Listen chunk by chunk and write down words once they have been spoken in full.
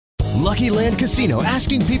Lucky Land Casino,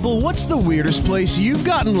 asking people, what's the weirdest place you've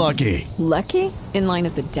gotten lucky? Lucky? In line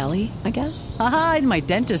at the deli, I guess? Aha, in my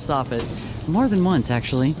dentist's office. More than once,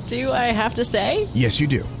 actually. Do I have to say? Yes, you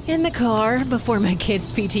do. In the car before my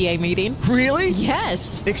kids' PTA meeting. Really?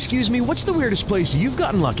 Yes. Excuse me, what's the weirdest place you've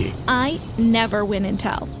gotten lucky? I never win and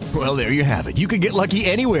tell. Well, there you have it. You can get lucky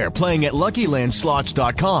anywhere, playing at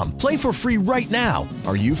LuckyLandSlots.com. Play for free right now.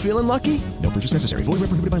 Are you feeling lucky? No purchase necessary. Void where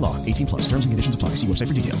prohibited by law. 18 plus. Terms and conditions apply. See website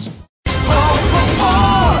for details.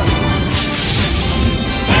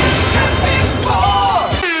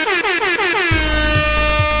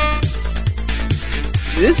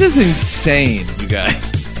 This is insane, you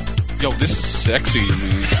guys. Yo, this is sexy,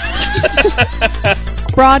 man.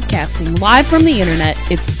 Broadcasting live from the internet,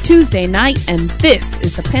 it's Tuesday night, and this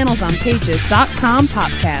is the panelsonpages.com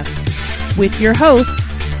podcast with your host,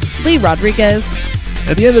 Lee Rodriguez.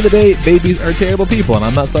 At the end of the day, babies are terrible people, and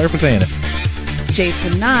I'm not sorry for saying it.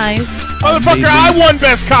 Jason Nyes. Motherfucker, I won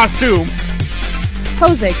best costume!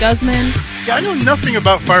 Jose Guzman. Yeah, I know nothing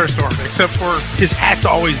about Firestorm, except for his hat's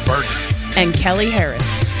always burning. And Kelly Harris.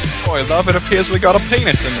 Boy, love, it appears we got a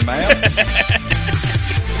penis in the mail.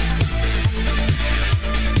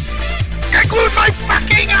 I glued my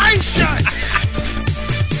fucking eyes shut!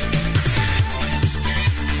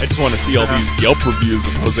 I just want to see all these Yelp reviews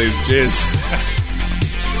of Jose's jizz.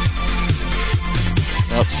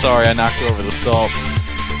 Oh, sorry, I knocked over the salt.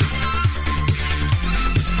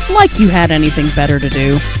 Like you had anything better to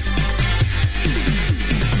do.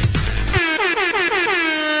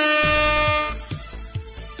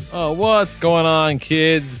 Oh, what's going on,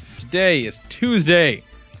 kids? Today is Tuesday,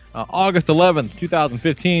 August 11th,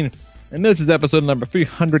 2015, and this is episode number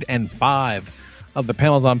 305 of the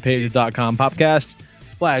panelsonpages.com podcast,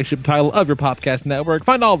 flagship title of your podcast network.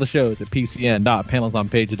 Find all the shows at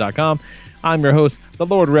pcn.panelsonpages.com. I'm your host, the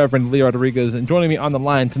Lord Reverend Lee Rodriguez, and joining me on the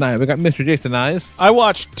line tonight, we got Mr. Jason Nyes. I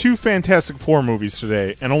watched 2 Fantastic Four movies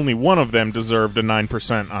today, and only one of them deserved a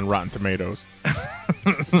 9% on Rotten Tomatoes.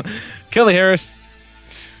 Kelly Harris.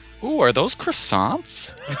 Ooh, are those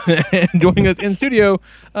croissants? And joining us in studio,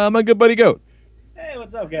 my good buddy Goat. Hey,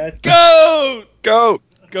 what's up, guys? Goat! Go!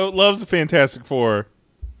 Goat loves the Fantastic Four.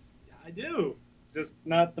 I do. Just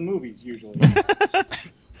not the movies, usually.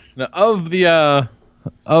 Now, of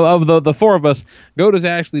the four of us, Goat has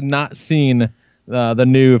actually not seen the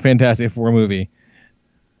new Fantastic Four movie.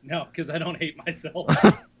 No, because I don't hate myself.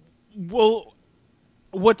 Well,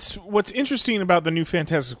 what's interesting about the new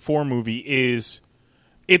Fantastic Four movie is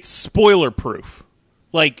it's spoiler-proof.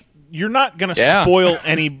 Like, you're not going to spoil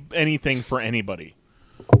anything for anybody.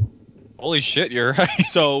 Holy shit, you're right.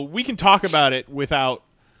 So we can talk about it without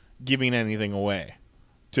giving anything away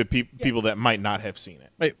to people that might not have seen it.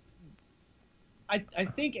 Wait. I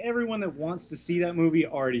think everyone that wants to see that movie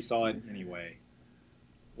already saw it anyway.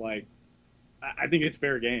 Like, I think it's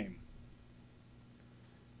fair game.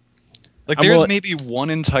 Like, there's maybe one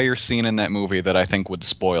entire scene in that movie that I think would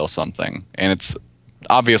spoil something, and it's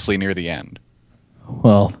obviously near the end.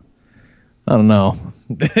 Well, I don't know.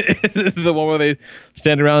 This is the one where they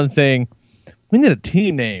stand around saying, we need a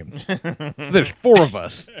team name. There's 4 of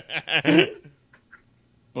us.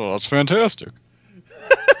 Oh, that's fantastic.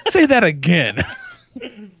 Say that again.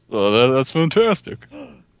 Oh, that's fantastic.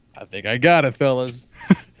 I think I got it, fellas.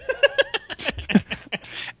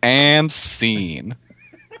 And scene.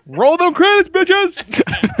 Roll them credits, bitches!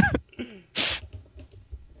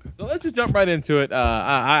 So let's just jump right into it.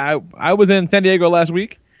 I was in San Diego last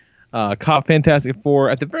week. Caught Fantastic Four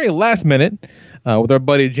at the very last minute with our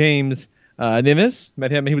buddy James Nimis.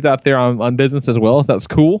 Met him. He was out there on business as well, so that was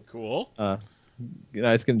cool. Cool.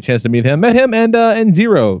 Nice getting a chance to meet him. Met him and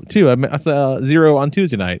Zero, too. I saw Zero on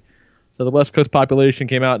Tuesday night. So the West Coast population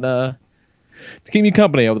came out to keep me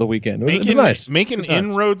company over the weekend. It was nice. Making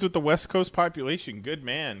inroads with the West Coast population. Good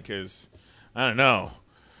man, because, I don't know,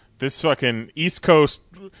 this fucking East Coast,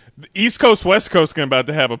 West Coast is about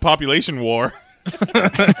to have a population war.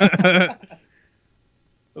 It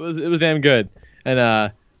was damn good.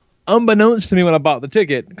 And unbeknownst to me when I bought the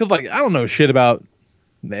ticket, because I don't know shit about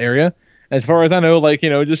the area. As far as I know,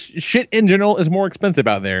 just shit in general is more expensive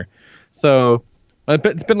out there. So I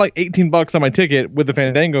spent like $18 on my ticket with the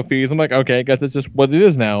Fandango fees. I'm like, okay, I guess that's just what it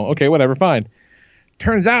is now. Okay, whatever, fine.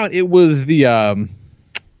 Turns out it was the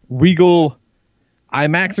Regal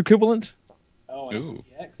IMAX equivalent. Oh,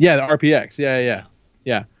 RPX? Yeah, the RPX.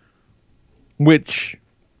 Yeah. Which,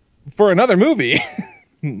 for another movie,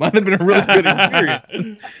 might have been a really good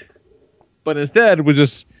experience. But instead, was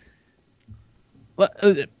just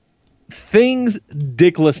things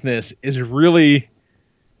dicklessness is really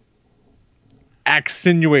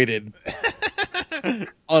accentuated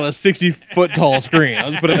on a 60-foot tall screen.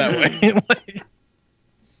 I'll just put it that way.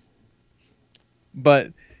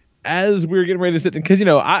 But as we were getting ready to sit, because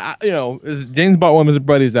James bought one of his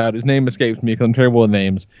buddies out. His name escapes me because I'm terrible with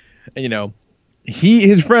names. And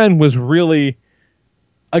his friend was really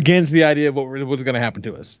against the idea of what was going to happen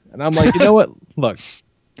to us. And I'm like, you know what? Look,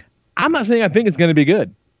 I'm not saying I think it's going to be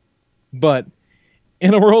good, but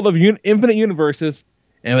in a world of infinite universes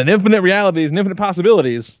and with infinite realities and infinite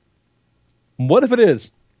possibilities, what if it is?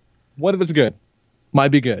 What if it's good?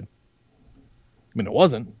 Might be good. I mean, it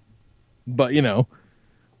wasn't, but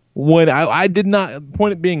when I did not.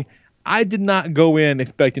 Point it being, I did not go in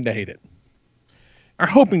expecting to hate it, or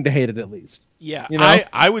hoping to hate it at least. Yeah,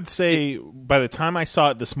 I would say by the time I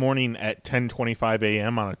saw it this morning at 10:25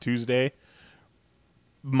 a.m. on a Tuesday,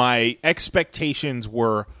 my expectations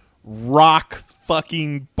were rock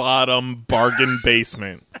fucking bottom bargain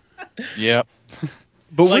basement. Yep.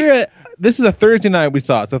 But this is a Thursday night we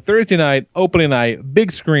saw it. So Thursday night, opening night,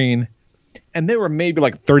 big screen, and there were maybe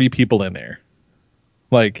like 30 people in there.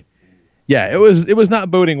 It was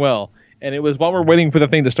not boding well. And it was while we're waiting for the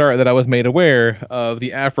thing to start that I was made aware of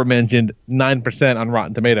the aforementioned 9% on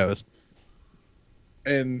Rotten Tomatoes.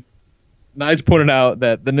 And Nice pointed out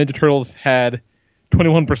that the Ninja Turtles had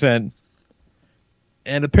 21%.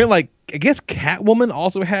 And apparently, I guess Catwoman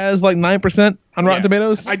also has 9% on Rotten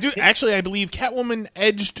Tomatoes. I do. Actually, I believe Catwoman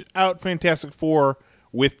edged out Fantastic Four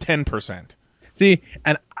with 10%. See,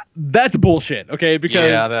 and that's bullshit, okay? Because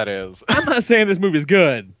yeah, that is. I'm not saying this movie's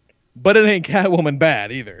good, but it ain't Catwoman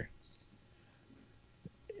bad either.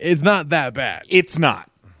 It's not that bad. It's not.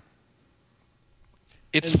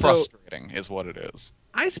 It's frustrating, is what it is.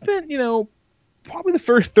 I spent, probably the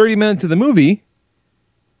first 30 minutes of the movie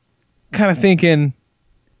kind of thinking,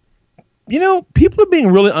 people are being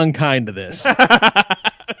really unkind to this.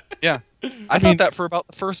 Yeah. I thought that for about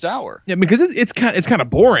the first hour. Yeah, because it's kind of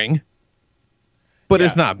boring, but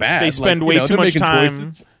it's not bad. They spend way too much time.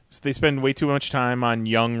 They spend way too much time on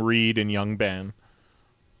young Reed and young Ben.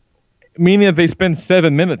 Meaning that they spend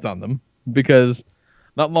 7 minutes on them, because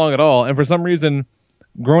not long at all. And for some reason,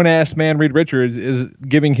 grown-ass man Reed Richards is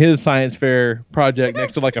giving his science fair project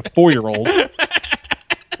next to a 4-year-old.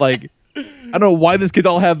 I don't know why this kids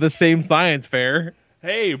all have the same science fair.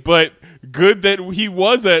 Hey, but good that he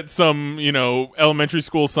was at some, elementary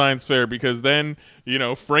school science fair, because then,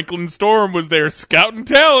 Franklin Storm was there scouting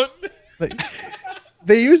talent.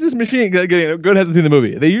 They use this machine. Good hasn't seen the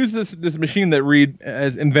movie. They use this machine that Reed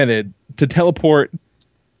has invented to teleport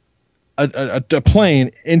a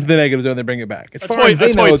plane into the negative zone and then bring it back. As far as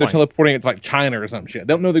they know, they're teleporting it to China or some shit.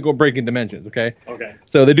 They don't know they're going breaking dimensions. Okay.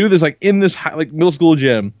 So they do this in this middle school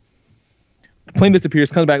gym. The plane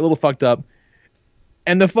disappears, comes back a little fucked up,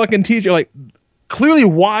 and the fucking teacher clearly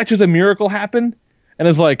watches a miracle happen and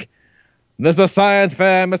is like, "This is a science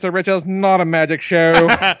fair, Mr. Richards, not a magic show."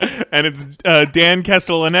 And it's Dan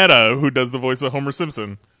Castellaneta who does the voice of Homer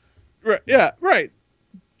Simpson. Right, yeah, right.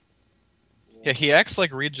 Yeah, he acts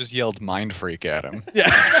like Reed just yelled "mind freak" at him.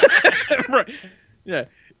 Yeah, right. Yeah,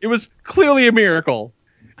 it was clearly a miracle,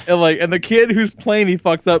 and the kid whose plane he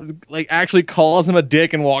fucks up actually calls him a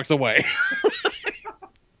dick and walks away.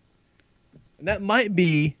 And that might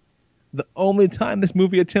be the only time this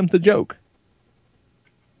movie attempts a joke.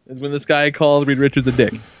 Is when this guy calls Reed Richards a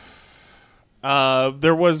dick.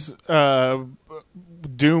 There was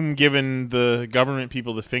Doom giving the government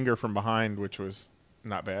people the finger from behind, which was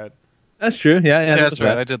not bad. That's true. Yeah, that's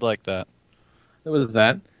right. I did like that. It was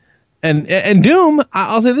that. And Doom,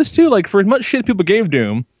 I'll say this too, for as much shit people gave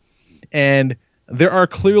Doom, and there are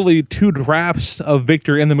clearly 2 drafts of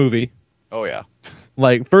Victor in the movie. Oh, yeah.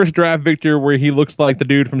 First draft Victor, where he looks like the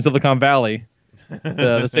dude from Silicon Valley,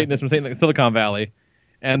 the Satanist from Silicon Valley.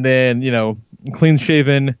 And then,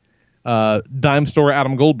 clean-shaven, dime store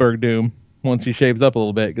Adam Goldberg Doom. Once he shaves up a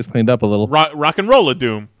little bit, gets cleaned up a little. Rock and roll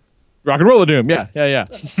Doom. Rock and roll Doom, yeah. Yeah.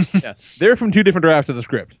 They're from 2 different drafts of the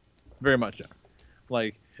script. Very much so.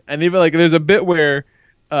 And even, there's a bit where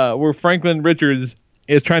Franklin Richards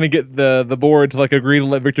is trying to get the board to, agree to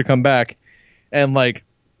let Victor come back. And,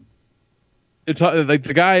 it's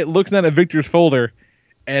the guy looks down at Victor's folder,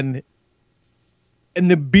 and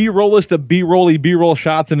the B-rollest of B-roll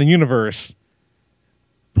shots in the universe,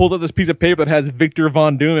 pulled up this piece of paper that has Victor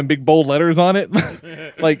Von Doom in big bold letters on it.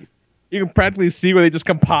 You can practically see where they just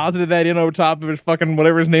composited that in over top of his fucking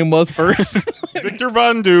whatever his name was first. Victor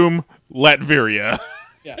Von Doom, Latveria.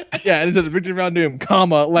 Yeah, and it says Victor Von Doom,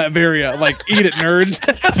 comma, Latveria. Eat it, nerds.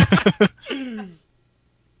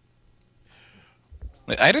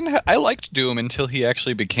 I liked Doom until he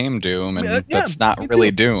actually became Doom, and that's not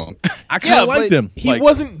really Doom. I kind of liked him. He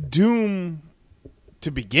wasn't Doom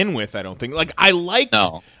to begin with. I don't think. Like I liked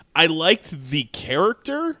the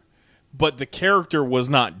character, but the character was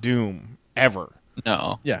not Doom ever.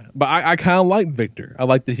 No. Yeah, but I kind of liked Victor. I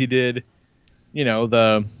liked that he did,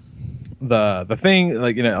 the thing.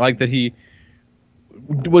 Like I like that he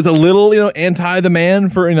was a little anti the man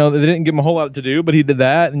for they didn't give him a whole lot to do, but he did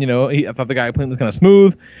that, and I thought the guy playing was kind of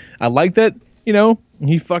smooth. I liked that.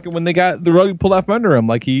 He fucking, when they got the rug pulled out from under him,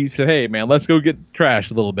 like he said, hey man, let's go get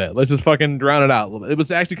trashed a little bit. Let's just fucking drown it out. It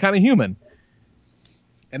was actually kind of human.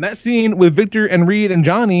 And that scene with Victor and Reed and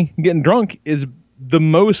Johnny getting drunk is the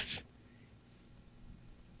most,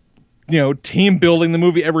 team building the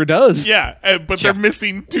movie ever does. Yeah, but they're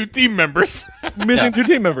missing 2 team members. Two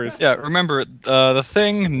team members. Yeah, remember, the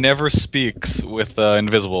Thing never speaks with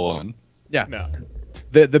Invisible Woman. Yeah. No.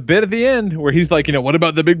 The bit at the end where he's like, what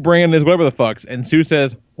about the big brain and his whatever the fucks? And Sue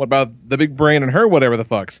says, what about the big brain and her whatever the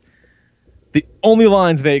fucks? The only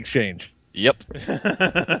lines they exchange. Yep.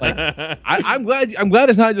 I'm glad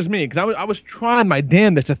it's not just me, because I was trying my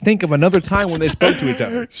damnedest to think of another time when they spoke to each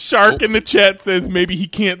other. Shark in the chat says maybe he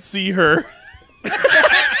can't see her.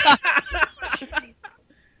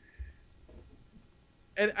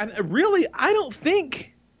 and really, I don't think.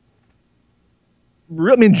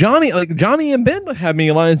 I mean, Johnny and Ben don't have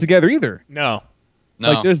many lines together either. No.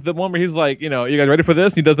 Like, there's the one where he's like, you guys ready for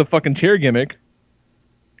this? And he does the fucking chair gimmick.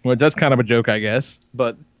 Well, that's kind of a joke, I guess.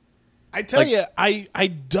 But I tell you, I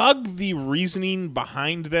dug the reasoning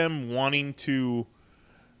behind them wanting to,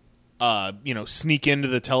 sneak into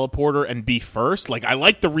the teleporter and be first. Like, I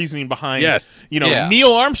like the reasoning behind. Yes.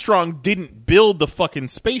 Neil Armstrong didn't build the fucking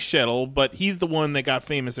space shuttle, but he's the one that got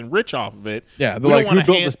famous and rich off of it. Yeah, they're like, who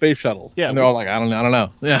built the space shuttle? Yeah, and they're all like, I don't know.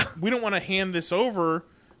 Yeah, we don't want to hand this over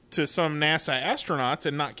to some NASA astronauts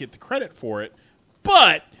and not get the credit for it.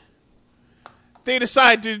 But they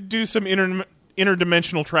decide to do some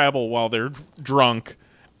interdimensional travel while they're drunk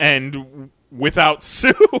and without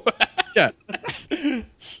Sue. Yeah.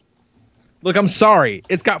 Look, I'm sorry.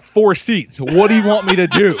 It's got 4 seats. What do you want me to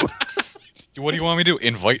do? What do you want me to do?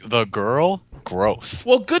 Invite the girl? Gross.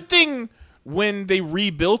 Well, good thing when they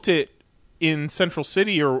rebuilt it in Central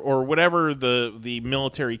City or whatever the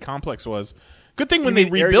military complex was. Good thing when they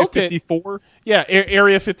rebuilt Area 54? it. Yeah,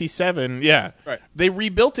 Area 57. Yeah. Right. They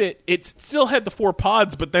rebuilt it. It still had the 4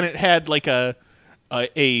 pods, but then it had like a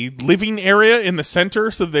living area in the center,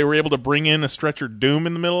 so they were able to bring in a stretcher Doom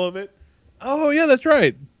in the middle of it. Oh, yeah, that's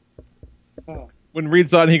right. When Reed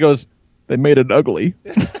saw it, he goes, they made it ugly.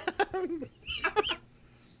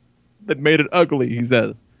 They made it ugly, he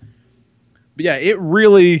says. But yeah, it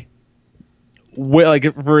really,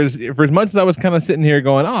 for as much as I was kind of sitting here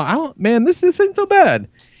going, this isn't so bad.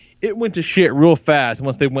 It went to shit real fast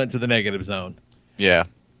once they went to the negative zone. Yeah.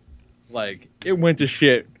 Like, it went to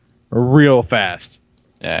shit real fast.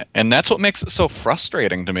 Yeah, and that's what makes it so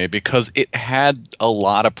frustrating to me, because it had a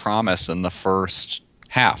lot of promise in the first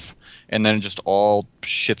half, and then it just all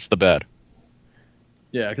shits the bed.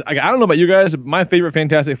 Yeah, I don't know about you guys, but my favorite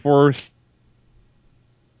Fantastic Four,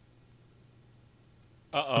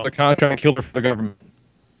 the contract killer for the government.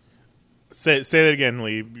 Say that again,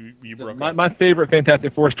 Lee. You broke up. My favorite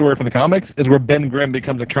Fantastic Four story from the comics is where Ben Grimm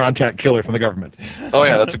becomes a contract killer for the government. Oh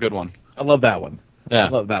yeah, that's a good one. I love that one. Yeah, I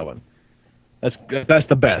love that one. That's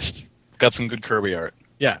the best. It's got some good Kirby art.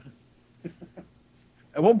 Yeah.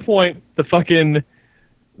 At one point, one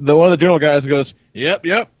of the general guys goes, "Yep.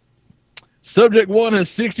 Subject 1 has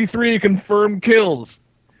 63 confirmed kills."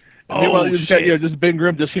 And shit! Just Ben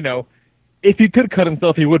Grimm, if he could cut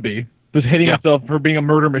himself, he would be. Just hitting himself for being a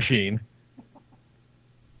murder machine.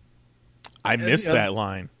 I missed that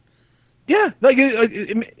line. Yeah,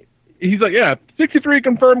 he's like, 63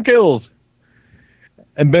 confirmed kills.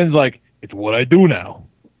 And Ben's like, it's what I do now.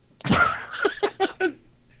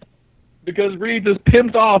 Because Reed just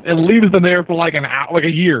pimps off and leaves them there for like a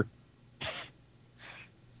year.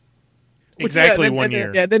 Exactly 1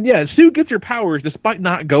 year. Sue gets her powers despite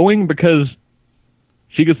not going because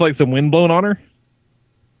she gets like some wind blown on her.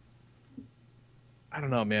 I don't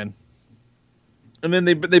know, man. And then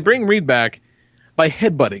they bring Reed back by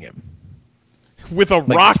headbutting him with a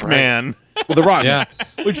rock man. With a rock, yeah.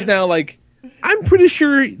 Which now, I'm pretty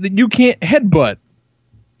sure that you can't headbutt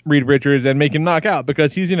Reed Richards and make him knock out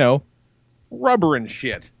because he's rubber and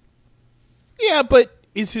shit. Yeah, but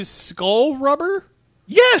is his skull rubber?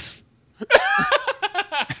 Yes.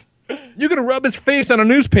 You're gonna rub his face on a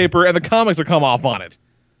newspaper and the comics will come off on it.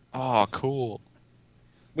 Oh, cool.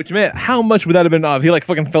 Which meant, how much would that have been off? He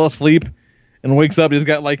fucking fell asleep and wakes up. He's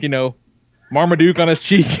got Marmaduke on his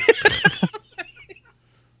cheek.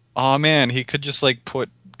 Oh man, he could just put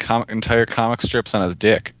entire comic strips on his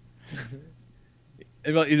dick.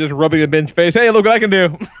 He's just rubbing in Ben's face. Hey, look what I can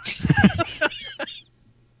do.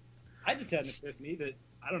 I just had an epiphany that,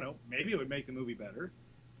 I don't know, maybe it would make the movie better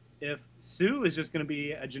if Sue is just going to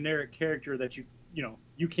be a generic character that you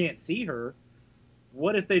can't see her.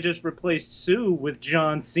 What if they just replaced Sue with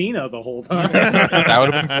John Cena the whole time? That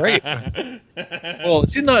would have been great. Well,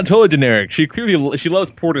 she's not totally generic. She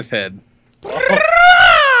loves Portishead.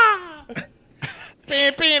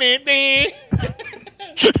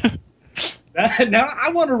 Now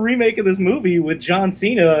I want a remake of this movie with John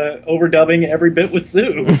Cena overdubbing every bit with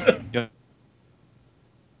Sue.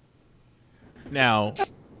 Now,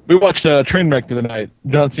 we watched Trainwreck the other night.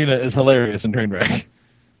 John Cena is hilarious in Trainwreck.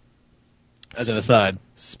 As an aside.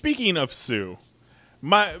 Speaking of Sue,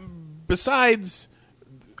 there's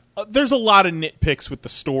a lot of nitpicks with the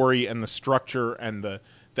story and the structure and the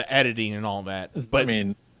editing and all that. But I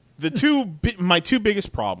mean, my two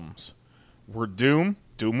biggest problems were Doom.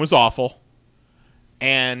 Doom was awful.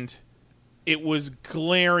 And it was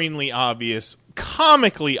glaringly obvious,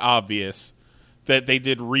 comically obvious, that they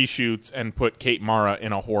did reshoots and put Kate Mara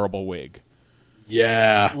in a horrible wig.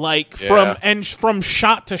 Yeah. From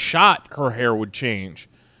shot to shot, her hair would change.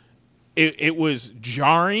 It was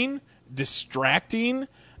jarring, distracting,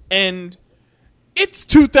 and it's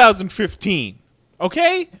 2015.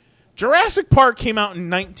 Okay? Jurassic Park came out in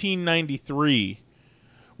 1993.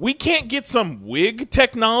 We can't get some wig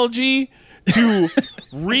technology to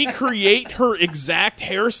recreate her exact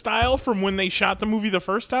hairstyle from when they shot the movie the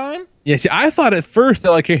first time? Yeah, see, I thought at first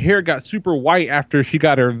that her hair got super white after she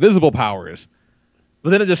got her invisible powers. But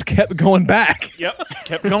then it just kept going back. Yep,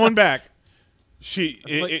 kept going back.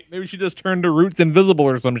 Maybe she just turned her roots invisible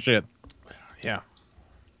or some shit. Yeah.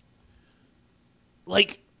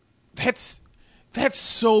 That's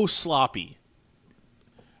so sloppy.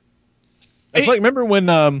 It's remember when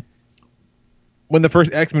the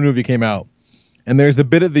first X-Men movie came out, and there's the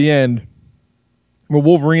bit at the end where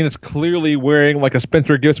Wolverine is clearly wearing a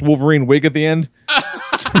Spencer Gifts Wolverine wig at the end.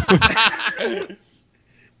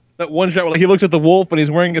 That one shot where he looks at the wolf and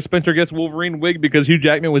he's wearing a Spencer Gifts Wolverine wig because Hugh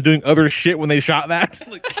Jackman was doing other shit when they shot that.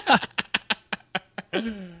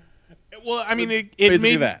 Well, I mean,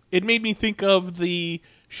 it made me think of the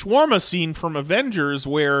shawarma scene from Avengers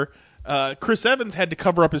where Chris Evans had to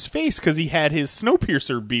cover up his face because he had his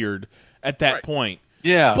Snowpiercer beard at that point.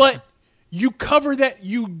 Yeah. But you cover that,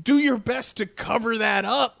 you do your best to cover that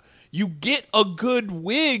up. You get a good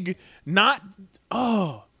wig, not,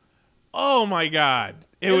 oh my God.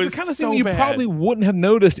 It was the kind of so thing you bad. probably wouldn't have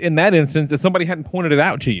noticed in that instance if somebody hadn't pointed it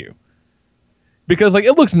out to you. Because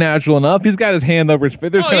it looks natural enough. He's got his hand over his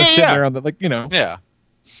face. There's sitting there on the Yeah.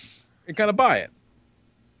 You kind of buy it.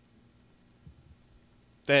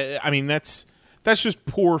 That's just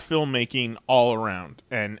poor filmmaking all around,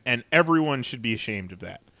 and everyone should be ashamed of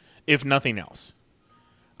that, if nothing else.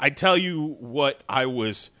 I tell you what, I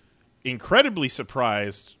was incredibly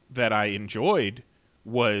surprised that I enjoyed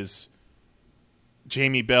was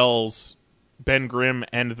Jamie Bell's Ben Grimm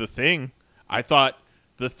and The Thing. I thought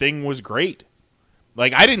The Thing was great.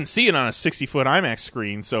 I didn't see it on a 60-foot IMAX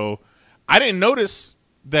screen, so I didn't notice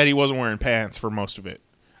that he wasn't wearing pants for most of it.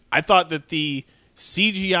 I thought that the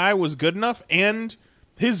CGI was good enough, and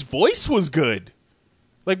his voice was good.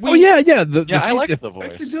 I like the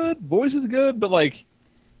voice. Is good. Voice is good, but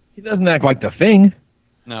he doesn't act like The Thing.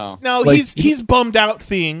 No, he's bummed out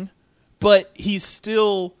Thing, but he's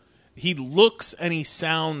still, he looks and he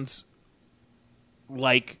sounds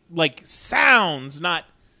like sounds, not.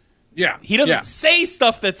 Yeah, he doesn't say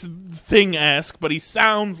stuff that's Thing-esque, but he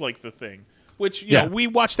sounds like The Thing. Which you know, we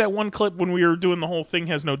watched that one clip when we were doing the whole Thing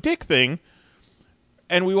has no dick thing.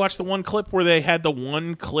 And we watched the one clip where they had the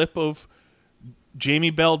one clip of Jamie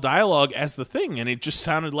Bell dialogue as The Thing, and it just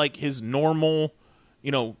sounded like his normal,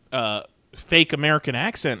 fake American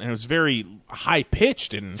accent, and it was very high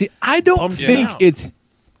pitched. And see, I don't think it's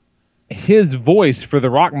his voice for the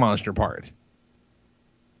rock monster part.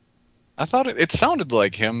 I thought it sounded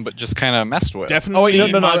like him, but just kind of messed with. Definitely. Oh,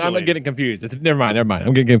 no, I'm getting confused. Never mind.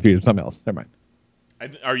 I'm getting confused. Something else. Never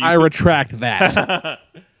mind. I retract that.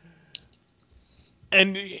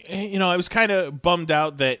 And, I was kind of bummed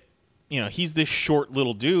out that, he's this short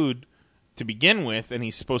little dude to begin with, and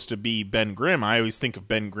he's supposed to be Ben Grimm. I always think of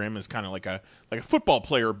Ben Grimm as kind of like a football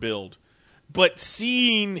player build. But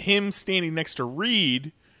seeing him standing next to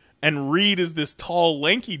Reed, and Reed is this tall,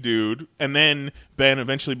 lanky dude, and then Ben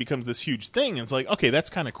eventually becomes this huge thing, and it's like, okay, that's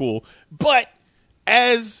kind of cool. But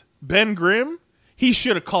as Ben Grimm, he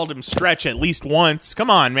should have called him Stretch at least once. Come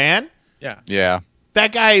on, man. Yeah. Yeah.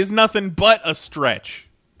 That guy is nothing but a Stretch.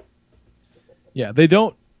 Yeah, they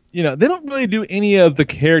don't really do any of the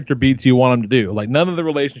character beats you want them to do. None of the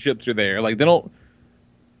relationships are there. They don't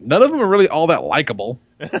none of them are really all that likable.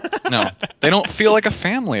 No, they don't feel like a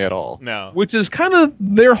family at all. No. Which is kind of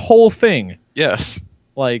their whole thing. Yes.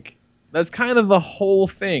 Like, that's kind of the whole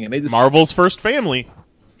thing. And they just, Marvel's first family.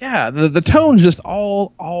 Yeah, the tone's just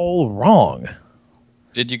all wrong.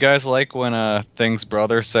 Did you guys like when Thing's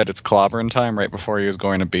brother said it's clobbering time right before he was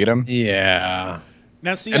going to beat him? Yeah.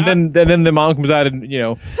 Now see, and then the mom comes out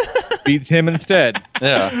and, beats him instead.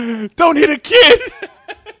 Yeah. Don't hit a kid!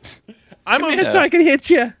 So I can hit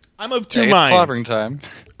you. I'm of two It's minds. clobbering time.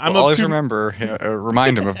 Always remember,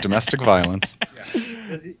 remind him of domestic violence.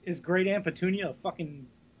 Is Great Aunt Petunia a fucking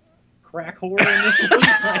crack whore in this movie?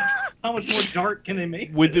 Like, how much more dark can they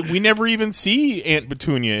make? We never even see Aunt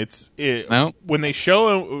Petunia. No. When they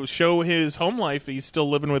show his home life, he's still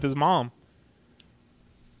living with his mom.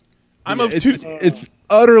 It's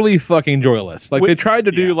utterly fucking joyless. Like, they tried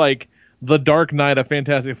to do like the Dark Knight of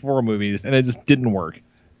Fantastic Four movies, and it just didn't work.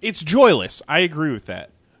 It's joyless. I agree with that.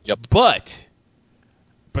 Yep. But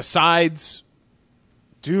besides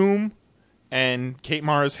Doom and Kate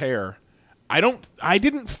Mara's hair, I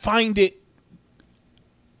didn't find it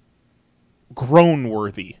groan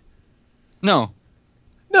worthy. No.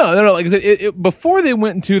 Like I said, before they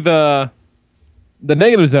went into the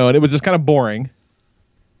negative zone, it was just kind of boring.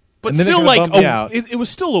 But still, like, it was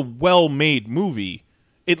still a well-made movie.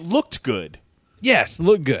 It looked good. Yes,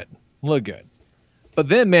 looked good. But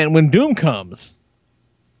then, man, when Doom comes,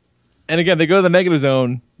 and again, they go to the negative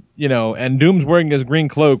zone, and Doom's wearing his green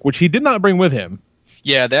cloak, which he did not bring with him.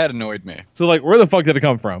 Yeah, that annoyed me. So, like, where the fuck did it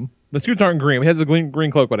come from? The suits aren't green. He has a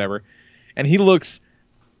green cloak, whatever. And he looks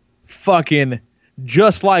fucking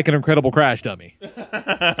just like an Incredible Crash dummy.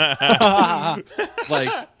 Like,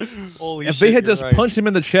 holy if shit, they had just right. punched him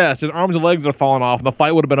in the chest, his arms and legs would have fallen off, and the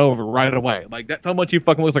fight would have been over right away. Like, that's how much he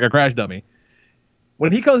fucking looks like a Crash dummy.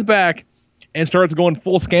 When he comes back and starts going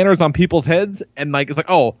full scanners on people's heads, and, like, it's like,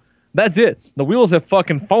 oh, that's it. The wheels have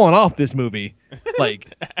fucking fallen off this movie.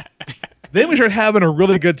 Like, then we start having a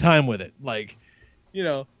really good time with it. Like,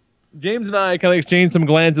 James and I kind of exchanged some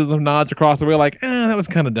glances and nods across the way, like, that was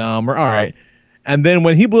kind of dumb, or all right. And then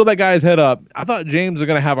when he blew that guy's head up, I thought James was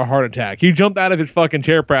going to have a heart attack. He jumped out of his fucking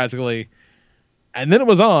chair practically, and then it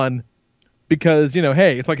was on because,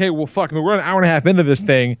 hey, it's like, hey, well, fuck, we're an hour and a half into this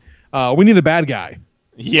thing. We need a bad guy.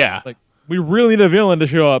 Yeah. Like, we really need a villain to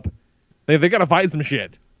show up. They got to fight some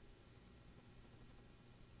shit.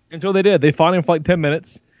 And so they did. They fought him for like 10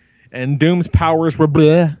 minutes, and Doom's powers were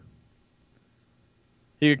bleh.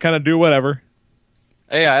 He could kind of do whatever.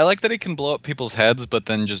 Yeah, I like that he can blow up people's heads, but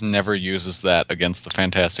then just never uses that against the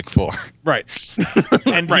Fantastic Four. Right.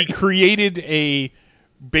 And he created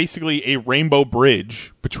basically a rainbow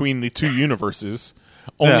bridge between the two universes,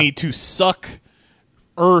 only to suck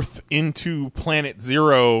Earth into Planet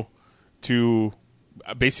Zero to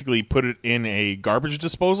basically put it in a garbage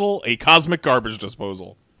disposal, a cosmic garbage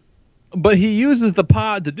disposal. But he uses the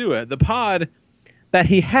pod to do it. The pod that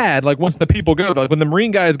he had, like, once the people go, like, when the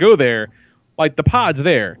Marine guys go there, like, the pod's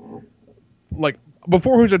there. Like,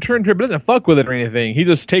 before he was a turn trip, he doesn't fuck with it or anything. He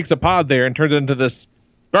just takes a pod there and turns it into this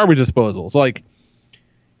garbage disposal. So, like,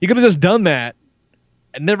 he could have just done that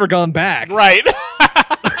and never gone back. Right.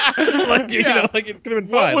 Like, you know, like, it could have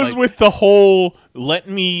been fine. What was like, with the whole let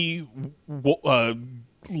me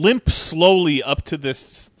limp slowly up to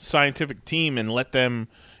this scientific team and let them,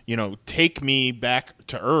 take me back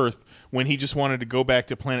to Earth when he just wanted to go back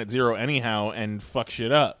to Planet Zero anyhow and fuck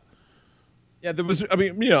shit up? Yeah, there was, and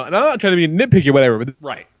I'm not trying to be nitpicky or whatever, but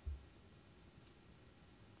right.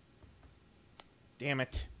 Damn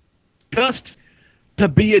it. Just to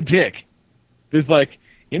be a dick. It's like,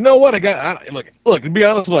 you know what? Look, to be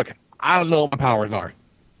honest, I don't know what my powers are.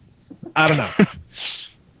 I don't know.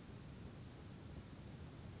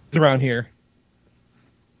 It's around here.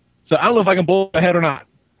 So I don't know if I can blow my head or not.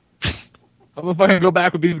 I don't know if I can go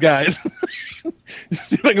back with these guys.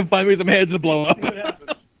 See if I can find me some heads to blow up.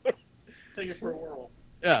 Take it for a whirl.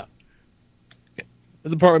 Yeah.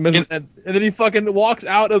 There's a part where and then he fucking walks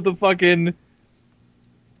out of the fucking,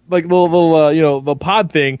 like, little the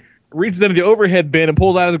pod thing, reaches into the overhead bin and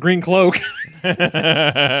pulls out his green cloak.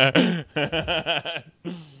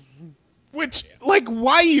 Which, like,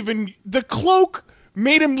 why even... The cloak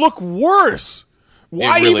made him look worse.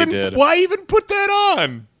 Why even put that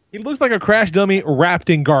on? He looks like a crash dummy wrapped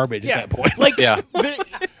in garbage at that point. Like,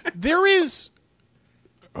 there is...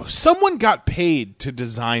 Someone got paid to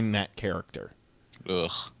design that character.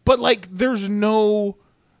 Ugh. But, like, there's no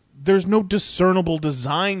discernible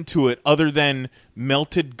design to it other than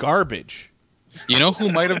melted garbage. You know who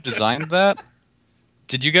might have designed that?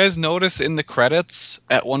 Did you guys notice in the credits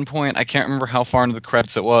at one point, I can't remember how far into the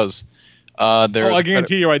credits it was, I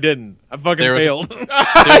guarantee you I didn't. I fucking failed.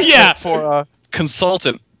 Yeah. For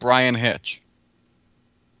consultant Brian Hitch.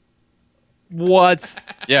 What?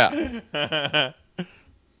 Yeah. I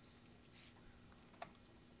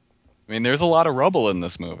mean, there's a lot of rubble in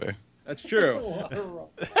this movie. That's true.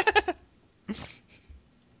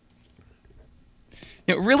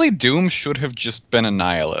 Really, Doom should have just been a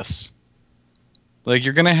nihilist. Like,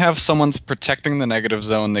 you're gonna have someone's protecting the negative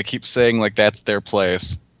zone. They keep saying, like, that's their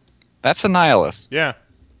place. That's a nihilist. Yeah.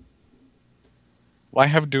 Why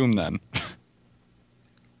have Doom then?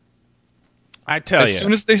 I tell you.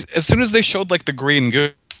 As soon as they showed, like, the green goo.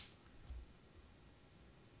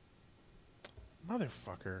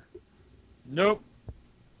 Motherfucker. Nope.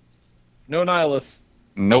 No nihilists.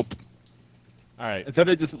 Nope. All right. And so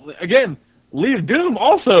they just, again, leave Doom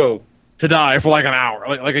also to die for like an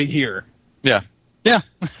hour, like a year. Yeah. Yeah.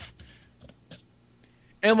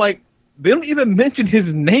 And, like, they don't even mention his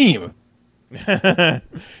name.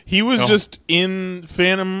 He was just in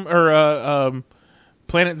Phantom or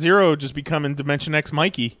Planet Zero, just becoming Dimension X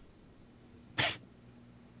Mikey.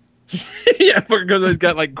 Yeah, because he's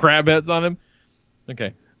got like crab heads on him.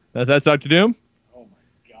 Okay, that's Dr. Doom. Oh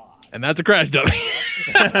my god! And that's a crash dummy.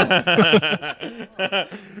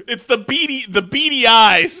 It's the beady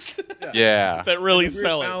eyes. Yeah. That really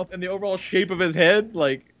sell it. Mouth and the overall shape of his head,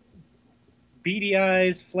 like beady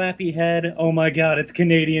eyes, flappy head. Oh my god, it's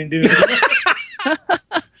Canadian dude. Hey,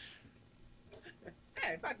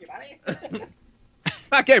 fuck you, buddy.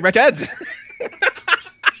 Okay, Richard.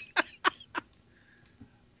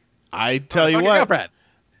 I tell you what,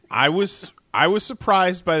 I was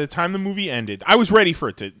surprised by the time the movie ended. I was ready for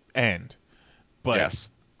it to end, but yes.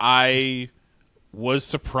 I was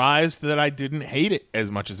surprised that I didn't hate it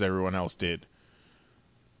as much as everyone else did.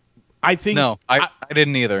 I think I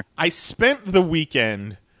didn't either. I spent the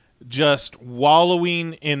weekend just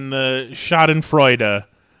wallowing in the schadenfreude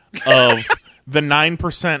of the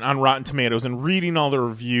 9% on Rotten Tomatoes and reading all the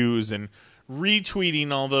reviews and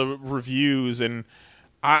retweeting all the reviews, and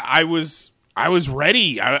I was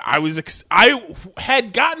ready. I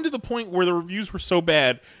had gotten to the point where the reviews were so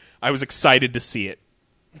bad I was excited to see it,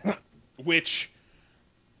 which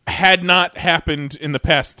had not happened in the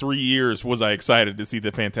past 3 years. Was I excited to see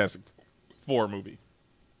the Fantastic Four movie?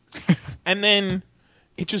 And then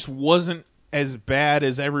it just wasn't as bad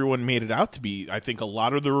as everyone made it out to be. I think a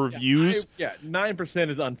lot of the reviews, 9%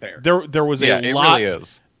 is unfair. There was it really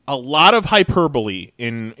is. A lot of hyperbole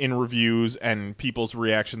in reviews and people's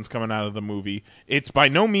reactions coming out of the movie. It's by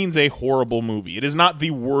no means a horrible movie. It is not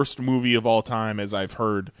the worst movie of all time, as I've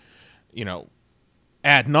heard,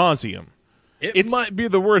 ad nauseum. It might be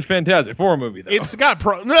the worst Fantastic Four movie, though. It's got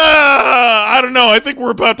I don't know. I think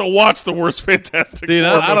we're about to watch the worst Fantastic Four movie.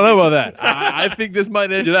 I don't know about that. I think this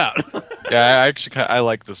might edge it out. Yeah, I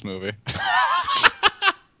like this movie.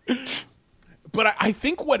 But I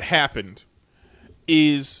think what happened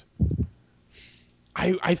is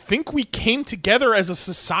I think we came together as a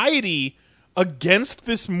society against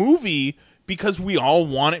this movie because we all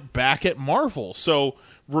want it back at Marvel. So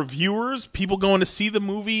reviewers, people going to see the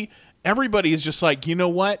movie, everybody is just like, you know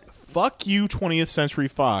what? Fuck you, 20th Century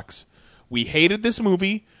Fox. We hated this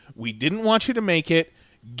movie. We didn't want you to make it.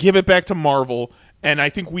 Give it back to Marvel. And I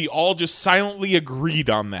think we all just silently agreed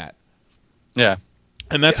on that. Yeah.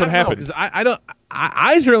 And that's what happened.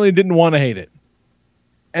 I certainly didn't want to hate it.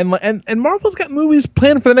 And Marvel's got movies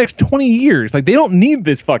planned for the next 20 years. Like, they don't need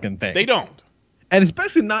this fucking thing. They don't. And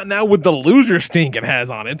especially not now with the loser stink it has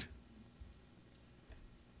on it.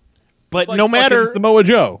 But like no matter Samoa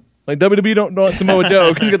Joe. Like, WWE don't want Samoa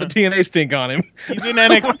Joe because he's got the TNA stink on him. He's in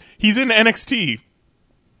NXT. He's in NXT.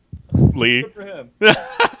 Lee. Good for him.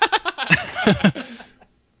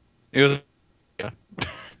 It was.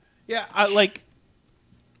 Yeah, I like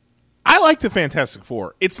the Fantastic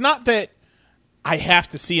Four. It's not that I have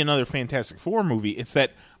to see another Fantastic Four movie. It's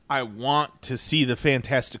that I want to see the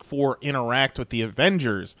Fantastic Four interact with the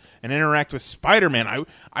Avengers and interact with Spider-Man.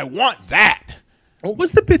 I want that. Well,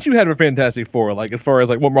 what's the pitch you had for Fantastic Four? Like, as far as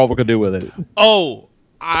like what Marvel could do with it?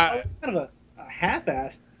 It's kind of a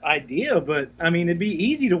half-assed idea, but I mean, it'd be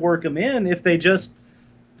easy to work them in if they just,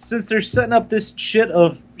 since they're setting up this shit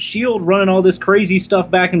of S.H.I.E.L.D. running all this crazy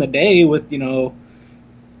stuff back in the day with,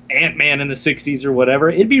 Ant-Man in the 60s or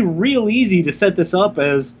whatever, it'd be real easy to set this up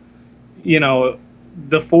as,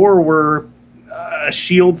 the four were a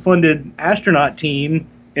S.H.I.E.L.D.-funded astronaut team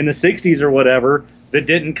in the 60s or whatever that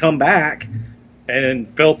didn't come back and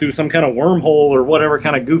fell through some kind of wormhole or whatever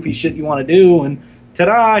kind of goofy shit you want to do, and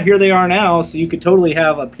ta-da, here they are now. So you could totally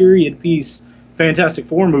have a period piece Fantastic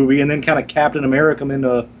Four movie and then kind of Captain America them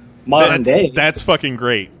into modern day. That's fucking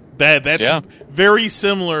great. That's very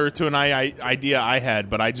similar to an idea I had,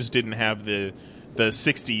 but I just didn't have the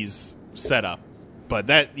 60s setup. But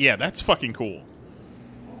that's fucking cool.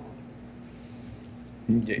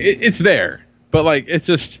 It's there, but like it's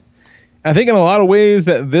just, I think in a lot of ways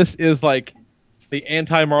that this is like the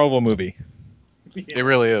anti-Marvel movie. It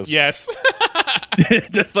really is. Yes.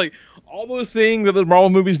 Just like all those things that the Marvel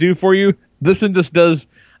movies do for you, this one just does.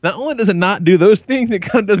 Not only does it not do those things, it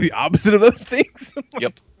kind of does the opposite of those things.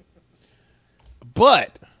 Yep.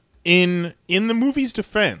 But in the movie's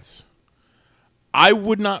defense, I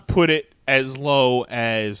would not put it as low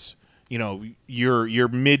as, you know, your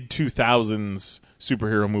mid 2000s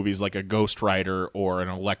superhero movies like a Ghost Rider or an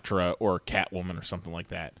Elektra or Catwoman or something like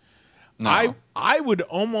that. No. I would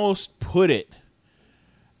almost put it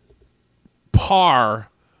par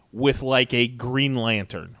with like a Green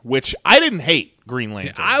Lantern, which I didn't hate Green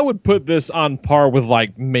Lantern. See, I would put this on par with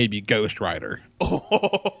like maybe Ghost Rider.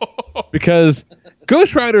 Because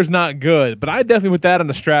Ghost Rider's not good, but I definitely put that on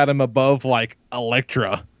a stratum above like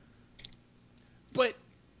Elektra. But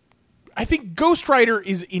I think Ghost Rider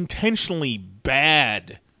is intentionally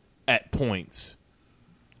bad at points.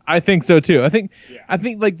 I think so too. I think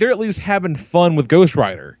like they're at least having fun with Ghost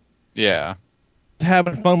Rider. Yeah.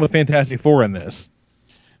 Having fun with Fantastic Four in this.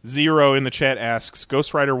 Zero in the chat asks,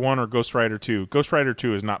 Ghost Rider 1 or Ghost Rider 2? Ghost Rider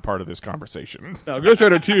 2 is not part of this conversation. No, Ghost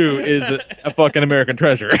Rider 2 is a fucking American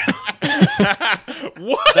treasure.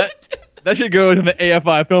 What? That should go to the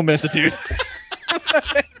AFI Film Institute.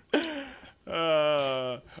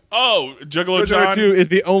 Juggalo Ghost John. Rider 2 is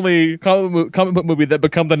the only comic book movie that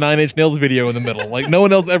become the Nine Inch Nails video in the middle. Like, no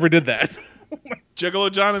one else ever did that.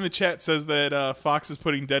 Juggalo John in the chat says that Fox is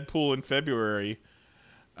putting Deadpool in February.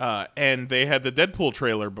 And they had the Deadpool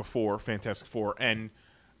trailer before Fantastic Four. And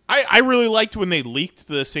I really liked when they leaked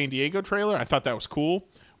the San Diego trailer. I thought that was cool.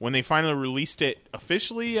 When they finally released it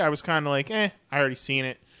officially, I was kind of like, I already seen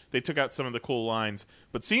it. They took out some of the cool lines.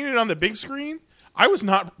 But seeing it on the big screen, I was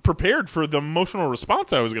not prepared for the emotional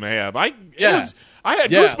response I was going to have. I had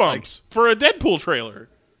goosebumps for a Deadpool trailer.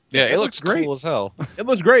 Yeah, it looks great. Cool as hell. It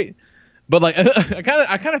was great. But like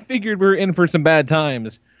I kind of figured we were in for some bad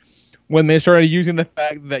times when they started using the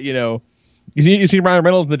fact that, you know, you see Ryan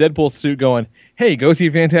Reynolds in the Deadpool suit going, hey, go see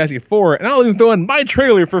Fantastic Four, and I'll even throw in my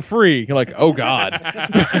trailer for free. You're like, oh, God.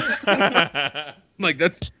 I'm like,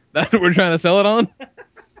 that's what we're trying to sell it on?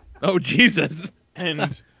 Oh, Jesus.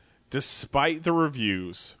 And despite the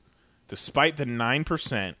reviews, despite the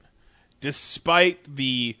 9%, despite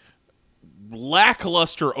the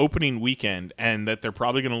lackluster opening weekend, and that they're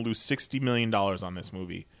probably going to lose $60 million on this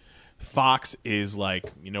movie, Fox is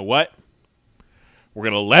like, you know what? We're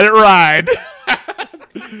going to let it ride.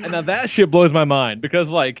 And now that shit blows my mind because,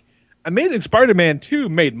 like, Amazing Spider-Man 2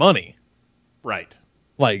 made money. Right.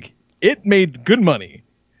 Like, it made good money.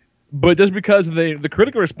 But just because of the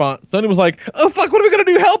critical response, Sony was like, oh, fuck, what are we going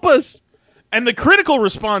to do? Help us. And the critical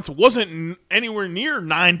response wasn't anywhere near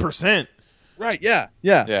 9%. Right, yeah.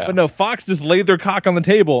 But no, Fox just laid their cock on the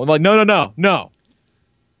table and like, no.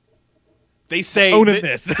 They say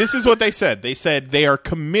this is what they said. They said they are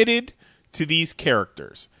committed to these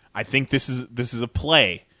characters. I think this is a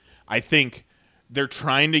play. I think they're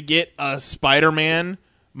trying to get a Spider-Man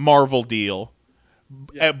Marvel deal,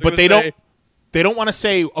 but they don't want to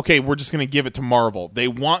say, okay, we're just going to give it to Marvel. They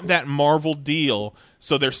want that Marvel deal,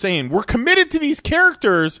 so they're saying we're committed to these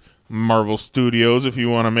characters. Marvel Studios, if you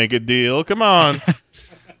want to make a deal, come on.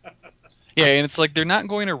 Yeah, and it's like they're not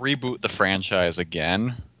going to reboot the franchise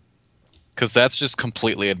again. Because that's just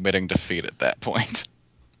completely admitting defeat at that point.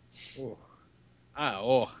 I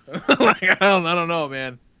don't know,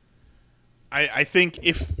 man. I think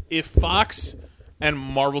if Fox and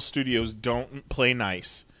Marvel Studios don't play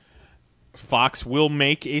nice, Fox will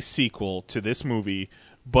make a sequel to this movie,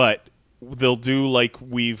 but they'll do like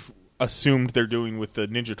we've assumed they're doing with the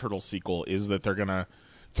Ninja Turtles sequel, is that they're gonna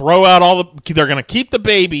throw out they're gonna keep the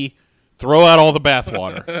baby, throw out all the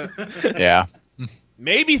bathwater. Yeah.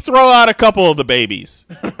 Maybe throw out a couple of the babies,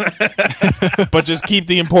 but just keep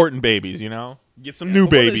the important babies, you know? Get some new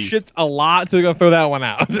babies. Shit's a lot, so they're going to throw that one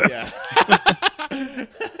out. Yeah.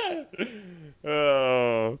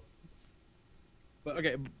 Oh. But,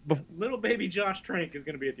 okay. Little baby Josh Trank is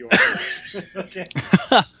going to be at the orphanage. Okay.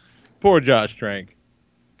 Poor Josh Trank.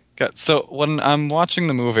 Okay, so when I'm watching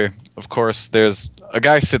the movie, of course, there's a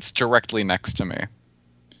guy sits directly next to me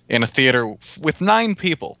in a theater with 9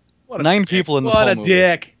 people. 9 people in this whole movie. What a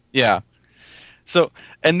dick. Yeah. So,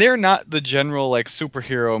 and they're not the general, like,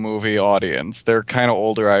 superhero movie audience. They're kind of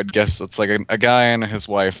older, I'd guess. It's like a guy and his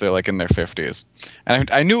wife, they're, like, in their 50s. And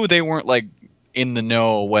I knew they weren't, like, in the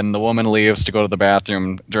know when the woman leaves to go to the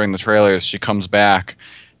bathroom during the trailers. She comes back,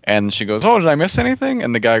 And she goes, "Oh, did I miss anything?"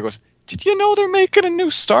 And the guy goes, "Did you know they're making a new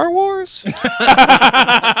Star Wars?"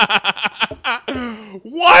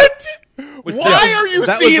 What? Why are you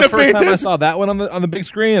seeing a Fantastic? I Fantastic? saw that one on the big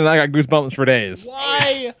screen, and I got goosebumps for days.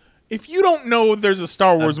 Why? If you don't know there's a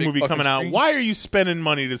Star Wars big movie fucking coming out, screen. why are you spending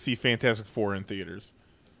money to see Fantastic Four in theaters?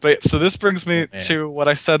 But so this brings me to what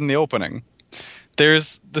I said in the opening.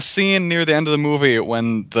 There's the scene near the end of the movie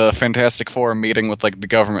when the Fantastic Four are meeting with like the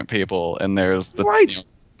government people, and there's the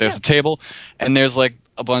there's a table, and there's like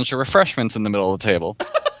a bunch of refreshments in the middle of the table.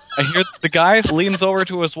 I hear the guy leans over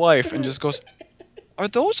to his wife and just goes, "Are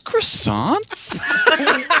those croissants?"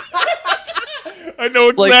 I know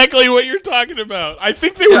exactly what you're talking about. I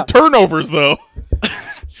think they were turnovers, though.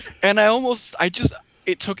 And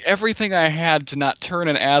it took everything I had to not turn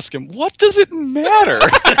and ask him, "What does it matter?"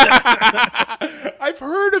 I've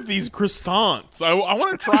heard of these croissants. I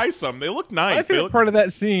want to try some. They look nice. My favorite part of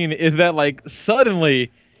that scene is that, like,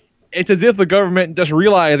 suddenly, it's as if the government just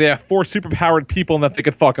realized they have 4 superpowered people and that they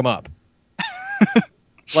could fuck them up.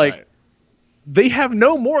 Like, they have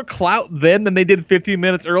no more clout then than they did 15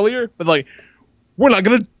 minutes earlier, but, like, we're not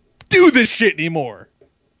going to do this shit anymore.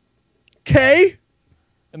 Okay?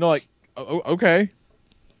 And they're like, okay.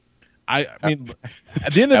 I mean,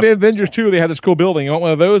 at the end of Avengers 2, they had this cool building. You want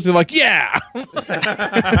one of those? They're like, yeah!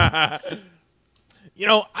 You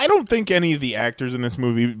know, I don't think any of the actors in this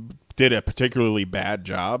movie did a particularly bad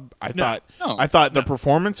job. I thought the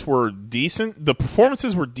performances were decent. The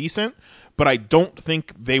performances were decent, but I don't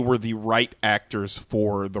think they were the right actors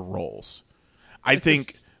for the roles. I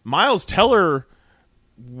think Miles Teller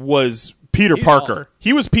was Peter Parker. Awesome.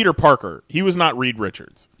 He was Peter Parker. He was not Reed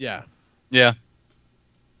Richards. Yeah. Yeah.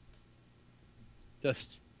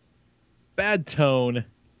 Just bad tone,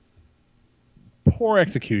 poor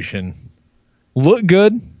execution. Look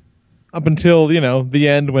good up until, the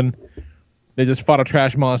end when they just fought a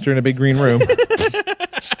trash monster in a big green room.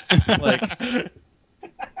 Like,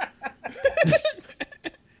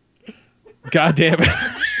 God damn it.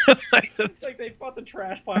 It's like they fought the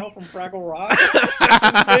trash pile from Fraggle Rock.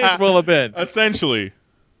 It will have been. Essentially.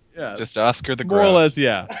 Yeah. Just Oscar the More or Grouch. less,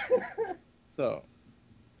 yeah. So,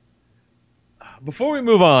 before we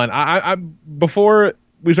move on, before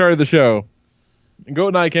we started the show, Goat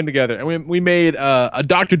and I came together and we made a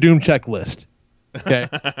Dr. Doom checklist. Okay,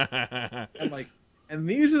 and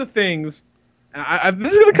these are the things.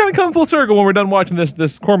 This is going to kind of come full circle when we're done watching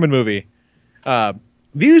this Corman movie.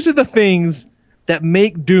 These are the things that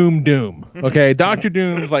make Doom Doom. Okay, Dr.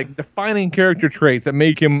 Doom's like defining character traits that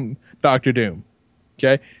make him Dr. Doom.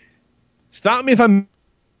 Okay, stop me if I'm.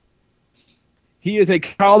 He is a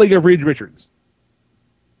colleague of Reed Richards.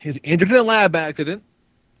 He's injured in a lab accident,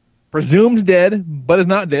 presumed dead, but is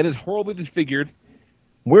not dead, is horribly disfigured,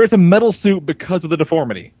 wears a metal suit because of the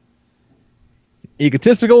deformity. He's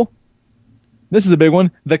egotistical. This is a big one.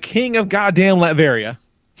 The king of goddamn Latveria.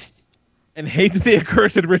 And hates the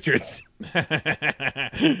accursed Richards.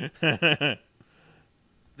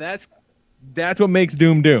 That's what makes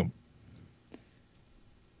Doom Doom.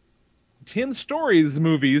 Tim Story's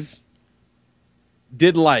movies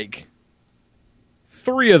did like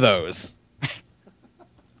 3 of those.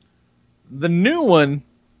 The new one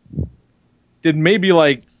did maybe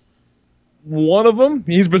like 1 of them.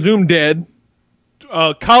 He's presumed dead.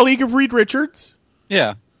 Colleague of Reed Richards?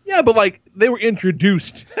 Yeah. Yeah, but like they were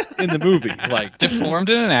introduced in the movie. Like Deformed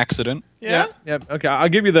in an accident. Yeah. Okay, I'll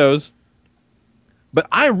give you those. But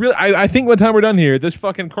I think by the time we're done here, this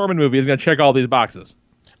fucking Corman movie is going to check all these boxes.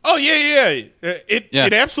 Oh, yeah.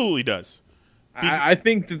 It absolutely does. I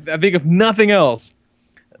think if nothing else,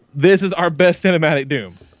 this is our best cinematic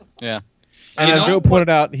Doom. Yeah. And as Joe pointed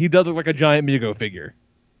out, he does look like a giant Mego figure.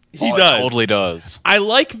 He does. It totally does. I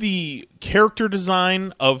like the character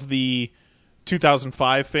design of the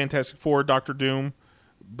 2005 Fantastic Four Doctor Doom,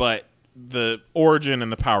 but the origin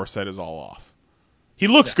and the power set is all off. He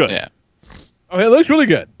looks good. Yeah. Oh, it looks really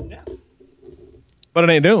good. Yeah. But it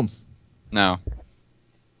ain't Doom. No.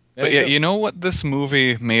 But yeah, you know what this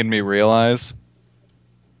movie made me realize?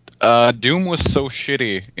 Doom was so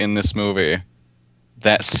shitty in this movie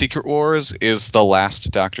that Secret Wars is the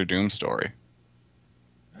last Doctor Doom story.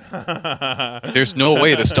 There's no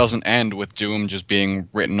way this doesn't end with Doom just being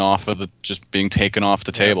being taken off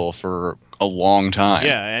the table for a long time.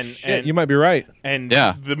 Yeah, and you might be right. And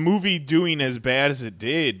the movie doing as bad as it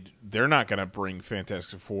did, they're not going to bring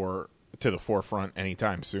Fantastic Four to the forefront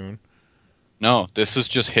anytime soon. No, this is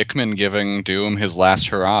just Hickman giving Doom his last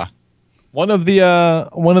hurrah. One of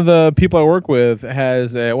the people I work with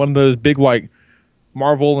has one of those big like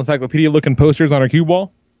Marvel encyclopedia looking posters on her cue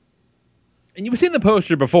wall. And you've seen the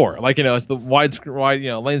poster before, like, it's the wide,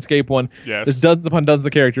 landscape one. Yes. There's dozens upon dozens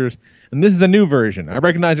of characters, and this is a new version. I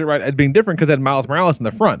recognize it right as being different because it had Miles Morales in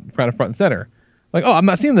the front and center. Like, oh, I'm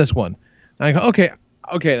not seeing this one. And I go, okay,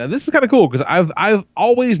 now this is kind of cool because I've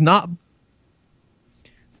always not,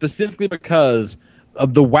 specifically because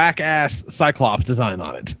of the whack ass Cyclops design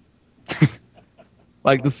on it.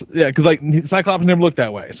 Like this, yeah, because like Cyclops never looked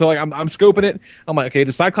that way. So like I'm scoping it. I'm like, okay,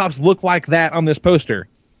 does Cyclops look like that on this poster?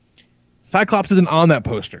 Cyclops isn't on that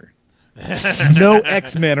poster. No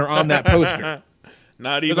X-Men are on that poster.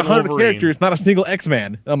 Not even There's 100 characters, not a single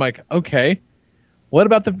X-Man. I'm like, okay. What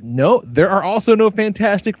about no, there are also no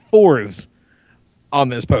Fantastic Fours on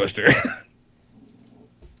this poster.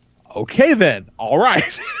 Okay then. All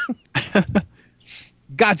right.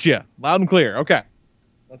 Gotcha. Loud and clear. Okay.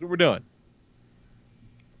 That's what we're doing.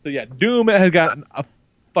 So yeah, Doom has gotten a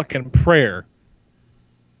fucking prayer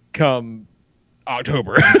come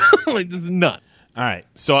October. Like, this is nuts. All right.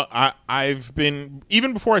 So I've been,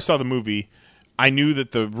 even before I saw the movie, I knew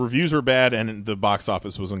that the reviews were bad and the box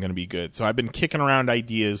office wasn't going to be good. So I've been kicking around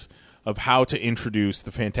ideas of how to introduce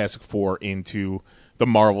the Fantastic Four into the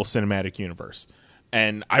Marvel Cinematic Universe.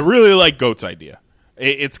 And I really like Goat's idea.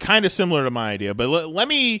 It's kind of similar to my idea, but let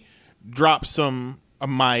me drop some of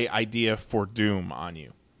my idea for Doom on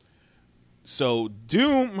you. So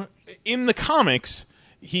Doom, in the comics,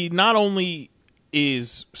 he not only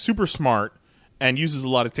is super smart and uses a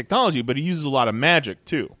lot of technology, but he uses a lot of magic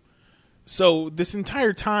too. So this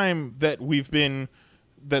entire time that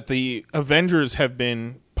that the Avengers have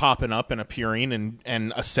been popping up and appearing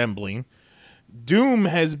and assembling, Doom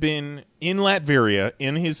has been in Latveria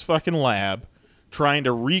in his fucking lab trying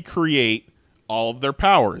to recreate all of their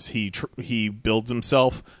powers. He builds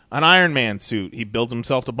himself an Iron Man suit. He builds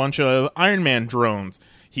himself a bunch of Iron Man drones.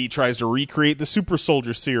 He tries to recreate the super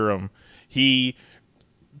soldier serum. He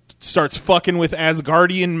starts fucking with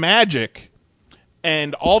Asgardian magic.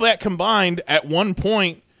 And all that combined, at one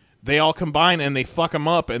point, they all combine and they fuck him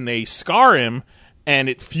up and they scar him, and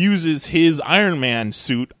it fuses his Iron Man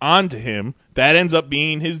suit onto him. That ends up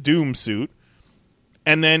being his Doom suit.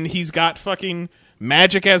 And then he's got fucking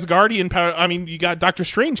magic Asgardian power. I mean, you got Doctor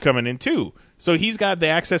Strange coming in too. So he's got the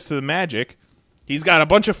access to the magic. He's got a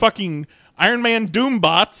bunch of fucking Iron Man Doom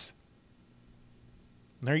bots.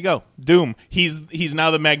 There you go. Doom. He's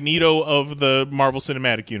now the Magneto of the Marvel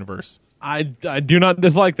Cinematic Universe. I do not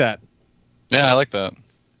dislike that. Yeah, I like that.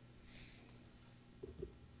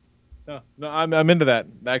 No, I'm into that.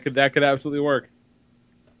 That could absolutely work.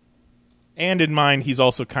 And in mind, he's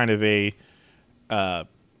also kind of a,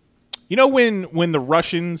 when the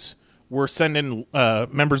Russians were sending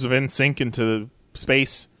members of NSYNC into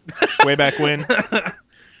space way back when. Okay.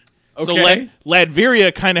 So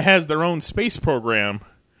Latveria kind of has their own space program,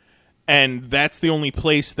 and that's the only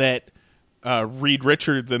place that Reed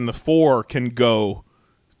Richards and the Four can go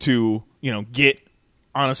to, get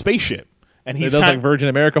on a spaceship. And he's like Virgin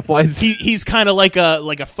America flights. He's kind of like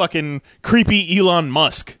a fucking creepy Elon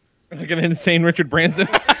Musk. Like an insane Richard Branson.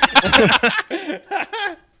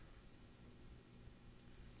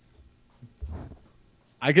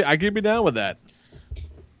 I could be down with that.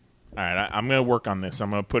 All right, I'm going to work on this. I'm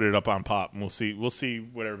going to put it up on Pop, and we'll see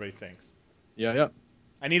what everybody thinks. Yeah.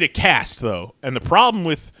 I need a cast, though. And the problem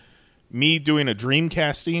with me doing a dream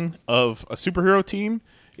casting of a superhero team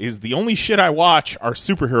is the only shit I watch are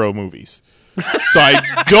superhero movies. So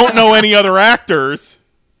I don't know any other actors.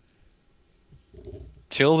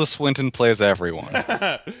 Tilda Swinton plays everyone.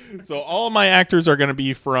 So all of my actors are going to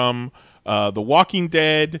be from The Walking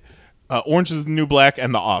Dead, Orange is the New Black,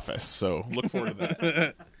 and The Office. So look forward to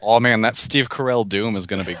that. Oh, man, that Steve Carell Doom is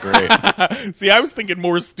going to be great. See, I was thinking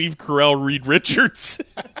more Steve Carell, Reed Richards.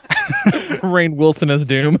 Rainn Wilson as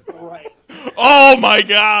Doom. Right. Oh, my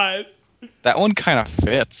God. That one kind of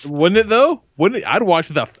fits. Wouldn't it, though? Wouldn't it? I'd watch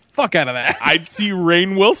the fuck out of that. I'd see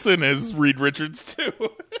Rainn Wilson as Reed Richards, too.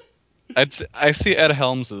 I see Ed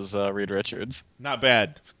Helms as Reed Richards. Not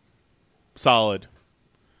bad. Solid.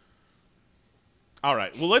 All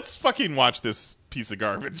right. Well, let's fucking watch this piece of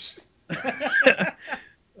garbage.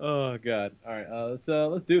 Oh God! All right,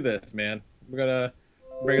 let's do this, man. We're gonna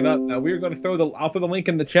bring it up. We're gonna I'll throw the link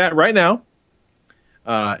in the chat right now,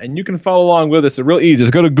 and you can follow along with us. It's real easy.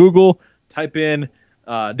 Just go to Google, type in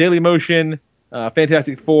Daily Motion,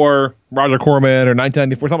 Fantastic Four, Roger Corman, or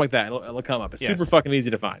 1994, something like that. It'll come up. It's super fucking easy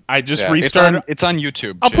to find. I just restarted. It's on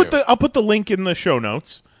YouTube. I'll put the link in the show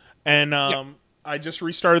notes, and I just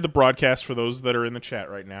restarted the broadcast for those that are in the chat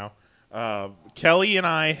right now. Kelly and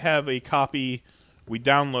I have a copy. We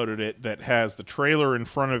downloaded it that has the trailer in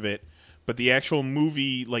front of it, but the actual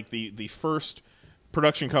movie, like the first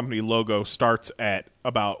production company logo starts at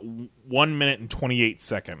about 1 minute and 28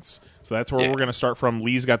 seconds. So that's where we're going to start from.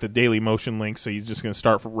 Lee's got the Daily Motion link, so he's just going to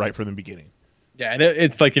start right from the beginning. Yeah, and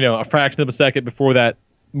it's like, a fraction of a second before that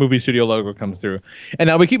movie studio logo comes through. And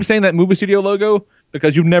now we keep saying that movie studio logo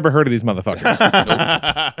because you've never heard of these motherfuckers.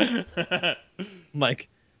 Like,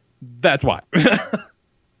 that's why.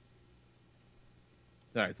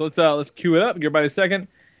 All right, so let's cue it up. Give everybody a second.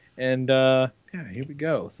 And here we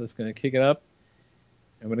go. So it's going to kick it up.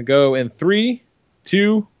 I'm going to go in 3,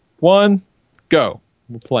 2, 1, go.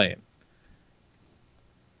 We're playing.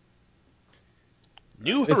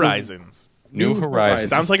 New Horizons. New Horizons.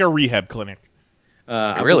 Sounds like a rehab clinic.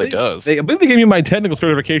 It really does. I believe they gave me my technical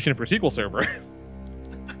certification for SQL Server.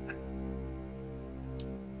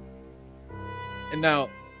 And now,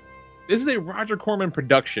 this is a Roger Corman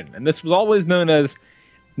production, and this was always known as,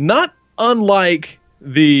 not unlike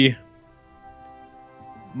the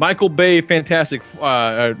Michael Bay Fantastic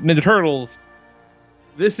Ninja Turtles,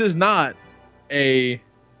 this is not a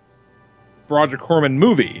Roger Corman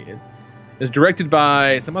movie. It's directed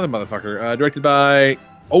by some other motherfucker. Directed by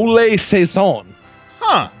Ole Sassoon.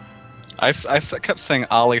 Huh. I kept saying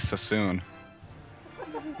Ali Sassoon.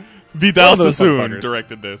 Vidal Sassoon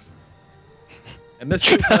directed this. And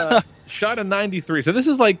this was shot in 93. So this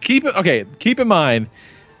is like, keep in mind,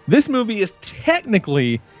 this movie is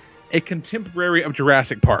technically a contemporary of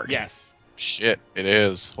Jurassic Park. Yes. Shit, it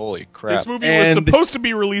is. Holy crap. This movie was supposed to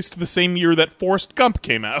be released the same year that Forrest Gump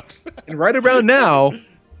came out. And right around now,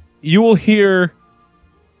 you will hear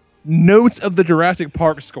notes of the Jurassic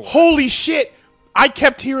Park score. Holy shit! I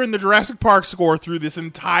kept hearing the Jurassic Park score through this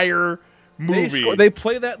entire movie. They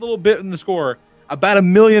play that little bit in the score about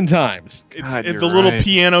 1 million times. It's the little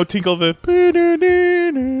piano tinkle.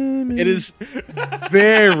 It is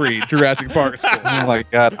very Jurassic Park score. Oh my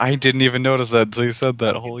god, I didn't even notice that until you said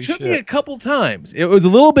that. Holy shit. It took me a couple times. It was a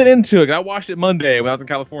little bit into it. I watched it Monday when I was in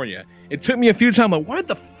California. It took me a few times. Like, where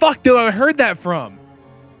the fuck did I heard that from?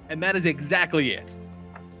 And that is exactly it.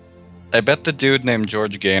 I bet the dude named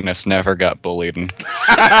George Gaines never got bullied.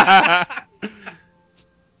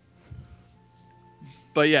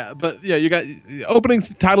 But yeah, you got the opening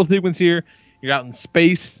title sequence here. You're out in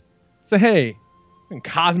space. So hey,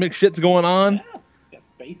 cosmic shit's going on. Yeah, got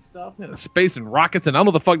space stuff. Yeah, space and rockets and I don't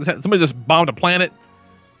know what the fuck this happened. Somebody just bombed a planet.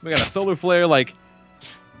 We got a solar flare. Like,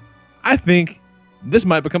 I think this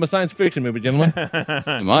might become a science fiction movie, gentlemen.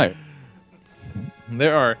 It might.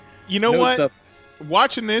 There are. You know what?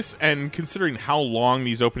 Watching this and considering how long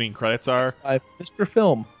these opening credits are, Mr.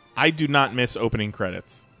 Film. I do not miss opening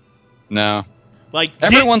credits. No. Like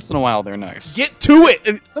every once in a while, they're nice. Get to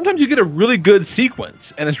it. Sometimes you get a really good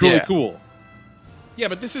sequence, and it's really cool. Yeah,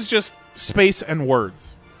 but this is just space and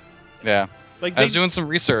words. Yeah. Like I was doing some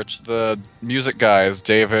research. The music guys,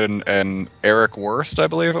 David and Eric Wurst, I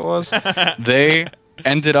believe it was, they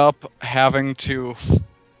ended up having to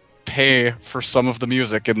pay for some of the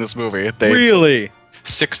music in this movie. They really?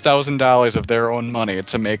 $6,000 of their own money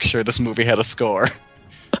to make sure this movie had a score.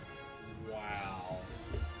 Wow.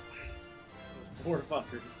 Poor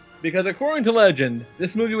fuckers. Because according to legend,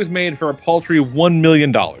 this movie was made for a paltry $1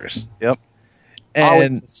 million. Yep.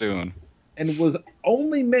 And soon. And was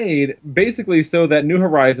only made basically so that New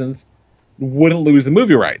Horizons wouldn't lose the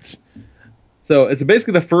movie rights. So it's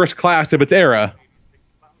basically the first class of its era,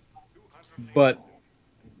 but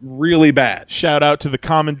really bad. Shout out to the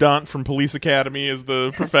Commandant from Police Academy as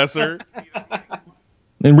the professor.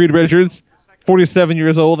 And Reed Richards, 47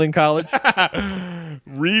 years old in college.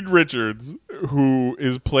 Reed Richards, who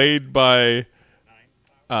is played by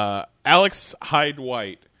Alex Hyde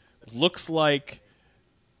White, looks like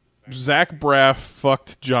Zach Braff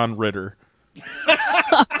fucked John Ritter.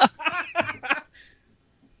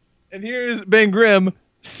 And here's Ben Grimm,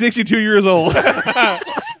 62 years old.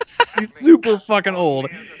 He's super fucking old.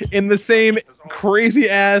 In the same crazy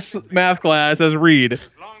ass math class as Reed.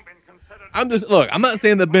 I'm not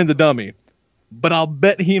saying that Ben's a dummy, but I'll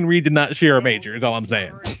bet he and Reed did not share a major, is all I'm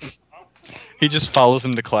saying. He just follows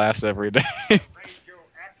him to class every day.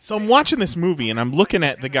 So I'm watching this movie, and I'm looking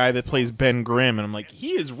at the guy that plays Ben Grimm, and I'm like,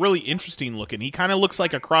 he is really interesting looking. He kind of looks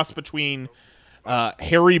like a cross between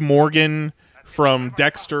Harry Morgan from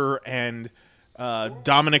Dexter and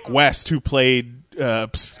Dominic West, who played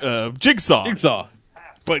Jigsaw.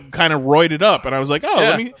 But kind of roided up. And I was like,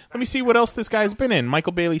 let me see what else this guy's been in.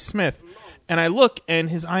 Michael Bailey Smith. And I look, and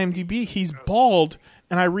his IMDb, he's bald,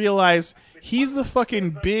 and I realize he's the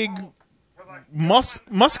fucking big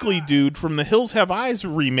muscly dude from the Hills Have Eyes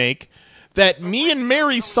remake that me and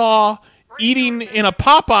Mary saw eating in a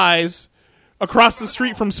Popeyes across the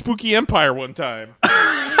street from Spooky Empire one time.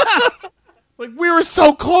 Like, we were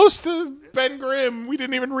so close to Ben Grimm. We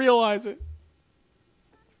didn't even realize it.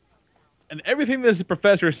 And everything this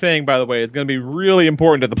professor is saying, by the way, is going to be really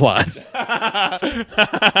important to the plot.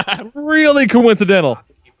 Really coincidental.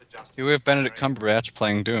 You have Benedict Cumberbatch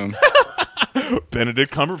playing Doom.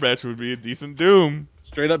 Benedict Cumberbatch would be a decent Doom.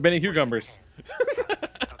 Straight up Benny Cucumbers.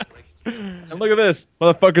 And look at this.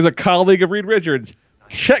 Motherfucker's a colleague of Reed Richards.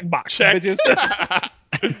 Checkbox, Check.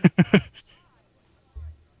 bitches.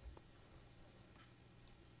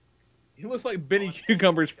 He looks like Benny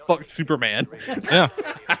Cucumbers fucked Superman. Yeah.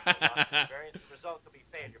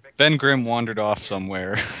 Ben Grimm wandered off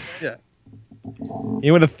somewhere. Yeah.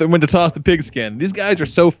 He went to toss the pigskin. These guys are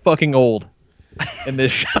so fucking old in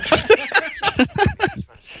this shot.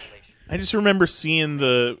 I just remember seeing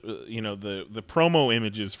the promo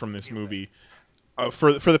images from this movie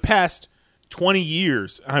for the past 20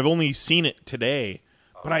 years. I've only seen it today,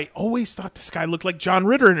 but I always thought this guy looked like John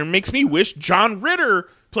Ritter, and it makes me wish John Ritter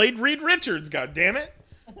played Reed Richards. God damn it!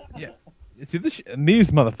 Yeah. See these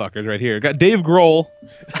motherfuckers right here. Got Dave Grohl.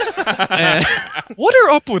 And what are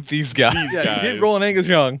up with these guys? Dave Grohl and Angus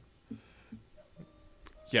Young.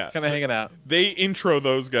 Yeah, kind of hanging out. They intro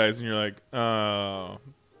those guys, and you're like, oh,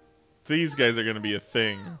 these guys are gonna be a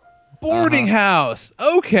thing. Boarding house.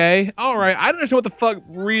 Okay, all right. I don't understand what the fuck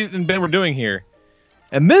Reed and Ben were doing here.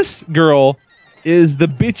 And this girl is the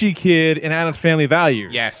bitchy kid in Addams Family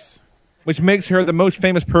Values. Yes. Which makes her the most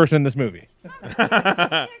famous person in this movie.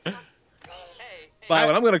 By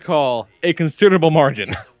what I'm going to call a considerable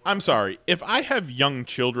margin. I'm sorry. If I have young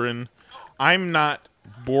children, I'm not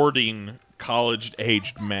boarding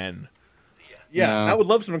college-aged men. Yeah, no. I would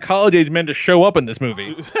love some college-aged men to show up in this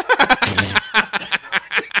movie.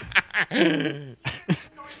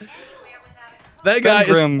 That guy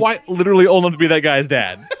is quite literally old enough to be that guy's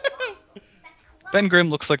dad. Ben Grimm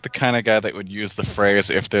looks like the kind of guy that would use the phrase,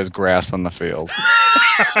 if there's grass on the field.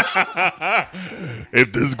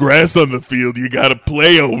 If there's grass on the field, you gotta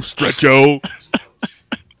play, oh, Stretcho. Aren't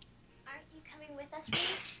you coming with us, Reed?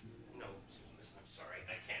 No, I'm sorry,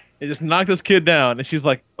 I can't. They just knocked this kid down, and she's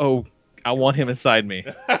like, oh, I want him inside me.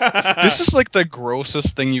 This is like the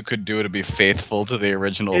grossest thing you could do to be faithful to the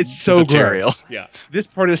original it's so material. Gross. Yeah. This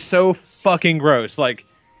part is so fucking gross. Like,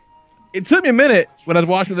 it took me a minute when I was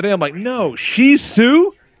watching the day. I'm like, no, she's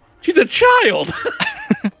Sue? She's a child.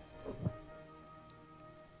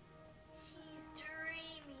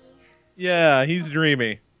 Yeah, he's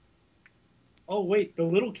dreamy. Oh, wait, the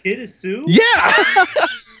little kid is Sue? Yeah!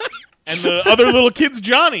 And the other little kid's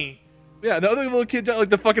Johnny. Yeah, the other little kid, like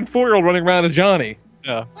the fucking 4-year-old running around is Johnny.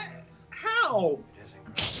 Yeah. How?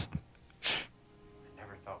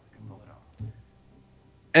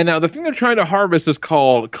 And now the thing they're trying to harvest is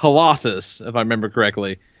called Colossus, if I remember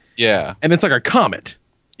correctly. Yeah. And it's like a comet.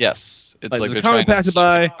 Yes. It's like the they're comet trying passes to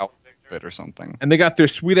by it or something. And they got their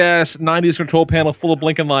sweet-ass 90s control panel full of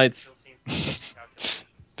blinking lights.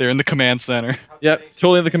 They're in the command center. Yep,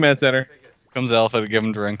 totally in the command center. Comes Alpha to give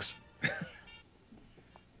them drinks.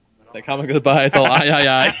 That comet goes by, it's all aye, aye,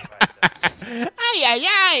 aye. Aye, aye,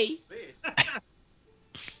 aye.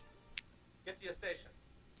 Get to your station.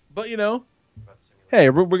 But, you know, hey,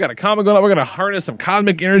 we got a comet going on. We're going to harness some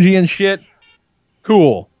cosmic energy and shit.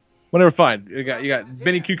 Cool. Whatever, fine. You got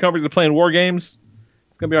Benny Cucumbers playing war games.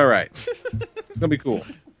 It's going to be all right. It's going to be cool.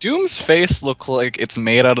 Doom's face looks like it's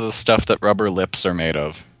made out of the stuff that rubber lips are made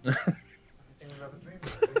of.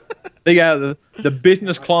 They got the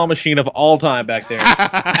business claw machine of all time back there.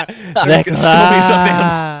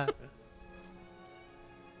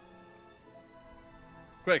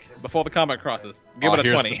 Quick, before the comet crosses. Give it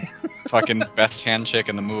a 20. Fucking best handshake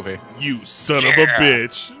in the movie. You son of a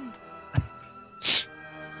bitch. I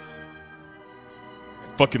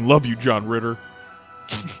fucking love you, John Ritter.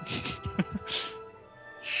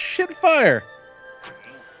 Shit fire.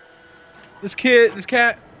 This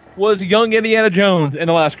cat was young Indiana Jones in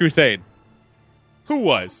The Last Crusade. Who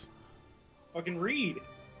was? Fucking Reed.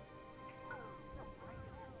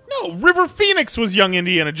 No, River Phoenix was young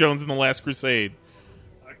Indiana Jones in The Last Crusade.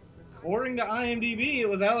 According to IMDb, it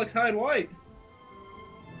was Alex Hyde White.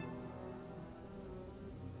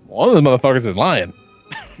 One of the motherfuckers is lying.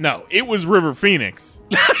 No, it was River Phoenix.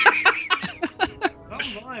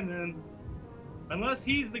 I'm lying, then. Unless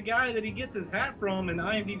he's the guy that he gets his hat from, and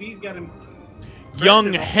IMDb's got him.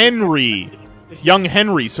 Young Henry. Young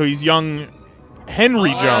Henry, so he's young Henry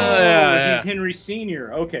Jones. Yeah. He's Henry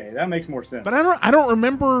Sr. Okay, that makes more sense. But I don't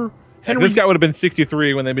remember Henry. This guy would have been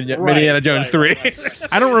 63 when they made Indiana Jones 3. Right.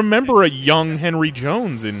 I don't remember a young Henry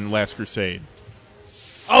Jones in Last Crusade.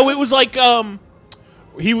 Oh, it was like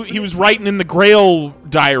he was writing in the Grail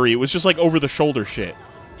diary. It was just like over the shoulder shit.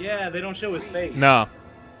 Yeah, they don't show his face. No.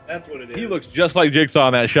 That's what it is. He looks just like Jigsaw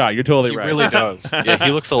in that shot. You're totally right. He really does. Yeah,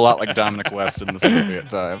 he looks a lot like Dominic West in this movie at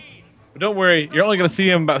times. But don't worry, you're only going to see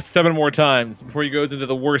him about 7 more times before he goes into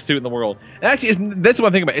the worst suit in the world. And actually, that's what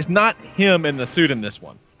I'm thinking about. It's not him in the suit in this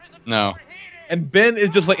one. No. And Ben is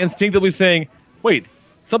just like instinctively saying, wait,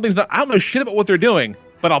 something's not... I don't know shit about what they're doing,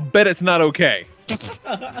 but I'll bet it's not okay.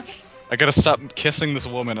 I gotta stop kissing this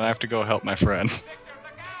woman and I have to go help my friend.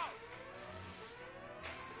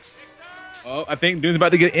 Oh, I think Dune's about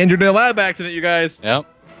to get injured in a lab accident, you guys. Yep.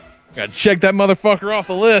 Gotta check that motherfucker off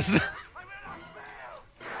the list.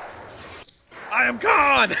 I am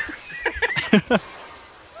gone!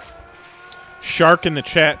 Shark in the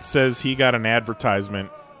chat says he got an advertisement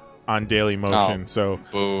on Daily Motion. So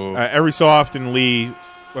every so often, Lee,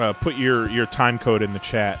 put your time code in the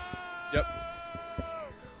chat. Yep.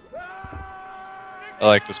 I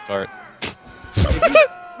like this part.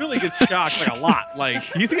 Really gets shocked like a lot. Like,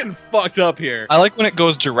 he's getting fucked up here. I like when it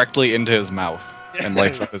goes directly into his mouth and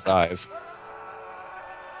lights up his eyes.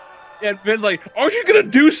 And Ben's like, aren't you gonna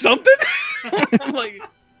do something? I'm like,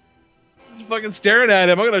 just fucking staring at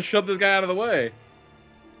him. I'm gonna shove this guy out of the way.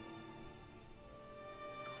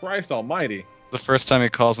 Christ almighty. It's the first time he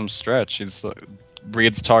calls him Stretch.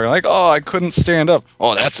 Reed's talking like, oh, I couldn't stand up.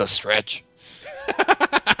 Oh, that's a stretch.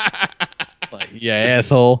 Like, yeah,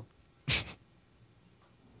 asshole.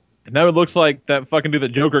 And now it looks like that fucking dude that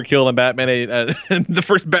Joker killed in Batman, the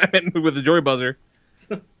first Batman movie with the joy buzzer.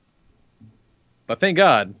 But thank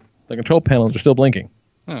God, the control panels are still blinking.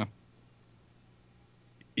 Oh.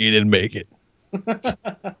 You didn't make it.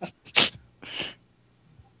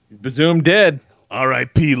 He's presumed dead.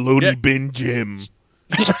 R.I.P. Looney Bin Jim.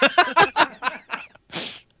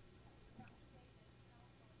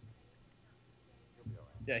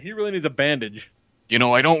 Yeah, he really needs a bandage. You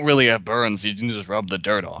know, I don't really have burns. You can just rub the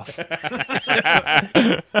dirt off.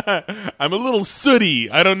 I'm a little sooty.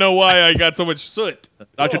 I don't know why I got so much soot.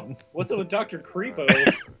 What's up with Dr.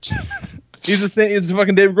 Creepo? He's the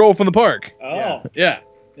fucking Dave Grohl from the park. Oh. Yeah.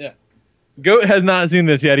 Goat has not seen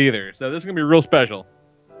this yet either, so this is going to be real special.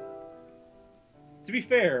 To be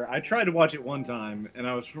fair, I tried to watch it one time, and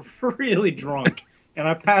I was really drunk, and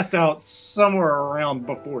I passed out somewhere around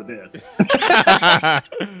before this.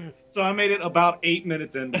 So I made it about 8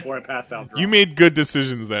 minutes in before I passed out drunk. You made good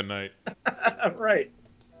decisions that night. Right.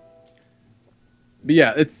 But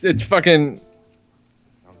yeah, it's fucking...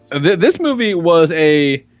 This movie was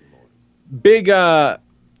a big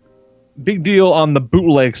deal on the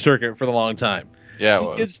bootleg circuit for the long time.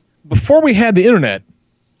 Yeah, before we had the internet,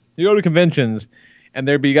 you go to conventions, and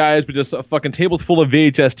there'd be guys with just a fucking table full of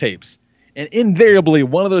VHS tapes. And invariably,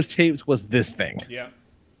 one of those tapes was this thing. Yeah.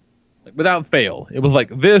 Like, without fail. It was like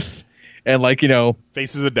this, and like,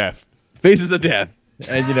 Faces of Death. Faces of Death.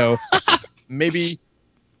 And, maybe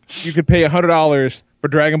you could pay $100 for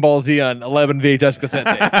Dragon Ball Z on 11 VHS cassette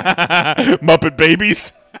tapes. Muppet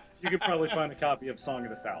Babies. You could probably find a copy of Song of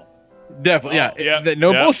the South. Definitely,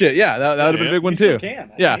 no bullshit. Yeah, that would have been a big one, too.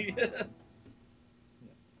 Can. Yeah.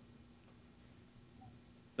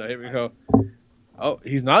 So here we go. Oh,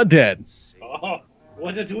 he's not dead. Oh,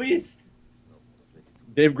 what a twist.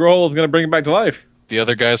 Dave Grohl is going to bring him back to life. The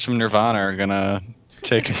other guys from Nirvana are going to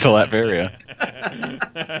take him to Latveria.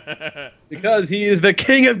 Because he is the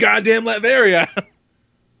king of goddamn Latveria.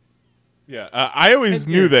 Yeah, I always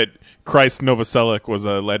knew that Christ Novoselic was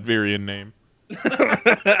a Latverian name.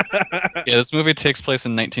 Yeah, this movie takes place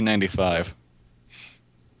in 1995.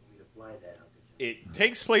 It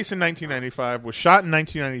takes place in 1995, was shot in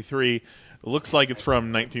 1993. It looks like it's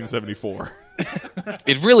from 1974.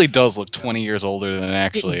 It really does look 20 years older than it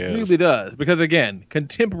actually is. It really does. Because, again,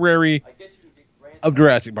 contemporary of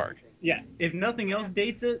Jurassic Park. Yeah, if nothing else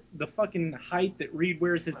dates it, the fucking height that Reed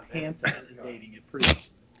wears his pants at is dating it pretty much.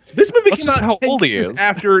 This movie came out how old he is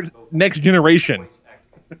after Next Generation.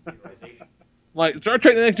 Like, Star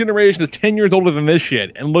Trek The Next Generation is 10 years older than this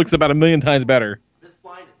shit and looks about 1,000,000 times better.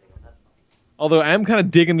 Although I am kind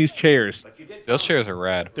of digging these chairs. Those chairs are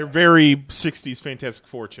rad. They're very 60s Fantastic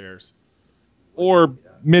Four chairs. Or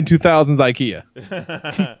mid-2000s IKEA.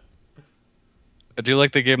 I do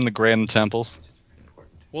like they gave him the grand temples.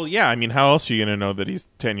 Well, yeah, I mean, how else are you going to know that he's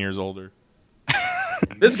 10 years older?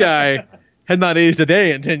 This guy has not aged a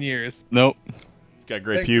day in 10 years. Nope. He's got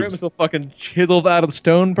great pubes. Still fucking chiseled out of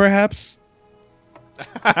stone, perhaps?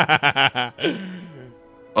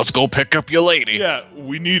 Let's go pick up your lady. Yeah,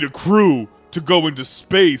 we need a crew to go into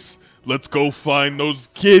space. Let's go find those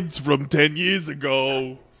kids from 10 years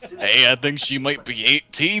ago. Hey, I think she might be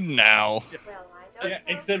 18 now. Yeah,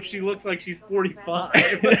 except she looks like she's 45.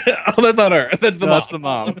 Oh, that's not her. That's the mom. That's the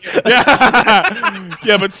mom.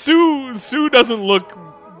 Yeah, but Sue doesn't look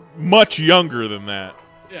much younger than that.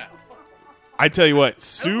 Yeah. I tell you what,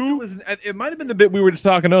 Sue. It might have been the bit we were just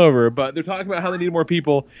talking over, but they're talking about how they need more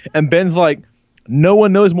people, and Ben's like, no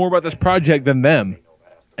one knows more about this project than them.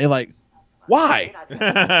 And you're like, why?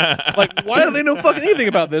 Like, why do they know fucking anything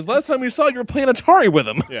about this? Last time we saw you were playing Atari with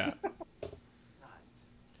them. Yeah.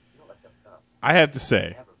 I have to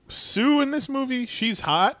say, Sue in this movie, she's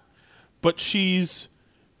hot, but she's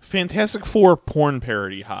Fantastic Four porn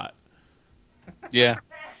parody hot. Yeah.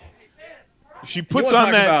 She puts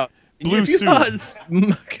on that blue suit.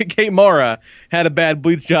 Kate Mara had a bad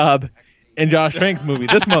bleach job in Josh Trank's movie.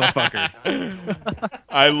 This motherfucker.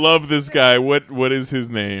 I love this guy. What is his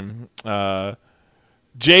name?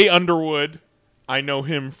 Jay Underwood. I know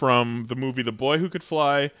him from the movie The Boy Who Could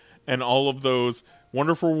Fly and all of those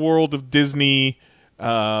Wonderful World of Disney.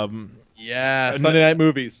 Sunday night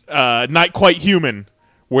movies. Not Quite Human,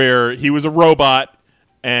 where he was a robot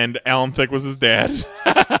and Alan Thicke was his dad.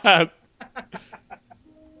 I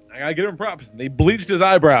gotta give him props. They bleached his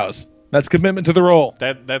eyebrows. That's commitment to the role.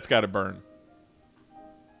 That's got to burn.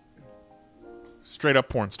 Straight up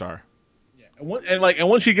porn star. Yeah, and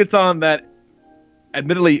once she gets on that,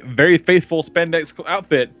 admittedly very faithful spandex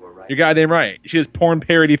outfit, you're goddamn right. She is porn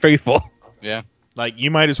parody faithful. Yeah. Like,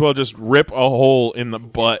 you might as well just rip a hole in the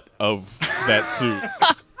butt of that suit.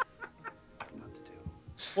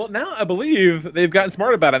 Well, now I believe they've gotten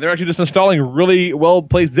smart about it. They're actually just installing really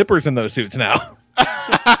well-placed zippers in those suits now.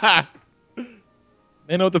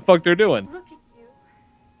 They know what the fuck they're doing. Look at you.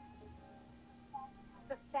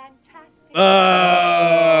 The fantastic.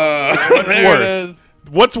 What's worse?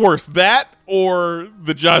 What's worse, that or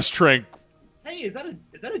the Josh Trank? Hey, is that a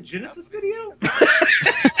Genesis video?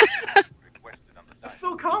 That's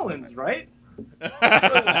Phil Collins, right?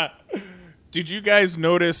 Did you guys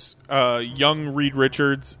notice young Reed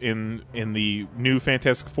Richards in the new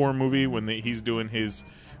Fantastic Four movie when he's doing his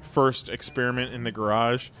first experiment in the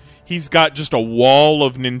garage? He's got just a wall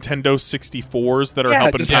of Nintendo 64s that are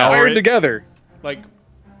helping power it together. Like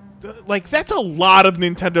that's a lot of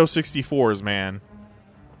Nintendo 64s, man.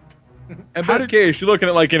 And best case, you're looking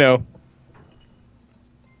at 200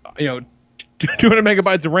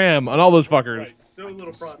 megabytes of RAM on all those fuckers. Right, so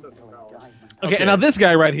little processing power. Okay, and now this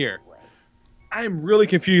guy right here. I'm really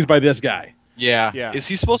confused by this guy. Yeah. Is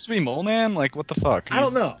he supposed to be Mole Man? Like, what the fuck? I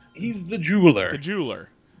don't know. He's the jeweler.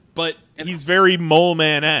 But he's very Mole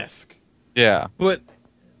Man-esque. Yeah. But,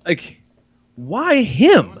 why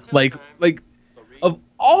him? Like, of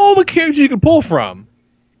all the characters you can pull from,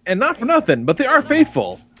 and not for nothing, but they are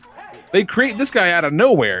faithful, they create this guy out of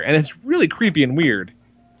nowhere, and it's really creepy and weird.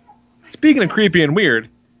 Speaking of creepy and weird,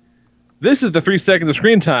 this is the 3 seconds of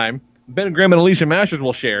screen time Ben Grimm and Alicia Masters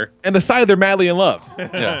will share, and decide they're madly in love.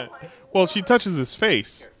 Yeah. Well, she touches his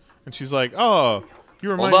face, and she's like, "Oh,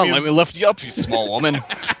 you remind Hold on, me." let me lift you up, you small woman.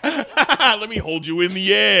 Let me hold you in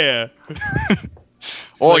the air.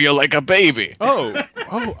 You're like a baby.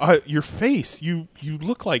 Your face. You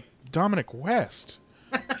look like Dominic West.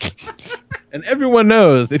 And everyone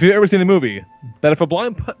knows, if you've ever seen the movie, that if a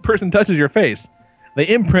blind person touches your face, they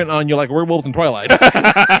imprint on you like werewolves in Twilight. I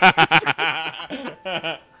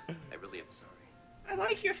really am sorry. I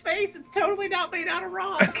like your face. It's totally not made out of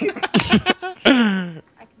rock. I confess it.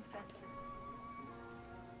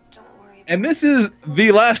 Don't worry. And this is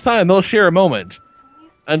the last time they'll share a moment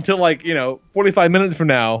until 45 minutes from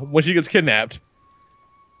now when she gets kidnapped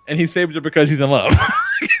and he saves her because he's in love.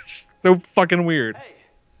 It's so fucking weird. Hey.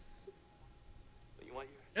 You want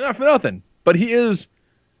your... And not for nothing, but he is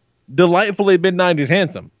delightfully mid-90s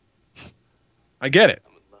handsome. I get it.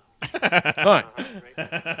 Fine.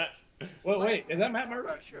 Well, wait, is that Matt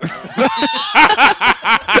Murdock?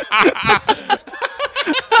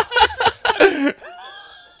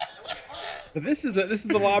 This is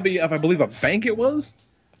the lobby of, I believe, a bank it was.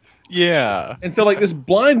 Yeah. And so this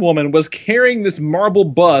blind woman was carrying this marble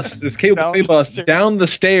bust, this cable bust, down the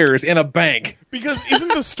stairs in a bank. Because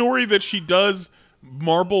isn't the story that she does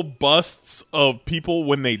marble busts of people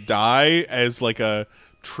when they die as a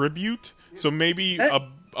tribute? So maybe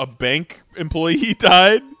a bank employee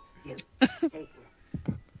died?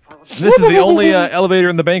 This is the only elevator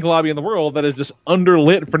in the bank lobby in the world that is just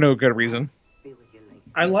underlit for no good reason.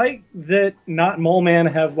 I like that not Mole Man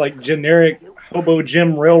has generic Hobo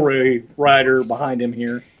Jim Railway Rider behind him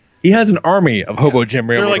here. He has an army of Hobo Jim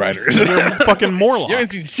Railway Riders. They're fucking Morlocks. You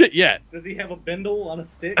haven't seen shit yet. Does he have a bindle on a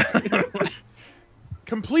stick?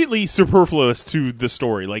 Completely superfluous to the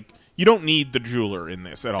story. You don't need the jeweler in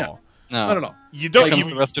this at all. No. Not at all. You don't. Comes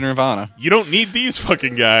the rest of Nirvana. You don't need these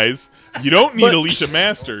fucking guys. You don't need Alicia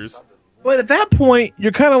Masters. But at that point,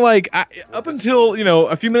 you're kind of up until,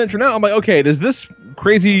 a few minutes from now, I'm like, okay, does this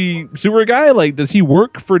crazy sewer guy, does he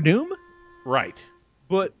work for Doom? Right.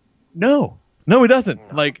 But no. No, he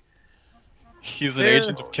doesn't. Like, he's an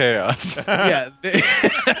agent of chaos. Yeah,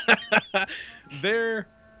 they're,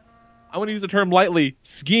 I want to use the term lightly,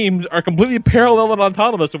 schemes are completely parallel and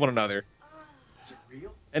autonomous to one another.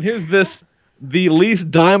 And here's the least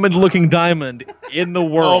diamond-looking diamond in the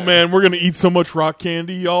world. Oh man, we're gonna eat so much rock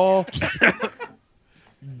candy, y'all.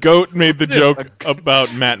 Goat made the joke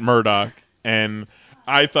about Matt Murdock, and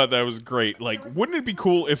I thought that was great. Like, wouldn't it be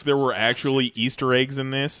cool if there were actually Easter eggs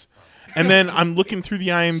in this? And then I'm looking through the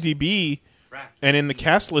IMDb, and in the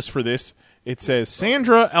cast list for this, it says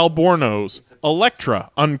Sandra Albornoz,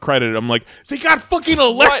 Elektra, uncredited. I'm like, they got fucking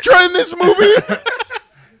Elektra in this movie?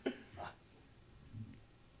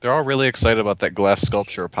 They're all really excited about that glass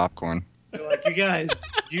sculpture of popcorn. They're like, you guys,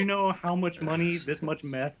 do you know how much money this much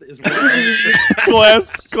meth is worth?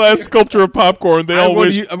 glass sculpture of popcorn. They all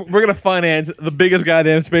wish we're gonna finance the biggest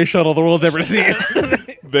goddamn space shuttle the world's ever seen.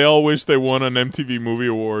 they all wish they won an MTV Movie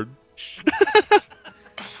Award.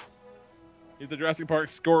 Here's the Jurassic Park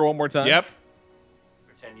score one more time. Yep.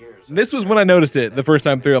 For 10 years. This was when I noticed it the first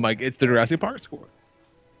time through. I'm like, it's the Jurassic Park score.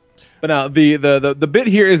 But now the bit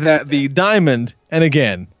here is that the diamond, and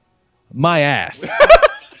again, my ass.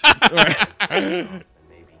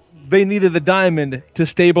 They needed the diamond to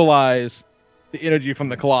stabilize the energy from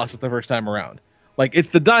the Colossus the first time around. Like, it's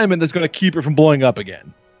the diamond that's going to keep it from blowing up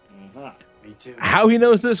again. Me too. How he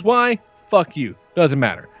knows this? Why? Fuck you. Doesn't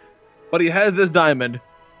matter. But he has this diamond,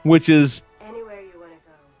 which is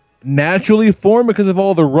naturally formed because of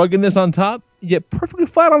all the ruggedness on top, yet perfectly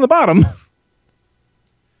flat on the bottom.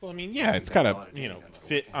 Well, I mean, yeah, it's gotta,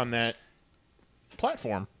 fit on that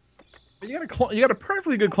platform. But you got a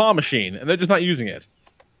perfectly good claw machine, and they're just not using it.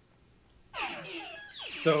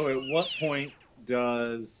 So at what point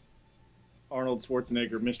does Arnold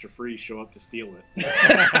Schwarzenegger, Mr. Freeze, show up to steal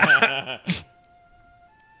it?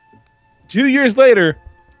 2 years later,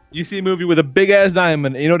 you see a movie with a big-ass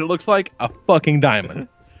diamond, and you know what it looks like? A fucking diamond.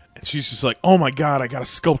 And she's just like, oh my god, I gotta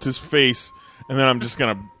sculpt his face, and then I'm just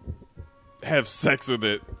gonna have sex with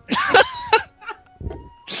it.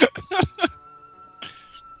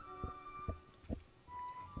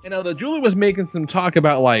 You know, the Julie was making some talk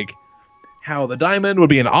about, like, how the diamond would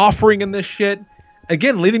be an offering in this shit.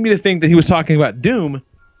 Again, leading me to think that he was talking about Doom.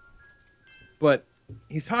 But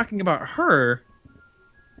he's talking about her.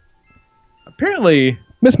 Apparently,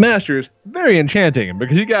 Miss Masters, very enchanting,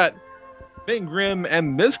 because you got Ben Grimm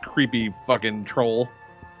and this creepy fucking troll.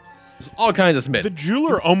 There's all kinds of Smith. The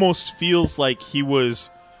jeweler almost feels like he was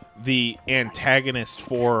the antagonist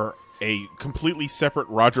for a completely separate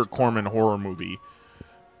Roger Corman horror movie.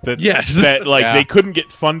 That they couldn't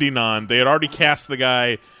get funding on. They had already cast the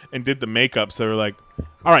guy and did the makeup, so they were like,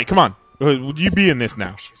 all right, come on. Would you be in this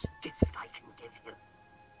now?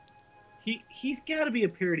 He's got to be a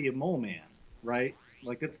parody of Mole Man, right?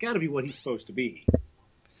 Like, that's got to be what he's supposed to be.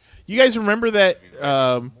 You guys remember that,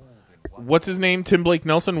 what's his name? Tim Blake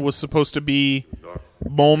Nelson was supposed to be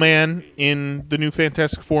Mole Man in the new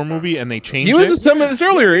Fantastic Four movie, and they changed it? He was in some of this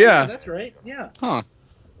earlier, yeah. That's right, yeah. Huh.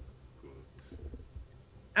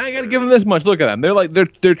 I gotta give them this much. Look at them. They're like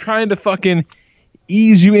they're trying to fucking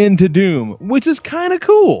ease you into Doom, which is kind of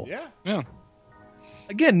cool. Yeah.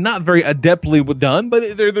 Again, not very adeptly done,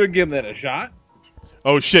 but they're giving it a shot.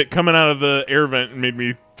 Oh shit! Coming out of the air vent made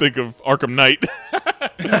me think of Arkham Knight.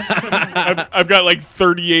 I've got like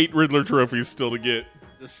 38 Riddler trophies still to get.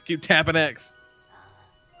 Just keep tapping X.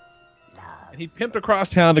 And he pimped across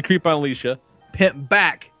town to creep on Alicia, pimped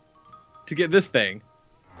back to get this thing,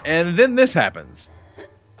 and then this happens.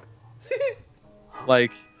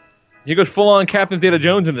 Like, he goes full on Captain Zeta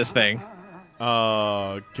Jones in this thing.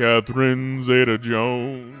 Catherine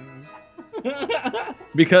Zeta-Jones.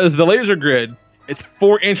 Because the laser grid, it's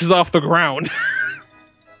 4 inches off the ground.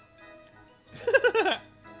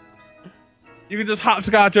 You can just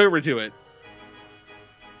hopscotch over to it.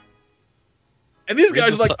 And these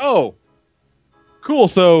guys are like, oh, cool,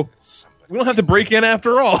 so we don't have to break in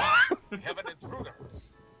after all.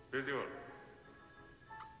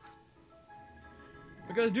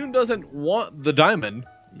 Because Doom doesn't want the diamond.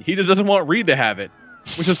 He just doesn't want Reed to have it,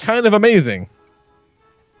 which is kind of amazing.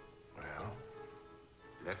 Well,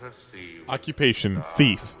 let us see. Occupation,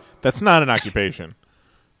 thief. That's not an occupation.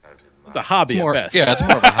 It's a hobby at best. Yeah, it's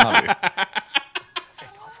more of a hobby.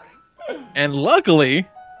 And luckily,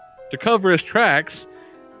 to cover his tracks,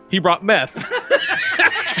 he brought meth.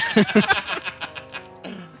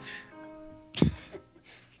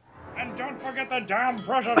 And don't forget the damn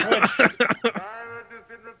pressure switch.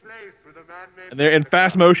 And they're in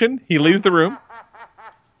fast motion. He leaves the room.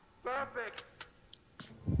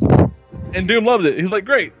 And Doom loves it. He's like,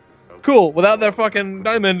 great. Cool. Without that fucking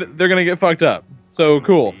diamond, they're going to get fucked up. So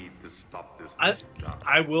cool. I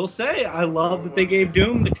I will say, I love that they gave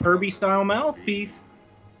Doom the Kirby-style mouthpiece.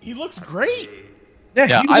 He looks great.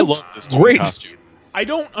 Yeah, I love this Doom costume. I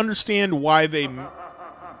don't understand why they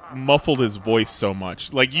muffled his voice so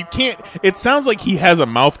much. Like, you can't... It sounds like he has a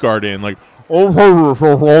mouth guard in, like...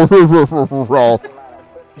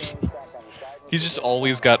 He's just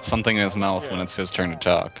always got something in his mouth when it's his turn to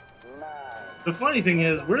talk. The funny thing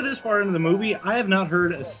is, we're this far into the movie, I have not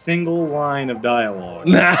heard a single line of dialogue.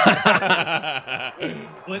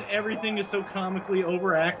 But everything is so comically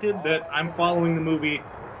overacted that I'm following the movie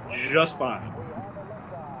just fine.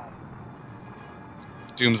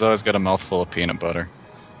 Doom's always got a mouthful of peanut butter.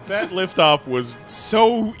 That liftoff was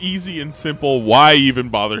so easy and simple, why even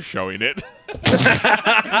bother showing it?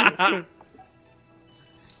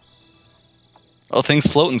 Oh, things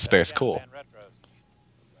float in space, cool.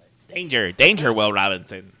 Danger, danger, Will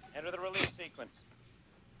Robinson. Enter the release sequence.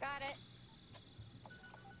 Got it.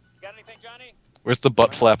 Got anything, Johnny? Where's the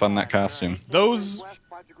butt flap on that costume? Those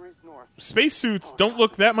spacesuits don't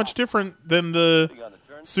look that much different than the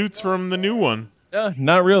suits from the new one. Yeah,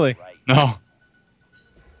 not really. No.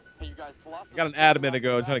 I got an ad a minute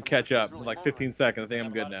ago. I'm trying to catch up. In like 15 seconds. I think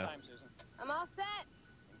I'm good now. I'm all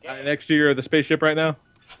set. Next to you, the spaceship right now?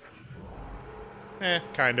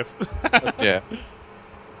 Kind of. Yeah.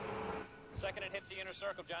 Second it hits the inner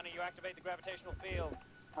circle, Johnny, you activate the gravitational field.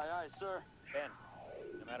 Aye, aye, sir. Ben,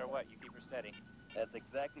 no matter what, you keep her steady. That's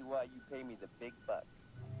exactly why you pay me the big bucks.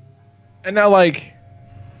 And now, like,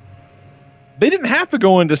 they didn't have to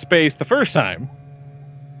go into space the first time.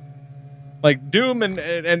 Like, Doom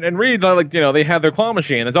and Reed, like, you know, they had their claw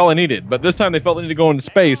machine. That's all they needed. But this time they felt they needed to go into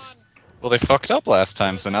space. Well, they fucked up last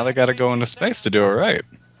time, so now they got to go into space to do it right.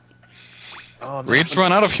 Oh, Reed's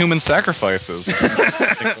run out of human sacrifices.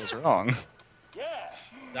 Something goes wrong.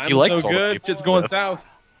 He likes so all the good. people Shit's going with. south.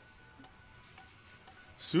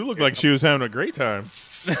 Sue looked like she was having a great time.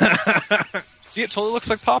 See, it totally looks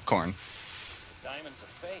like popcorn. Diamonds of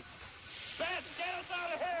fate. Ben, get us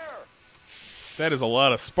out of here! That is a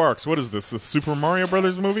lot of sparks. What is this, the Super Mario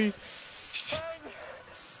Brothers movie?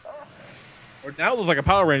 Or now it looks like a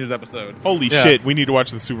Power Rangers episode. Holy shit, we need to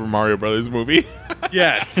watch the Super Mario Brothers movie.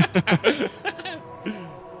 Yes.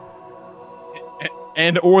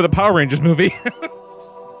 And or the Power Rangers movie.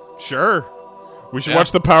 Sure. We should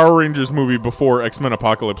watch the Power Rangers movie before X-Men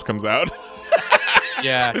Apocalypse comes out.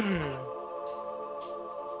 Yeah.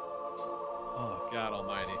 Oh, God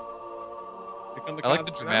almighty. I like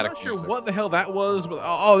the dramatic I'm not sure music. what the hell that was. But,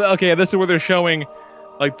 oh, okay, this is where they're showing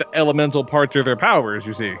like the elemental parts of their powers,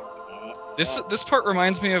 you see. This part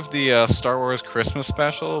reminds me of the Star Wars Christmas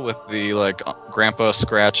special with the like Grandpa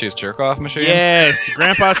Scratchy's jerk-off machine. Yes,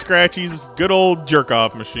 Grandpa Scratchy's good old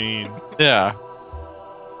jerk-off machine. Yeah.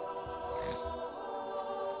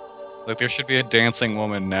 Like there should be a dancing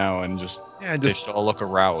woman now, and they should all look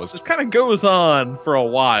aroused. This kind of goes on for a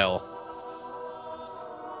while,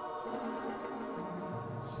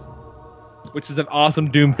 which is an awesome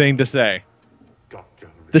Doom thing to say.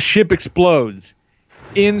 The ship explodes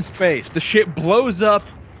in space. The ship blows up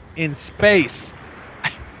in space.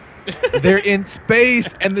 They're in space,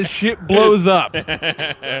 and the ship blows up.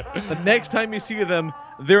 The next time you see them,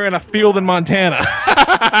 they're in a field in Montana.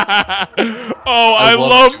 Oh, I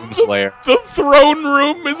love the throne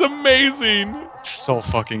room is amazing. So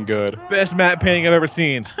fucking good. Best matte painting I've ever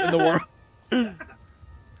seen in the world.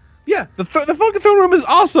 Yeah, the fucking throne room is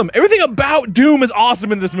awesome. Everything about Doom is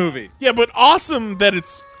awesome in this movie. Yeah, but awesome that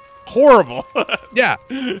it's horrible. Yeah.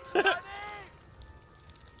 But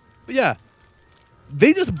yeah,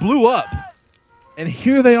 they just blew up, and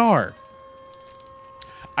here they are.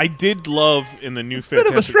 I did love in the new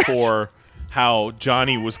Fantastic Four how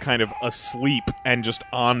Johnny was kind of asleep and just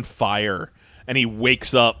on fire, and he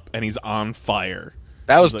wakes up and he's on fire.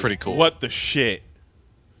 That was like, pretty cool. What the shit?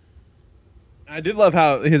 I did love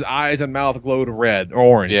how his eyes and mouth glowed red or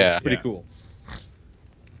orange. Yeah. It's pretty cool.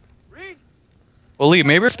 Well, Lee,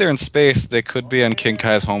 maybe if they're in space, they could be on King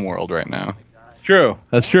Kai's homeworld right now. True.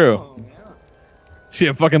 That's true. See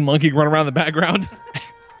a fucking monkey run around in the background?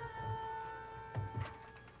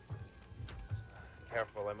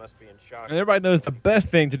 Careful, I must be in shock. And everybody knows the best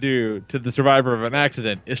thing to do to the survivor of an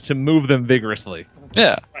accident is to move them vigorously.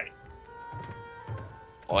 Yeah. Right.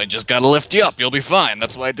 Well, I just gotta lift you up. You'll be fine.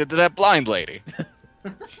 That's what I did to that blind lady.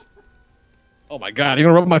 Oh my God, you're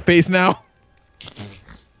gonna rub my face now?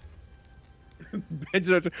 Ben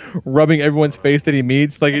starts rubbing everyone's face that he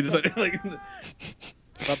meets. Like, he just like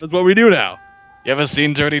that's what we do now. You ever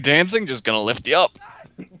seen Dirty Dancing? Just gonna lift you up.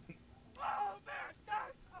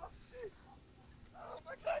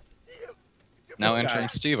 Now entering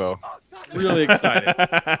Steve-O. Really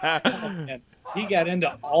excited. He got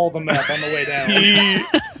into all the meth on the way down.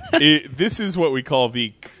 This is what we call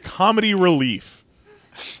the comedy relief.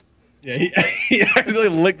 Yeah, he actually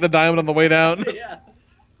licked the diamond on the way down. Yeah.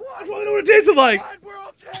 I want to know what it tasted like.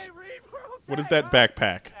 What is that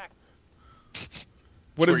backpack?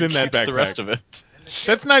 What is in that backpack? The rest of it.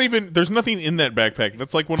 That's not even. There's nothing in that backpack.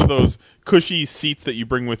 That's like one of those cushy seats that you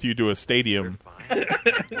bring with you to a stadium.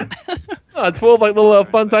 Oh, it's full of like little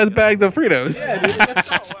fun-sized bags of Fritos. Yeah,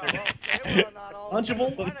 dude.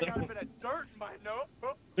 Lunchable.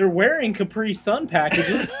 They're wearing Capri Sun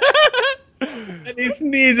packages. And he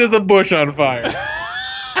sneezes a bush on fire.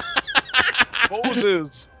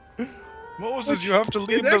 Moses, you have to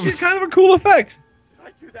lead It's them. actually kind of a cool effect. Did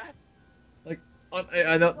I do that? Like,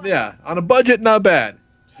 on a budget, not bad.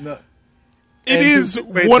 No. It is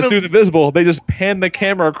one of the invisible. They just pan the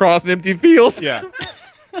camera across an empty field. Yeah,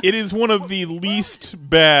 it is one of the least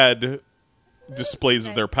bad displays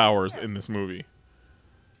of their powers in this movie.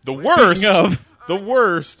 The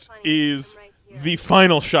worst is the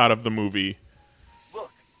final shot of the movie.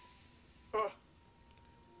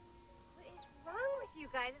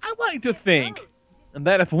 I like to think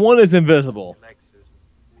that if one is invisible,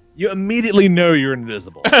 you immediately know you're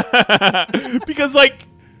invisible. Because, like,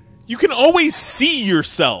 you can always see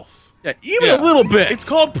yourself. Yeah, even a little bit. It's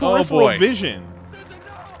called peripheral vision.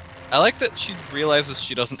 I like that she realizes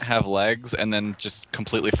she doesn't have legs and then just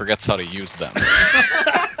completely forgets how to use them.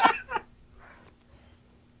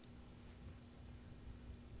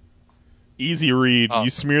 Easy read. You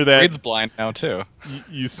smear that. Reed's blind now too.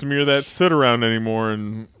 You smear that soot around anymore,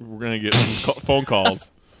 and we're gonna get some phone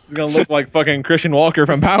calls. You're gonna look like fucking Christian Walker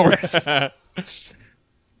from Power.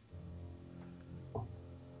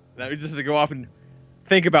 Now just to go off and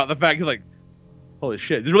think about the fact he's like, holy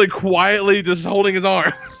shit, just really quietly just holding his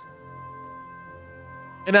arm.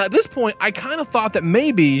 And at this point, I kind of thought that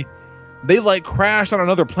maybe they like crashed on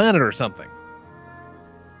another planet or something,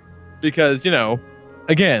 because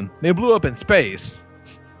again, they blew up in space.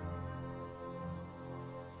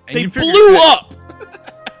 And they blew up!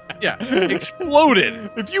 Yeah,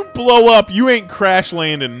 exploded. If you blow up, you ain't crash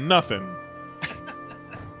landing nothing.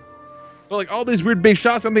 But like all these weird big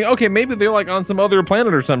shots, I'm thinking, okay, maybe they're like on some other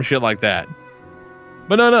planet or some shit like that.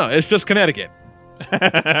 But no, it's just Connecticut.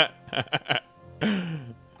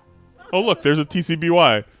 Oh, look, there's a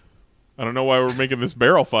TCBY. I don't know why we're making this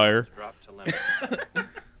barrel fire.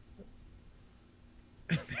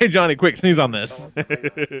 Hey, Johnny, quick, sneeze on this.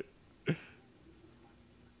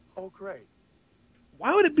 Oh, great.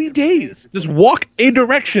 Why would it be days? Just walk a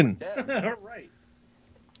direction. Right.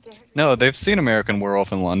 No, they've seen American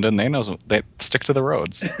Werewolf in London. They stick to the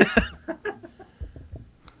roads.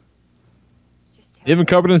 Even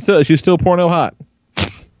covered in soot, she's still porno hot.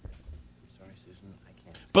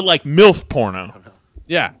 But like MILF porno.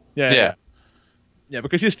 Yeah,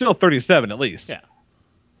 because she's still 37 at least. Yeah.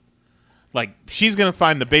 Like, she's going to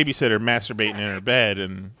find the babysitter masturbating in her bed,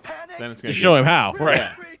 and then it's going to show him how. Right.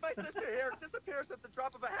 Yeah. My sister here disappears at the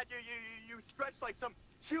drop of a hat. You stretch like some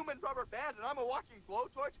human rubber band, and I'm a walking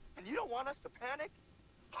blowtorch, and you don't want us to panic?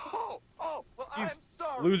 Oh, well, I'm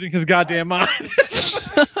sorry. Losing his goddamn mind.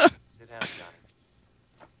 Sit down, Johnny.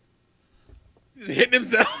 He's hitting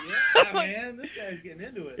himself. Yeah, man, this guy's getting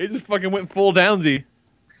into it. He just fucking went full downsy.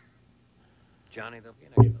 Johnny, there'll be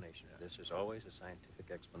an explanation. This is always a scientific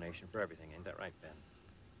explanation for everything. Ain't that right, Ben?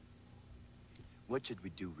 What should we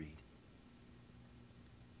do, Reed?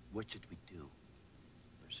 What should we do?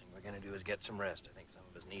 First thing we're going to do is get some rest. I think some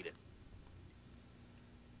of us need it.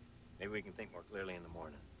 Maybe we can think more clearly in the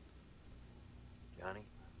morning. Johnny?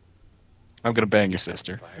 I'm going to bang your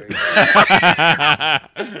sister. I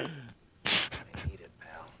need it,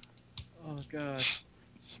 pal. Oh, God.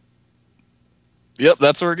 Yep,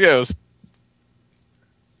 that's where it goes.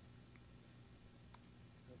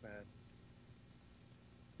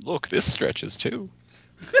 Look, this stretches too.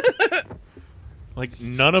 Like,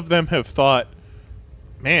 none of them have thought,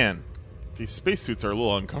 man, these spacesuits are a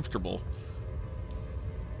little uncomfortable.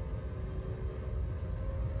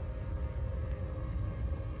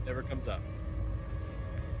 Never comes up.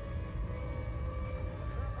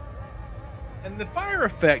 And the fire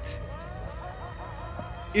effect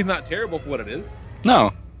is not terrible for what it is.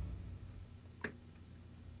 No.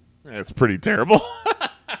 It's pretty terrible.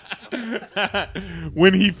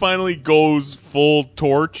 When he finally goes full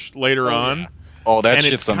torch later on. Oh, that and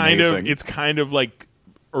shit's amazing. It's kind of like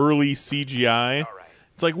early CGI.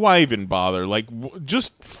 It's like, why even bother? Like,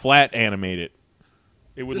 just flat animate it.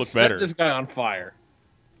 It would look better. Set this guy on fire.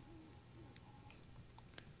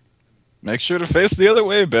 Make sure to face the other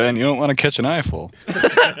way, Ben. You don't want to catch an eyeful.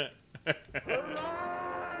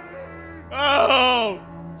 Oh!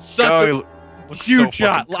 Huge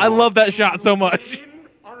shot. Cool. I love that shot so much.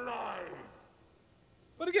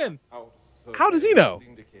 But again, how does he know?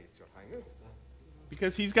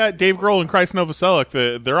 Because he's got Dave Grohl and Christ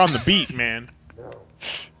Novoselic. They're on the beat, man.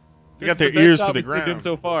 They got their ears to the ground.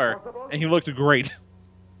 So far, and he looks great.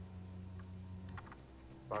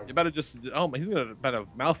 You better just he's about to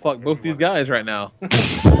mouthfuck both these guys right now.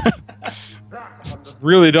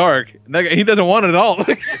 Really dark. He doesn't want it at all.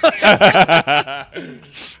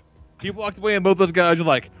 He walked away, and both those guys are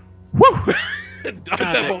like, "Woo!" God,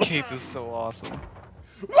 that cape is so awesome.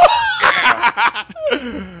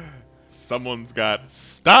 Someone's got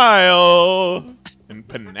style and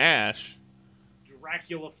panache.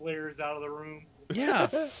 Dracula flares out of the room. Yeah,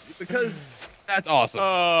 because that's awesome.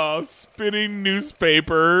 Oh, spinning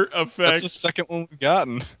newspaper effect. That's the second one we've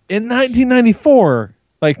gotten. In 1994,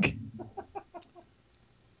 like...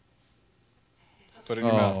 Put it in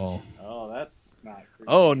your mouth. Oh, that's not creepy.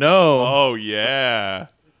 Oh, no. Oh, yeah.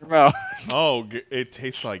 Your mouth. Oh, it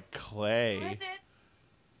tastes like clay.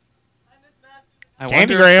 I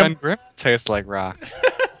wonder if Ben Grimm tastes like rocks.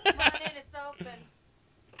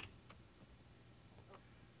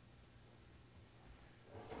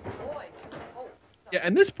 Yeah,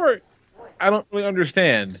 and this part, I don't really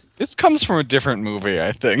understand. This comes from a different movie,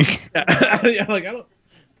 I think. Yeah, like, I don't...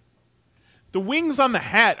 The wings on the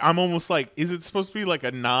hat, I'm almost like, is it supposed to be like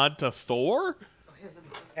a nod to Thor?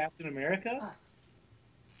 Captain America?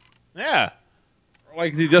 Yeah.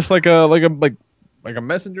 Like, is he just like a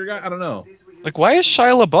messenger guy? I don't know. Like, why is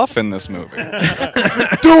Shia LaBeouf in this movie?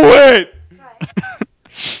 Do it!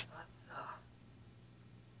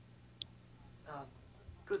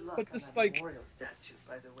 But just like,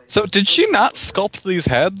 so did she not sculpt these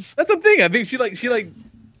heads? That's the thing. I think she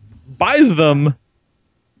buys them.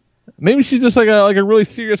 Maybe she's just like a really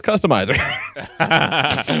serious customizer.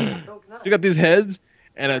 She got these heads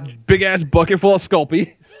and a big ass bucket full of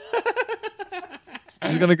Sculpey.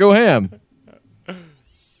 She's gonna go ham.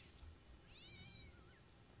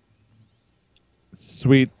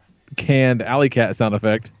 Sweet canned alley cat sound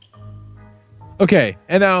effect. Okay,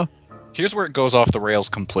 and now here's where it goes off the rails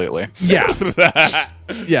completely. Yeah.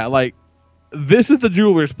 Yeah, like, this is the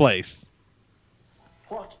jeweler's place.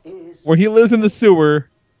 Where he lives in the sewer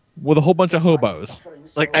with a whole bunch of hobos.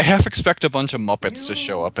 Like, I half expect a bunch of Muppets to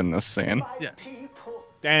show up in this scene. Yeah.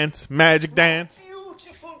 Dance, magic dance.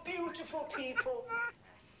 Beautiful, beautiful people.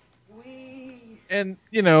 And,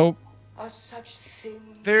 you know,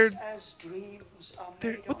 they're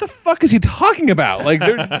what the fuck is he talking about? Like,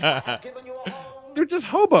 they're just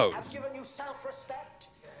hobos.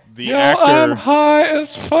 The actor, I'm high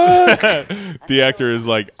as fuck. The actor is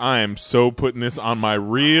like, I am so putting this on my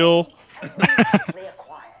reel.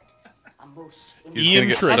 He's gonna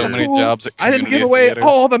get so many jobs at I didn't give away theaters.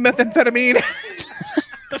 all the methamphetamine.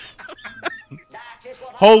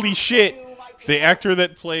 Holy shit. The actor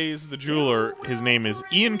that plays the jeweler, his name is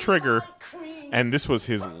Ian Trigger, and this was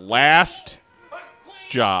his last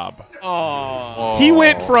job. Aww. He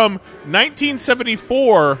went from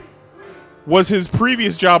 1974 was his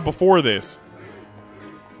previous job before this.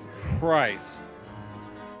 Christ.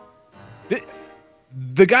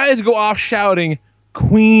 The guys go off shouting,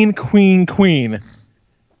 "Queen, Queen, Queen."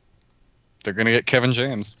 They're gonna get Kevin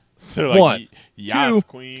James. They're like, One. Yes, Two,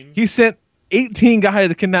 Queen. He sent 18 guys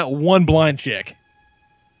to kidnap one blind chick.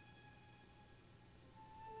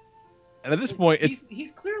 And at this point,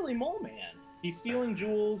 he's clearly Mole Man. He's stealing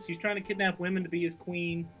jewels. He's trying to kidnap women to be his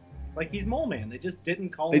queen. Like, he's Mole Man. They just didn't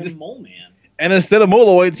call him Mole Man. And instead of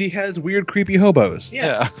Moloids, he has weird, creepy hobos.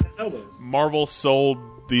 Yeah. Hobos. Marvel sold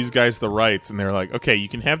these guys the rights, and they're like, okay, you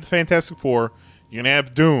can have the Fantastic Four, you can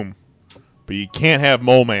have Doom, but you can't have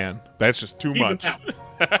Mole Man. That's just too much.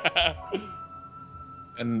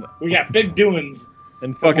 And we got big doings.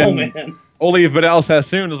 And fucking Oli Vidal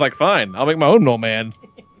Sassoon is like, fine, I'll make my own Mole Man.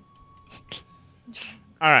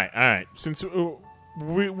 All right. Since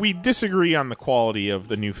we disagree on the quality of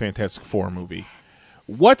the new Fantastic Four movie,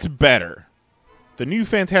 what's better, the new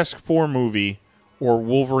Fantastic Four movie or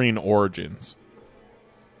Wolverine Origins?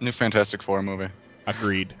 New Fantastic Four movie.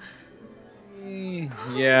 Agreed.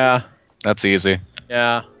 Yeah. That's easy.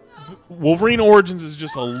 Yeah. Wolverine Origins is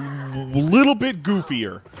just a little bit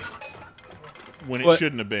goofier when it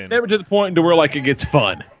shouldn't have been. Never to the point to where like it gets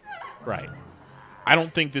fun. Right. I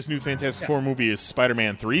don't think this new Fantastic Four movie is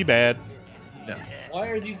Spider-Man 3 bad. No. Why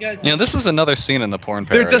are these guys... Yeah, this is another scene in the porn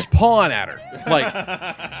parody. They're just pawing at her. Like,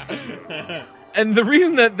 and the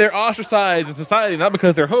reason that they're ostracized in society, not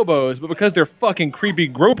because they're hobos, but because they're fucking creepy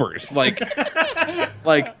gropers. Like,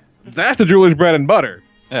 that's the jeweler's bread and butter.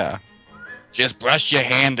 Yeah. Just brush your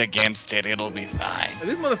hand against it, it'll be fine.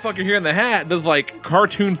 This motherfucker here in the hat does like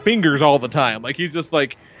cartoon fingers all the time. Like he's just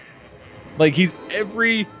like he's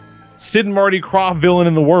every Sid and Marty Krofft villain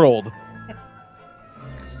in the world,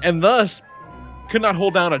 and thus could not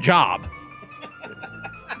hold down a job.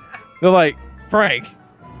 They're like, Frank,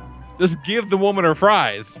 just give the woman her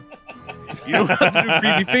fries. You don't have to do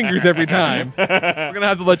creepy fingers every time. We're gonna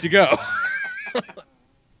have to let you go.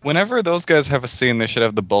 Whenever those guys have a scene, they should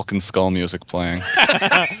have the Bulk and Skull music playing.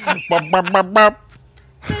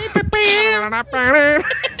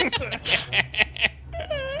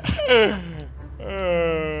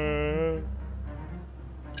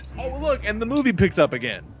 Oh, look, and the movie picks up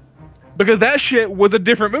again. Because that shit was a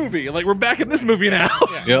different movie. Like, we're back in this movie now.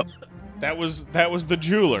 Yep. That was The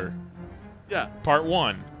Jeweler. Yeah. Part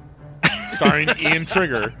 1. Starring Ian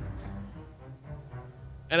Trigger.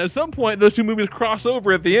 And at some point, those two movies cross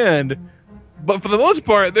over at the end. But for the most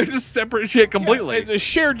part, they're just separate shit completely. Yeah, it's a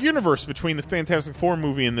shared universe between the Fantastic Four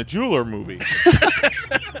movie and the Jeweler movie.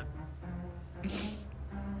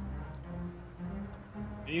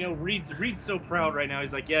 You know, Reed's so proud right now.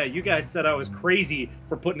 He's like, yeah, you guys said I was crazy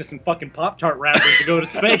for putting us in fucking Pop-Tart wrappers to go to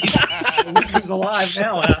space. Who's alive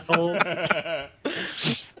now, assholes?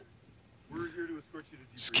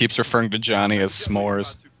 Just keeps referring to Johnny as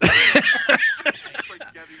s'mores.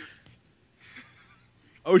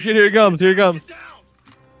 Oh shit, here he comes,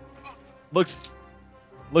 Looks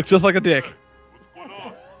just like a dick.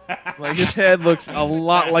 Like his head looks a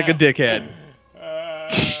lot like a dickhead.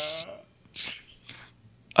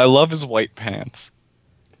 I love his white pants.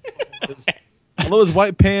 I love his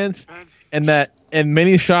white pants, and that in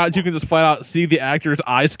many shots you can just flat out see the actor's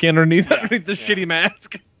eye scan underneath the shitty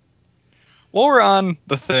mask. While we're on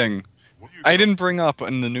the Thing, I didn't bring up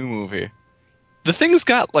in the new movie. The Thing's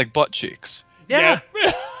got like butt cheeks. Yeah.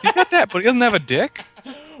 He's got that, but he doesn't have a dick.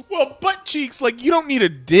 Well, butt cheeks, like, you don't need a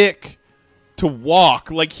dick to walk.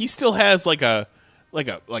 Like, he still has like a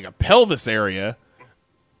pelvis area.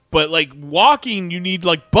 But like walking, you need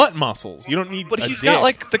like butt muscles. You don't need. But he's got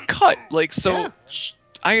like the cut, like so. Yeah.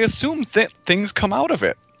 I assume that things come out of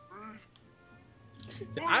it.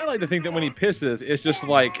 I like to think that when he pisses, it's just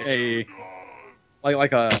like a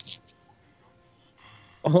like a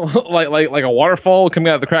waterfall coming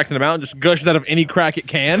out of the cracks in the mountain, just gushes out of any crack it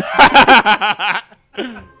can.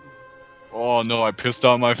 Oh no! I pissed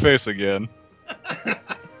on my face again.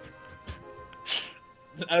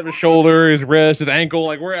 Out of his shoulder, his wrist, his ankle,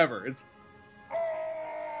 like wherever.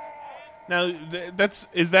 Now,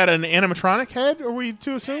 is that an animatronic head? Are we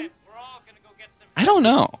to assume? I don't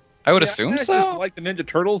know. I would assume so. Just like the Ninja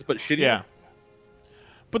Turtles, but shitty. Yeah.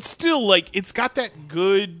 But still, like, it's got that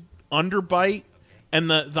good underbite, and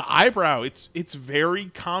the eyebrow. It's very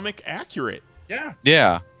comic accurate. Yeah.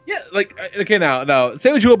 Yeah. Yeah. Like, okay, now,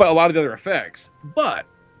 say what you will about a lot of the other effects, but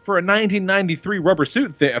for a 1993 rubber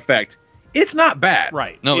suit effect, it's not bad.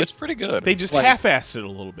 Right. No, it's pretty good. They just half-assed it a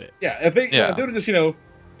little bit. Yeah. If they would have just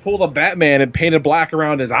pulled a Batman and painted black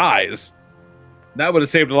around his eyes, that would have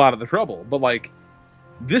saved a lot of the trouble. But like,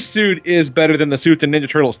 this suit is better than the suits in Ninja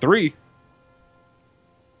Turtles 3.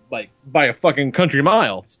 Like, by a fucking country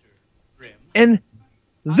mile. And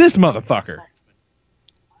this motherfucker.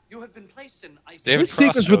 This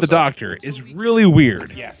sequence with the Doctor is really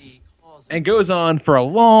weird. Yes. And goes on for a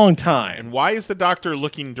long time. And why is the Doctor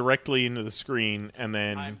looking directly into the screen, and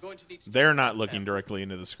then they're not looking directly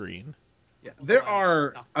into the screen? Yeah, there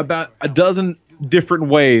are about a dozen different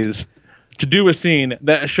ways to do a scene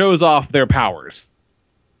that shows off their powers.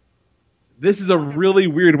 This is a really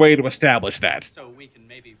weird way to establish that.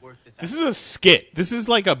 This is a skit. This is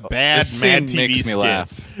like a bad this Mad scene TV makes me skit.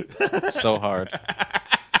 laugh so hard.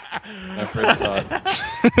 When I first saw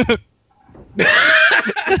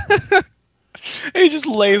it. He just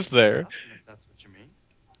lays there. That's what you mean.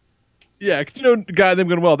 Yeah, because goddamn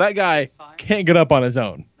good well, that guy can't get up on his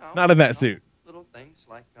own. Not in that suit. Little things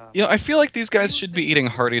like. I feel like these guys should be eating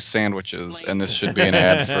Hardee's sandwiches, and this should be an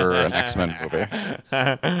ad for an X-Men movie.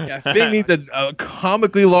 Yeah, Finn needs a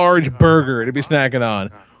comically large burger to be snacking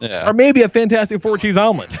on. Yeah. Or maybe a Fantastic Four cheese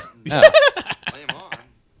omelet. Yeah.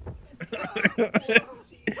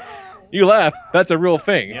 You laugh. That's a real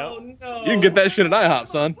thing. Yep. You can get that shit at IHOP,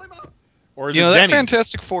 son. Or is that Denny's?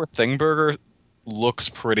 Fantastic Four Thing burger looks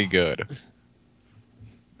pretty good.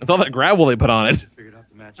 That's all that gravel they put on it. Figured out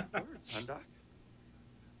the magic words, huh, Doc?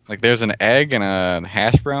 Like there's an egg and a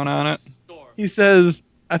hash brown on it. He says,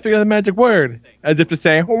 I figured the magic word. As if to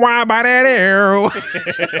say, why about that?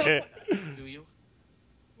 Do you?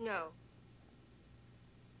 No.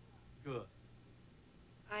 Good.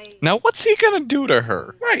 Now what's he gonna do to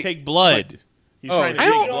her? Take blood. He's trying to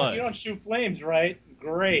take blood. You don't shoot flames, right?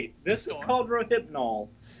 great. This is called Rohypnol.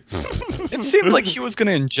 It seemed like he was going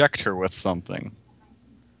to inject her with something.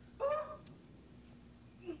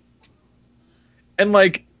 And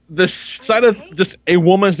like the sight of just a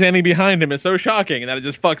woman standing behind him is so shocking that it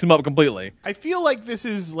just fucks him up completely. I feel like this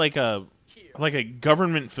is like a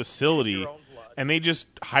government facility, and they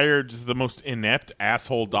just hired the most inept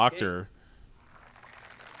asshole doctor.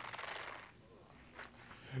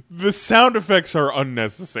 The sound effects are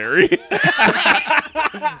unnecessary.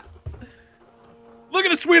 Look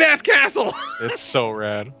at the sweet ass castle. It's so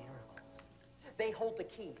rad. They hold the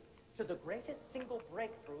key to the greatest single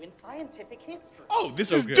breakthrough in scientific history. Oh, this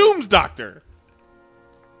So is good. Doom's doctor.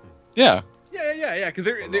 Yeah. Yeah. Because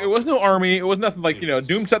there was no army. It was nothing like,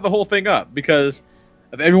 Doom set the whole thing up because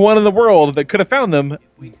of everyone in the world that could have found them.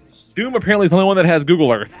 Doom apparently is the only one that has Google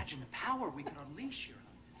Earth.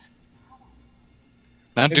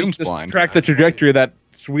 Now And Doom's just blind. track the trajectory of that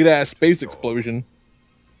sweet ass space explosion.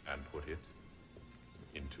 And put it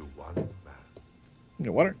into one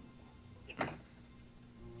man. What?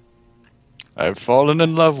 I've fallen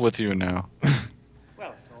in love with you now.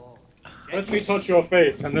 Let me touch your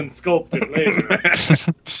face and then sculpt it later.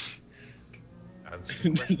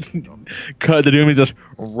 Cut to Doom, he's just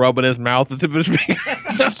rubbing his mouth with the tip of his finger.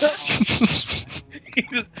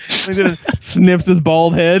 he just sniffs his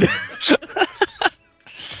bald head.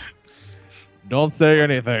 Don't say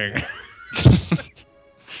anything. Thank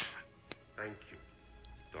you,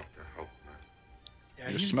 Dr.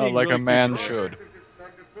 Hauptmann. You smell like a man should.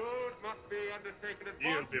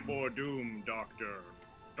 Kneel before Doom, Doctor.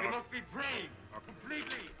 You must be brave,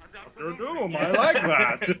 completely. Dr. Doom, I like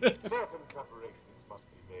that. Certain preparations must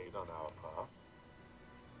be made on our part.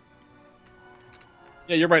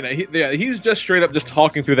 Yeah, you're right. He's just straight up just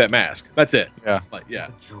talking through that mask. That's it. Yeah. Yeah.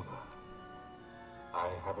 I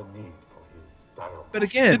have a need for his dial. But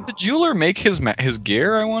again, Did the jeweler make his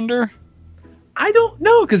gear, I wonder? I don't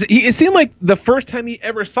know, because it seemed like the first time he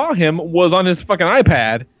ever saw him was on his fucking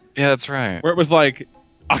iPad. Yeah, that's right. Where it was like,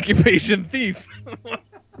 occupation thief.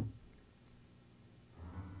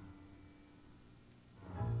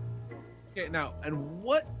 Okay, now, and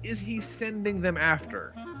what is he sending them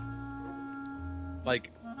after? Like,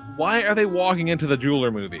 why are they walking into the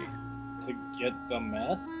jeweler movie? To get the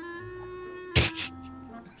meth?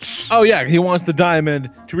 Oh yeah, he wants the diamond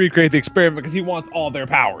to recreate the experiment because he wants all their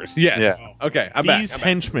powers. Yes. Yeah. Okay, I'm These back.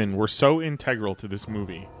 henchmen were so integral to this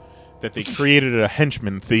movie that they created a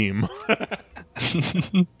henchman theme.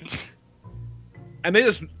 And they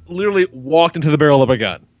just literally walked into the barrel of a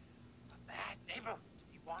gun.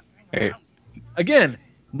 Hey. Again,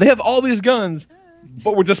 they have all these guns,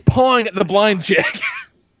 but we're just pawing at the blind chick.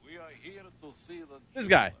 This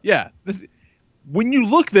guy, yeah. When you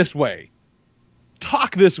look this way,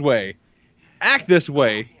 talk this way, act this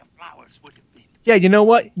way, yeah, you know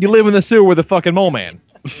what? You live in the sewer with a fucking mole man.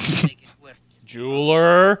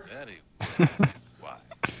 Jeweler.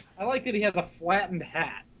 I like that he has a flattened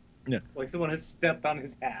hat. Yeah. Like someone has stepped on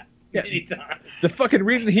his hat Yeah. many times. The fucking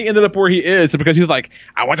reason he ended up where he is because he's like,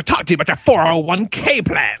 I want to talk to you about your 401k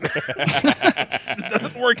plan. It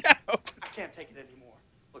doesn't work out. I can't take it anymore.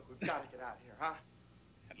 Look, we've got to get out of here, huh?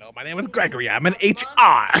 Hello, my name is Gregory. I'm an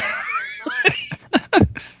HR.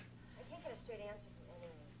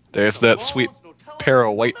 There's that sweet pair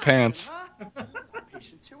of white pants.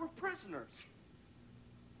 Patients who were prisoners.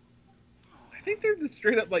 I think they're just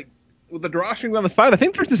straight up like with the drawstrings on the side. I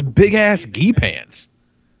think there's just big ass gi pants.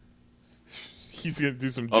 He's gonna do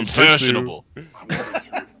some Unfashionable.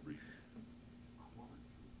 jujitsu.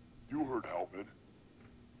 You heard Halpin.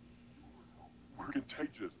 We're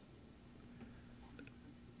contagious.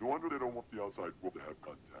 No wonder they don't want the outside world to have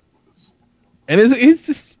contact with us. And he's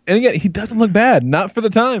just, and again, he doesn't look bad. Not for the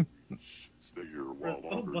time. Stay here a There's while no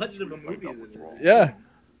longer. budget of a movie is in this. Yeah.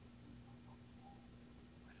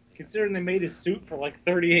 Considering they made his suit for like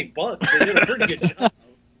 $38, they did a pretty good job.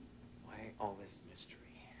 Why all this mystery?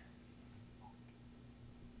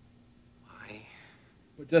 Why?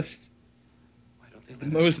 But just don't they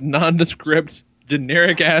the most nondescript,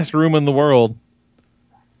 generic ass room in the world.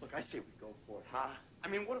 Look, I say we go for it, huh? I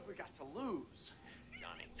mean, what have we got to lose?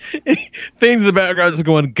 Things in the background just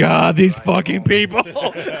going, God, these fucking people.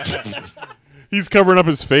 He's covering up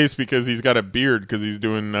his face because he's got a beard because he's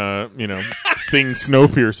doing, Thing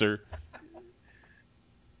Snowpiercer.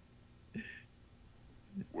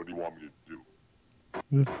 What do you want me to do?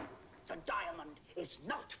 The diamond is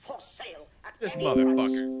not for sale at This any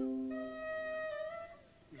motherfucker.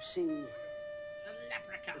 You see, it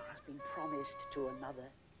has been promised to another.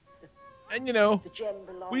 And The gem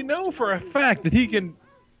belongs we know to for my a fact that he can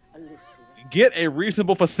Alicia. get a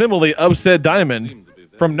reasonable facsimile of said diamond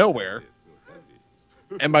from nowhere.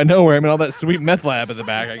 And by nowhere, I mean all that sweet meth lab in the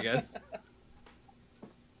back, I guess.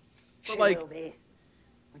 But like,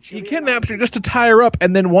 he kidnaps her just to tie her up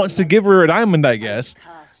and then wants to give her a diamond, I guess.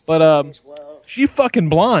 But she fucking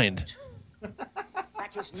blind.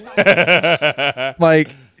 Like,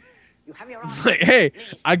 it's like, hey,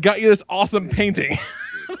 I got you this awesome painting.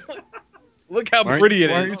 Look how pretty it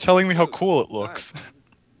is. Why are you telling me how cool it looks?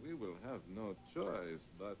 We will have no choice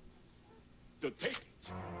but to take it.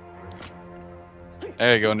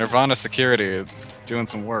 There you go, Nirvana Security doing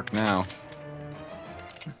some work now.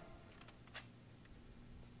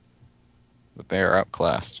 But they are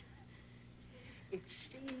outclassed. It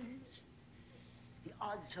seems the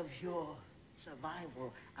odds of your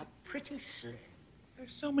survival are pretty slim.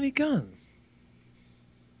 There's so many guns.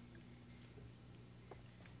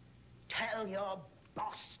 Tell your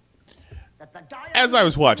boss that the As I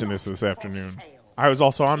was watching this afternoon, I was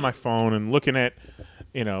also on my phone and looking at,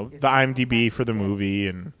 the IMDb for the movie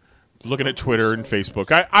and looking at Twitter and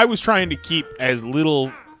Facebook. I was trying to keep as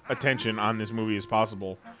little attention on this movie as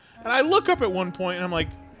possible. And I look up at one point and I'm like,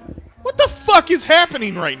 what the fuck is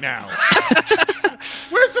happening right now?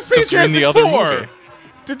 Where's the Fantastic Four?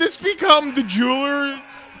 Did this become the jeweler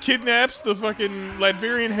kidnaps the fucking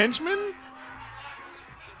Latvian henchman?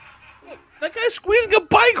 That guy's squeezing a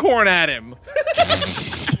bike horn at him.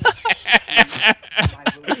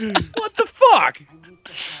 What the fuck?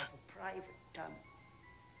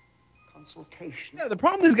 Consultation. Yeah, the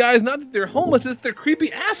problem with these guys is not that they're homeless, it's they're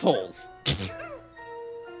creepy assholes.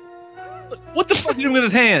 What the fuck is he doing with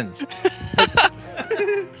his hands?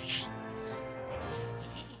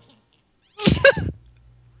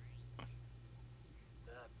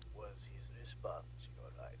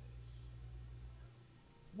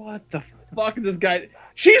 What the fuck is this guy?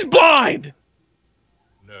 She's blind!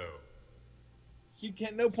 No. She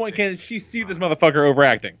can't, no point can she see this motherfucker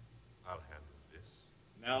overacting. I'll handle this.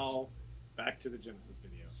 Now, back to the Genesis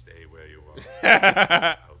video. Stay where you are.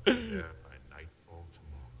 I'll be there by nightfall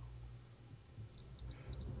tomorrow.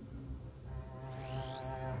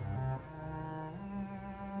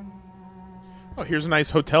 Oh, here's a nice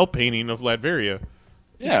hotel painting of Latveria.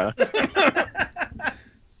 Yeah.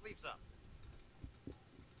 Sleeps up.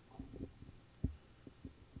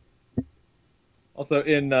 Also,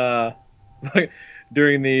 in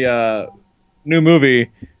during the new movie,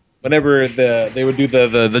 whenever they would do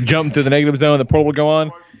the jump through the negative zone, the portal would go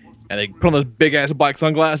on, and they put on those big ass black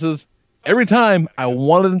sunglasses. Every time, I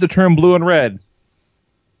wanted them to turn blue and red.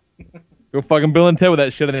 Go fucking Bill and Ted with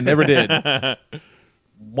that shit, and they never did.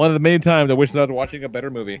 One of the many times I wish I was watching a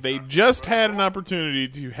better movie. They just had an opportunity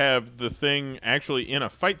to have the thing actually in a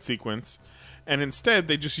fight sequence, and instead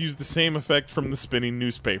they just used the same effect from the spinning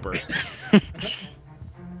newspaper.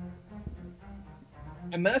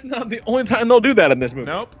 And that's not the only time they'll do that in this movie.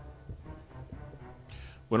 Nope.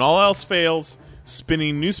 When all else fails,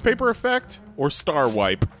 spinning newspaper effect or star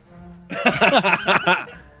wipe.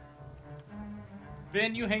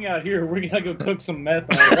 Ben, you hang out here. We're gonna go cook some meth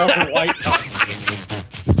on Walter White.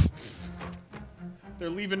 They're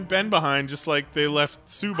leaving Ben behind just like they left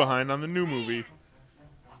Sue behind on the new movie.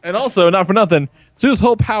 And also, not for nothing, Sue's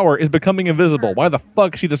whole power is becoming invisible. Why the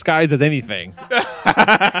fuck is she disguised as anything? Just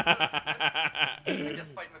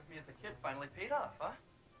fighting with me as a kid finally paid off, huh?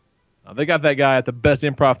 They got that guy at the best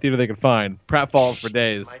improv theater they could find. Pratfalls for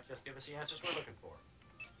days. Might just give us the answers we're looking for.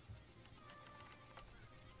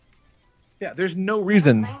 Yeah, there's no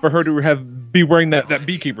reason for her to be wearing that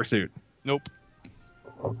beekeeper suit. Nope.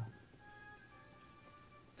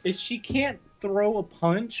 If she can't throw a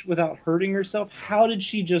punch without hurting herself, how did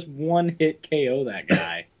she just one-hit KO that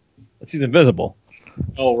guy? She's invisible.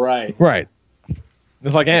 Oh, right. Right.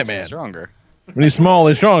 It's like Ant-Man. Stronger. When he's small,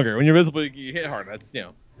 he's stronger. When you're visible, you hit harder. That's, you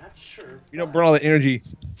don't burn all that energy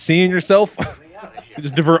seeing yourself. You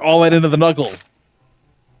just divert all that into the knuckles.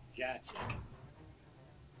 Gotcha.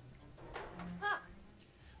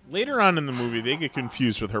 Later on in the movie, they get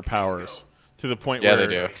confused with her powers to the point Yeah, where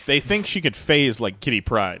they do. they think she could phase like Kitty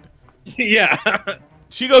Pryde. Yeah.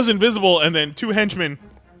 She goes invisible, and then two henchmen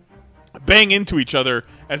bang into each other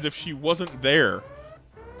as if she wasn't there.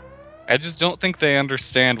 I just don't think they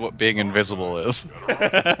understand what being invisible is.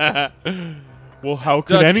 Well, how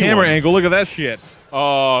could Dutch anyone? camera angle, look at that shit.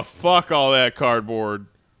 Oh, fuck all that cardboard.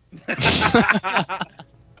 It's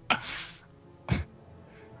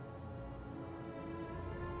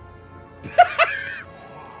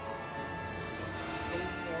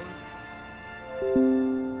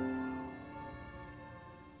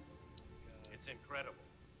incredible.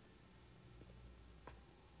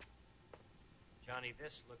 Johnny,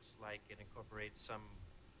 this looks like it incorporates some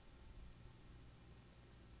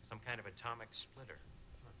kind of atomic splitter.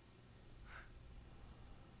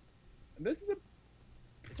 This is a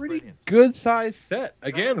pretty good sized set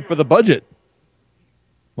again for the budget.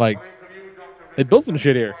 Like, they built some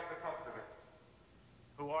shit here.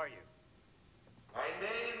 Who are you? My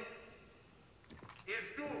name is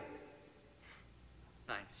Doom.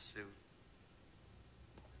 Nice suit.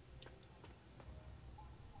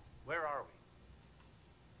 Where are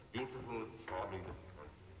we? Beautiful, charming country.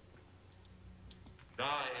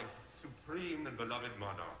 I am supreme and beloved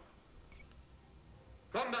monarch.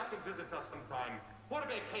 Come back and visit us sometime for a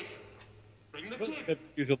vacation. Bring the kids.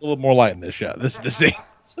 Use a little more light in this shot. This scene.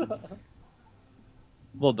 A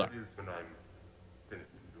little dark. When I'm finished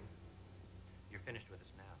with you. You're finished with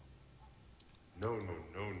us now.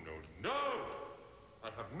 No. I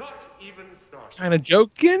have not even started. Kind of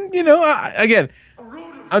joking, you know. I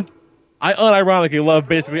unironically love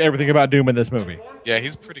basically everything about Doom in this movie. Yeah,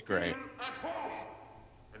 he's pretty great.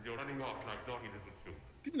 And you're running off like doggy little soup.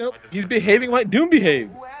 You know, he's behaving like Doom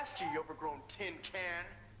behaves. Who asked you, you overgrown tin can?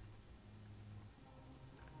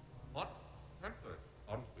 What? Answer,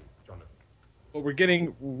 honestly, Jonathan. But we're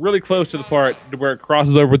getting really close to the part where it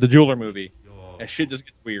crosses over with the Jeweler movie. And shit just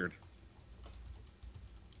gets weird.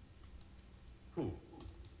 Cool.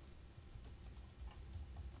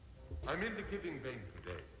 I'm in the giving vein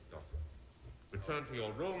today, Doctor. Return to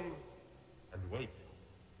your room and wait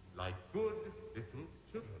like good little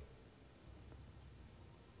children.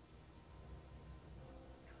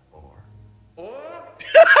 Or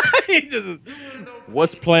He just,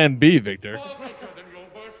 what's plan B, Victor?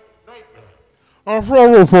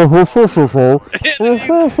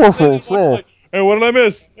 Hey, what did I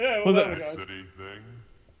miss? Yeah, What's that? that? City thing.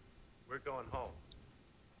 We're going home.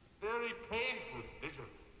 Very painful vision.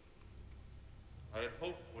 I had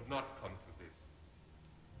hoped would not come to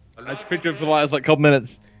this. I just pictured for the last couple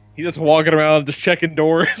minutes. He just walking around, just checking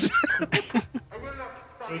doors.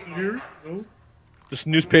 Just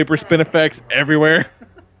newspaper spin effects everywhere.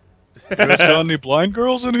 You guys got any blind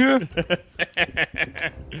girls in here?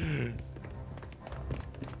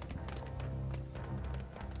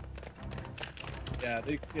 Yeah,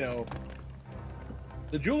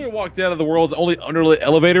 the jeweler walked out of the world's only underlit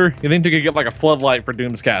elevator. You think they could get like a floodlight for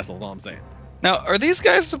Doom's castle? Is all I'm saying. Now, are these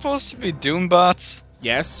guys supposed to be Doom bots?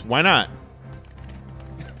 Yes, why not?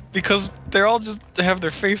 Because they're all just have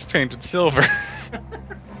their face painted silver.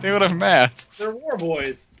 They would have masks. They're war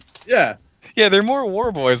boys. Yeah. Yeah, they're more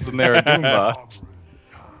war boys than they are Doom bots.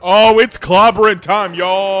 Oh, it's clobbering time,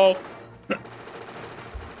 y'all.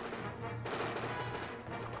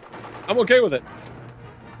 I'm okay with it.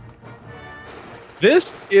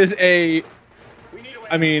 This is I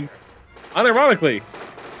mean, unironically,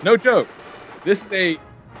 no joke, this is a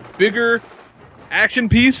bigger action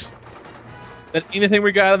piece than anything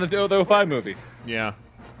we got in the 05 movie. Yeah.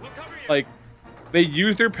 Like, they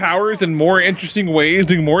use their powers in more interesting ways,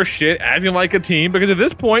 doing more shit, acting like a team, because at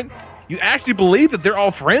this point, you actually believe that they're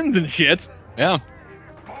all friends and shit. Yeah.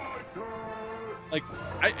 Like,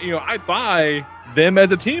 I buy them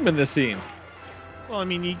as a team in this scene. Well, I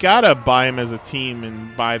mean, you gotta buy them as a team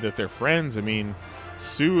and buy that they're friends. I mean,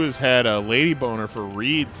 Sue has had a lady boner for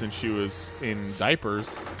Reed since she was in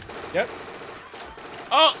diapers. Yep.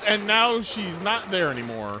 Oh, and now she's not there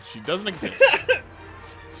anymore. She doesn't exist.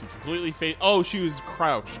 She completely oh, she was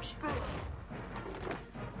crouched.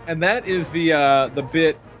 And that is the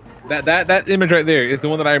bit that image right there is the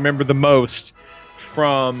one that I remember the most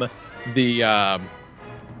from the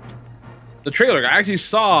trailer. I actually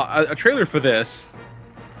saw a trailer for this,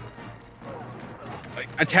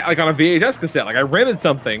 like on a VHS cassette. Like I rented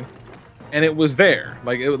something, and it was there.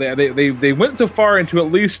 Like they went so far into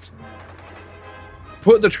at least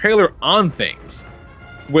put the trailer on things,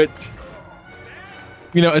 which,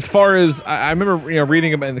 you know, as far as I remember,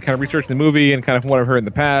 reading about and kind of researching the movie and kind of what I've heard in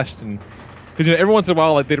the past, and because every once in a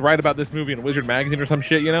while, like they'd write about this movie in Wizard magazine or some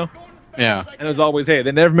shit, Yeah. And it was always, hey,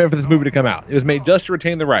 they never meant for this movie to come out. It was made just to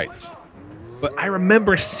retain the rights. But I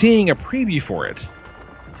remember seeing a preview for it.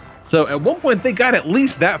 So at one point, they got at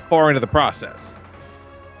least that far into the process,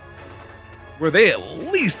 where they at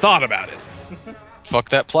least thought about it. Fuck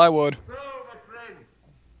that plywood.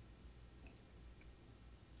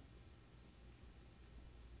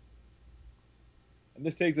 And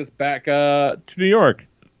this takes us back to New York,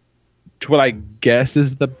 to what I guess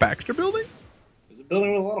is the Baxter Building? There's a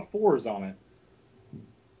building with a lot of fours on it.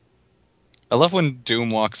 I love when Doom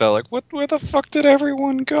walks out like, where the fuck did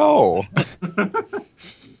everyone go?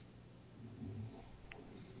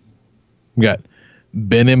 We got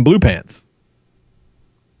Ben in blue pants.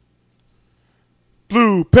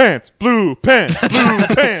 Blue pants, blue pants, blue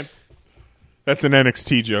pants. That's an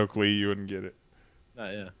NXT joke, Lee. You wouldn't get it.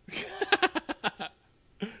 Yeah.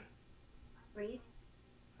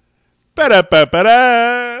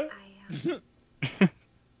 Ba-da-ba-ba-da. Well,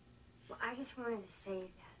 I just wanted to say that.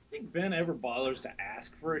 Think Ben ever bothers to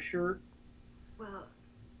ask for a shirt? Well,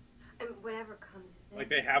 I mean, whatever comes of this. Like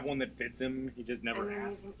they have one that fits him, he just never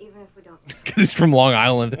asks. Even if we don't. Because he's from Long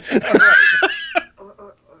Island.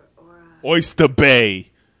 Oyster Bay.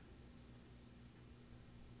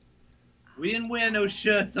 We didn't wear no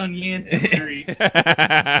shirts on Yancey Street.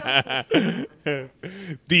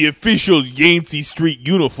 The official Yancey Street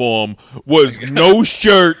uniform was no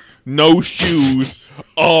shirt, no shoes.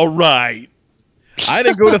 All right. I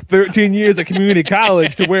didn't go to 13 years of community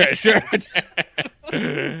college to wear a shirt.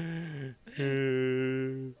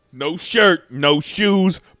 No shirt, no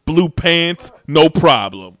shoes, blue pants, no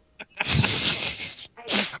problem.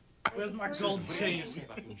 Where's my gold chain?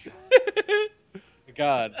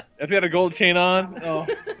 God, if you had a gold chain on, oh.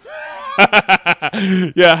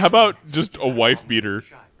 Yeah, how about just a wife beater?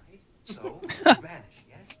 So, you vanished,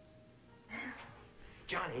 yes?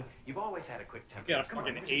 Johnny, you've always had a quick temper. Got a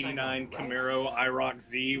fucking 89 Camaro IROC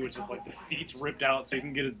Z, which is like the seats ripped out so you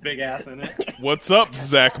can get his big ass in it. What's up,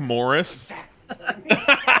 Zach Morris? I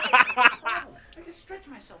just stretch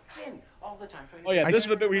myself thin all the time. Oh yeah, this is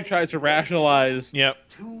the bit where he tries to rationalize Yep.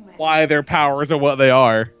 why their powers are what they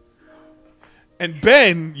are. And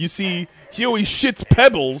Ben, you see, he always shits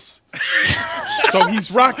pebbles, so he's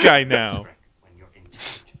rock guy now.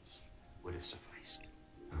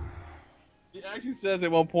 He actually says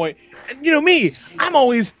at one point, and you know me, I'm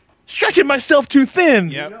always stretching myself too thin.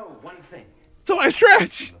 Yep. So I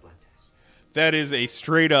stretch. That is a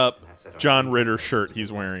straight up John Ritter shirt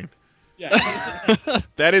he's wearing. Yeah.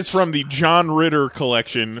 That is from the John Ritter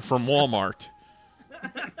collection from Walmart.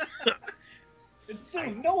 It's so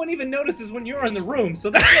no one even notices when you're in the room, so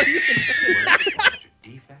that's why you can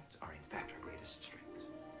Defects are in fact our greatest strengths.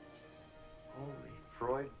 Holy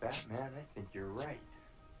Freud, Batman, I think you're right.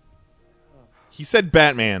 He said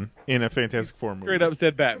Batman in a Fantastic Four movie. Straight up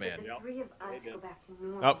said Batman. The three of us go back to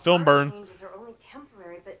normal. Oh, film burn. Changes are only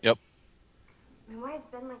temporary, but Yep. I mean, why has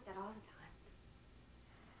Ben like that all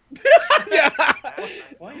the time?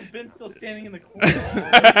 Why is Ben still standing in the corner?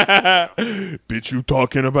 Bitch, you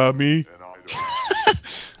talking about me?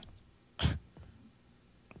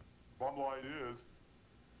 Bottom line is,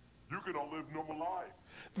 you can all live normal lives.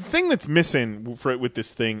 The thing that's missing with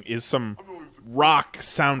this thing is some rock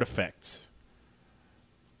sound effects.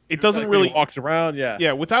 It doesn't Like when really he walks around, yeah.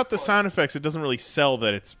 Yeah, without the sound effects, it doesn't really sell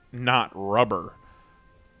that it's not rubber.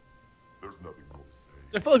 There's nothing more to say.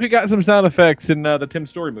 I feel like we got some sound effects in the Tim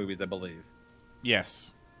Story movies, I believe.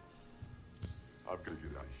 Yes. I'm gonna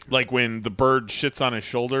get out of here. Like when the bird shits on his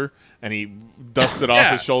shoulder and he dusts it off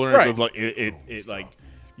Yeah, his shoulder and right. it goes like it like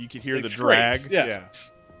you could hear Like the scrapes, drag. yeah.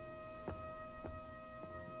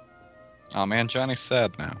 Oh man, Johnny's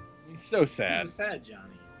sad now. He's so sad. He's sad, Johnny.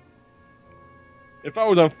 If I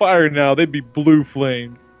was on fire now, they'd be blue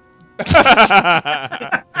flames. But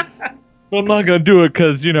I'm not gonna do it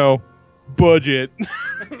because, you know, budget.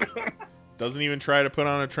 Doesn't even try to put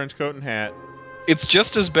on a trench coat and hat. It's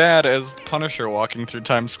just as bad as Punisher walking through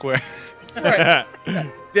Times Square. Right.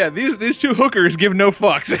 Yeah, these two hookers give no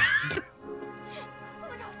fucks.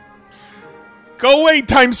 Go away,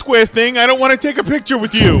 Times Square thing. I don't want to take a picture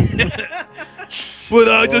with you. But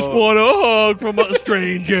I just want a hug from a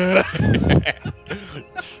stranger.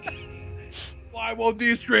 Why won't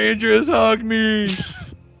these strangers hug me?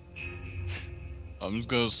 I'm just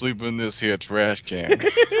gonna sleep in this here trash can.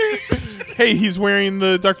 Hey, he's wearing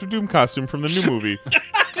the Dr. Doom costume from the new movie. Do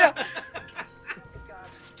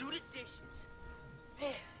the dishes.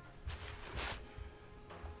 Man.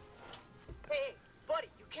 Hey, buddy,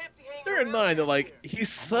 you can't be hanging Bear in around mind that, back like, here.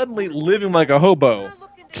 he's suddenly living like a hobo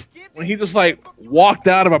when he just, like, walked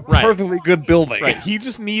out of a Right. perfectly good building. Right, he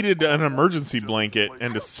just needed an emergency blanket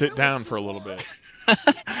and to sit down for a little bit.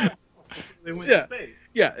 They went Yeah. to space.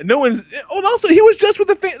 Yeah, no one's... Oh, and also, he was just with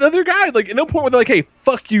the other guy. Like, at no point were they like, hey,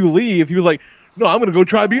 fuck you, leave. He was like, no, I'm going to go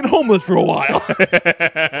try being homeless for a while.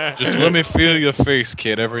 Just let me feel your face,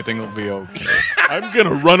 kid. Everything will be okay. I'm going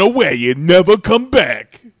to run away and never come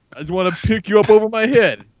back. I just want to pick you up over my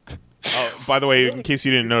head. Oh, by the way, in case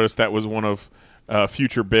you didn't notice, that was one of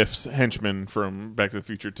Future Biff's henchmen from Back to the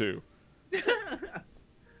Future 2.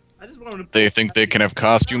 I just want him to. They think they can have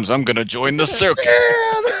costumes. I'm gonna join the circus.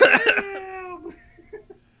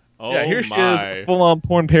 Oh, Yeah, here she my. is, full-on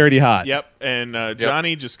porn parody hot. Yep, and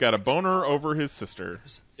Johnny just got a boner over his sister.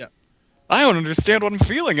 Yeah. I don't understand what I'm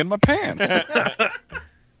feeling in my pants.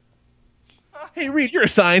 Hey, Reed, you're a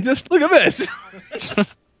scientist. Look at this. What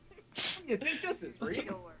do you think this is, Reed?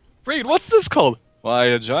 Reed, what's this called?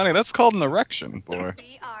 Why, Johnny, that's called an erection, boy.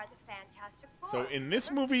 We are the Fantastic Four. So in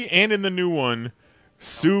this movie and in the new one,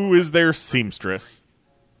 Sue is their seamstress.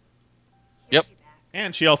 Yep.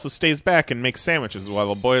 And she also stays back and makes sandwiches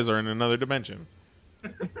while the boys are in another dimension.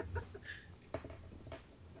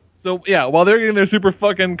 So, yeah, while they're getting their super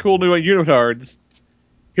fucking cool new unitards,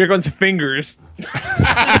 here comes Fingers.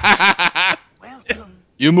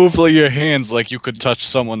 You move your hands like you could touch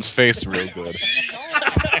someone's face real good.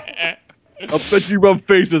 I'll bet you rub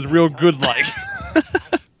faces real good like.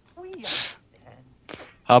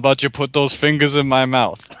 How about you put those fingers in my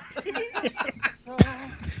mouth?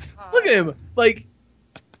 Look at him. Like,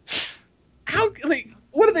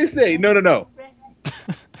 what did they say? No.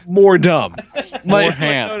 More dumb. More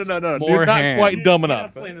hands. No. More You're not hands. quite dumb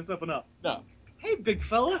enough. Playing this up enough. No. Hey, big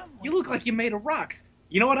fella, you look like you made of rocks.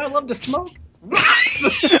 You know what I love to smoke? Rocks!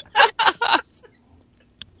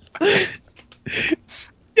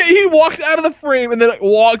 Yeah, he walks out of the frame and then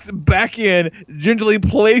walks back in, gingerly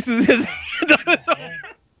places his hand on his arm.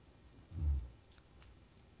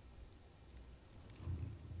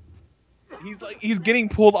 He's getting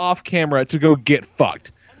pulled off camera to go get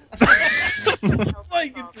fucked.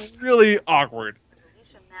 Like, it's really awkward.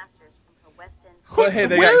 But hey,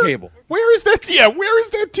 they got cable. Where is that? Yeah, where is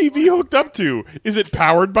that TV hooked up to? Is it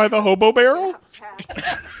powered by the hobo barrel?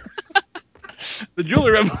 The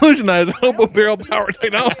jeweler revolutionized hobo barrel power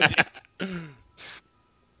technology. He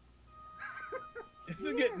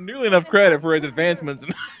doesn't get nearly enough credit for his advancements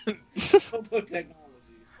in hobo technology.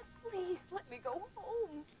 Please let me go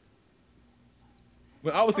home.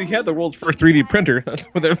 Well, obviously, he had the world's first 3D printer. That's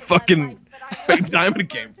where their fucking fake diamond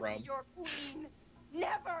came from.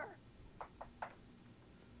 Never.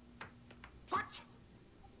 What?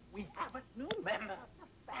 We have a new member of the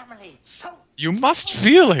family. So You must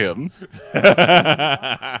feel him. you will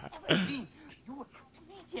have to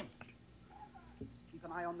meet him. Keep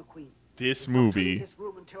an eye on the queen. This movie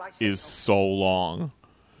is so long.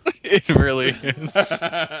 It really is.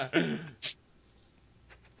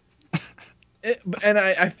 And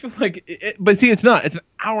I feel like but see, it's not. It's an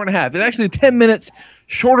hour and a half. It's actually 10 minutes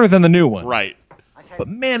shorter than the new one. Right. But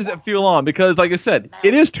man, does it feel long, because, like I said,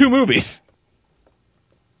 it is 2 movies.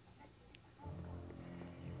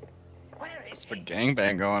 It's a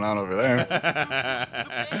gangbang going on over there.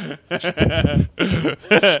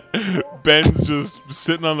 Ben's just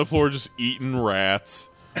sitting on the floor just eating rats.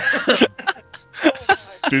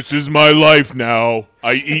 This is my life now.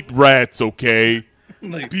 I eat rats, okay?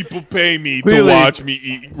 People pay me to watch me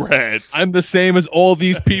eat rats. I'm the same as all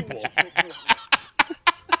these people.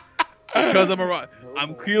 Because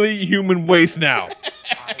I'm clearly human waste now.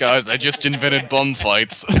 Guys, I just invented bum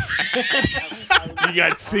fights. You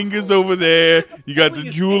got fingers over there. You got the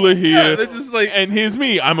jeweler here. And here's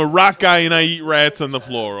me. I'm a rock guy and I eat rats on the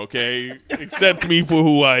floor, okay? Accept me for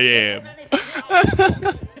who I am.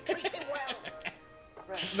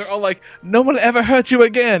 They're all like, no one ever hurt you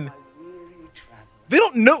again. They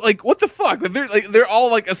don't know, like, what the fuck? They're all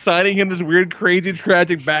like assigning him this weird, crazy,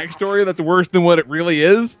 tragic backstory that's worse than what it really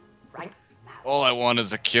is. All I want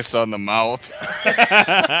is a kiss on the mouth.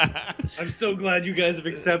 I'm so glad you guys have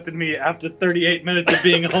accepted me after 38 minutes of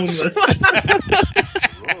being homeless.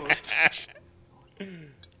 You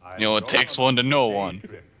know, it takes one to know one.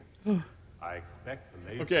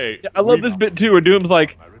 Okay. Yeah, I love this bit too, where Doom's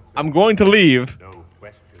like, I'm going to leave.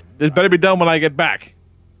 This better be done when I get back.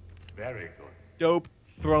 Very good. Dope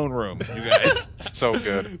throne room, you guys. So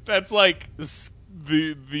good. That's like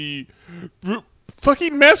the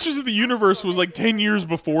fucking Masters of the Universe was like 10 years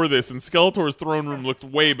before this, and Skeletor's throne room looked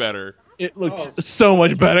way better. It looked so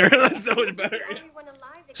much better. So much better.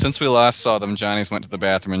 Since we last saw them, Johnny's went to the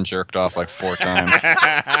bathroom and jerked off like 4 times.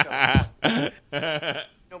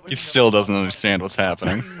 He still doesn't understand what's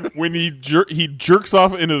happening. When he jerks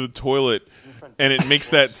off into the toilet, and it makes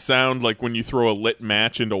that sound like when you throw a lit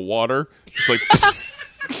match into water. Just like...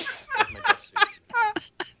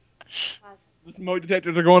 The smoke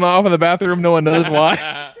detectors are going off in the bathroom. No one knows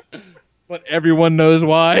why. But everyone knows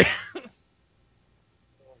why.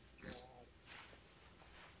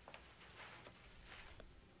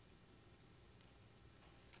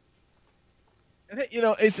 And, you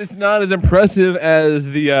know, it's not as impressive as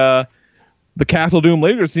the Castle Doom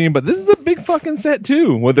laser scene, but this is a big fucking set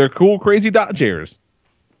too, with their cool, crazy dot chairs.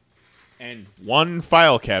 And one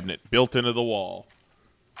file cabinet built into the wall.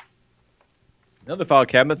 Another file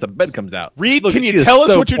cabinet, a bed comes out. Reed, Look, can she you is tell us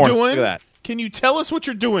so what you're porn. doing? Look at that. Can you tell us what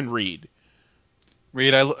you're doing, Reed?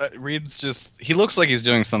 Reed's just... He looks like he's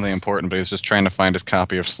doing something important, but he's just trying to find his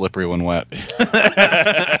copy of Slippery When Wet.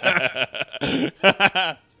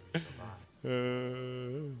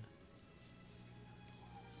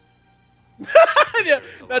 Yeah,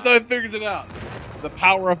 that's how I figured it out. The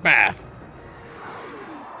power of math.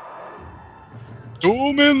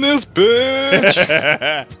 Doom in this bitch.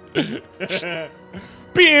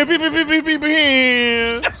 Bam, bam, bam, bam, bam,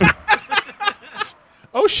 bam.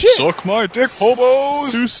 Oh shit! Suck my dick,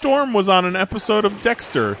 hobos. Sue Storm was on an episode of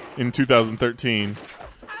Dexter in 2013.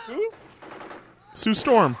 Who? Sue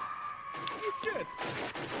Storm. Oh, shit.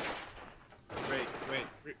 Wait.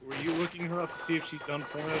 Were you looking her up to see if she's done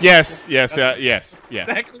porn? Yes.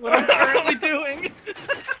 Exactly what I'm currently doing.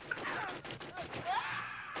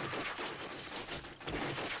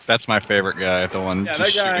 That's my favorite guy, the one Yeah,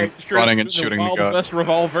 just that guy running and shooting the gun. West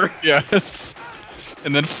revolver. Yes.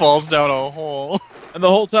 And then falls down a hole. And the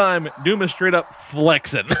whole time, Doom is straight up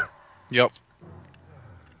flexing. Yep.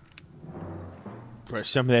 Brush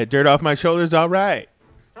some of that dirt off my shoulders, all right.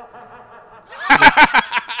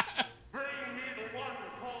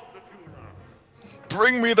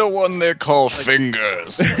 Bring me the one they call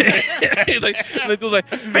Fingers. He's like,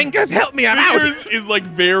 Fingers, help me, I'm out. Fingers is like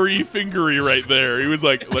very fingery right there. He was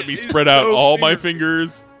like, let me spread out all my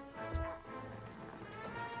fingers.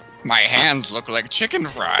 My hands look like chicken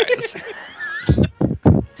fries.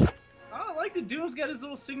 I like that Doom's got his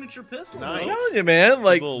little signature pistol. Nice. I'm telling you, man.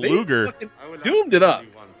 Like, Little they Luger. fucking doomed it up.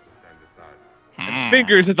 And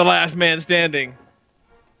Fingers is the last man standing.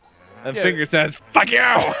 And Fingers says, fuck you!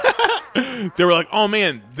 They were like, oh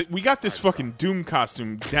man, we got this fucking Doom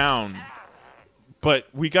costume down, but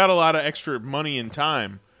we got a lot of extra money and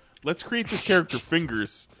time. Let's create this character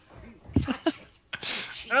Fingers.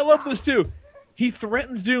 I love this too. He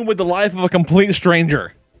threatens Doom with the life of a complete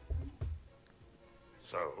stranger.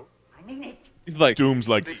 So? I mean it. He's like, Doom's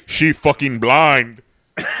like, she fucking blind.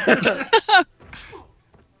 Hey,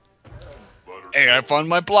 I found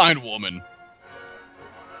my blind woman.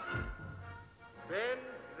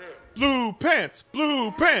 Blue pants,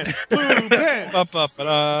 blue pants, blue pants.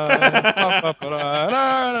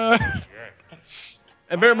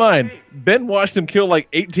 And bear in mind, Ben watched him kill like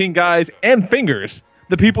 18 guys and Fingers,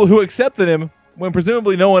 the people who accepted him when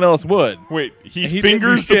presumably no one else would. Wait, he And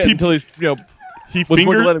fingers the didn't do shit people. until he's, He was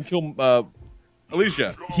going to let fingered. him kill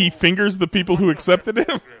Alicia. He fingers the people who accepted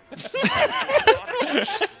him.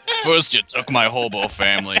 First you took my hobo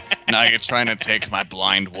family. Now you're trying to take my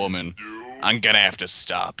blind woman. I'm gonna have to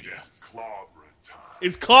stop you.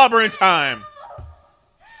 It's clobbering time.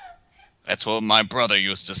 That's what my brother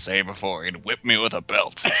used to say before he'd whip me with a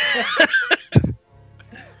belt.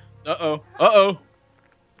 Uh-oh.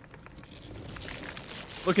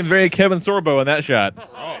 Looking very Kevin Sorbo in that shot.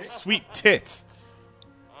 Oh, sweet tits.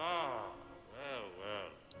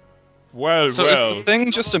 Well, So is the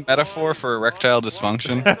thing just a metaphor for erectile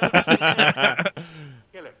dysfunction?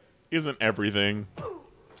 Isn't everything?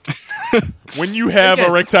 When you have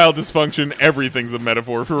erectile dysfunction, everything's a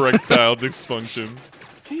metaphor for erectile dysfunction.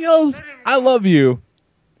 He yells, I love you.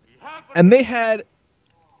 And they had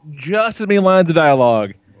just as many lines of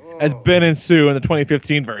dialogue as Ben and Sue in the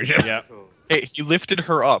 2015 version. Yeah. Hey, he lifted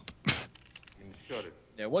her up.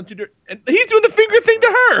 Yeah, once you do, and he's doing the finger thing to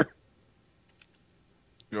her.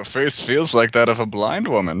 Your face feels like that of a blind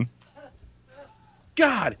woman.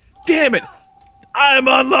 God damn it. I'm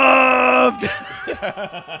unloved.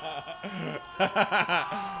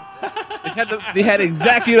 They had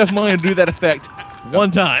exactly enough money to do that effect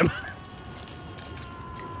one time.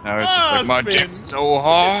 Now it's just like, my dick's so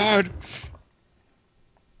hard.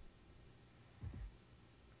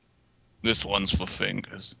 This one's for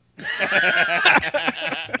Fingers.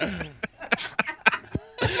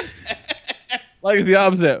 Like it's the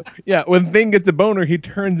opposite. Yeah, when Thing gets a boner, he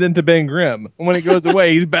turns into Ben Grimm. And when it goes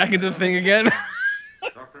away, he's back into the Thing again.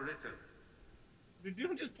 Did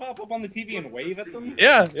Doom just pop up on the TV and wave at them?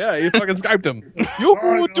 Yeah, he fucking Skyped him.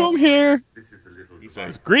 Yo, Doom here. He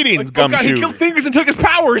says, greetings, Oh God, gumshoe. he killed Fingers and took his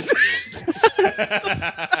powers.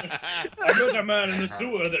 I met a man in the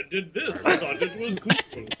sewer that did this. I thought it was cool.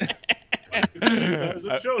 What does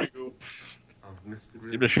it show you?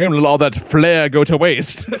 It's a shame to let all that flair go to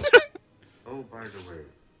waste. Oh, by the way,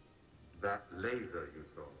 that laser you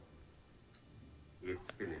saw, it's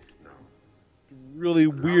finished now. Really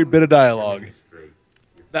weird bit of dialogue.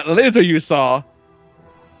 That laser you saw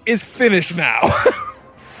is finished now.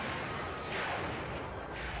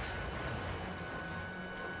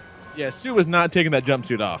 Yeah, Sue is not taking that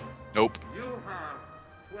jumpsuit off. Nope. You have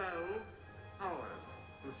 12 hours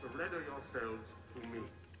to surrender yourselves to me.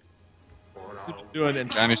 Doing it.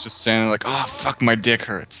 Johnny's just standing like, oh, fuck, my dick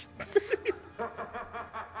hurts.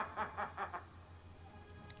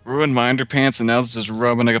 Ruined my underpants and now it's just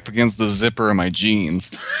rubbing up against the zipper of my jeans.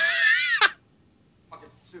 Fucking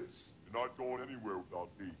suits. You're not going anywhere without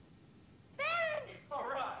me. All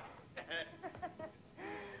right.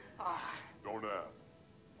 Don't ask.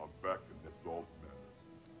 I'm back and that's all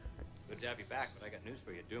that matters. to have you back, but I got news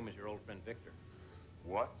for you. Doom is your old friend Victor.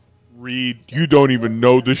 What? Reed, you don't even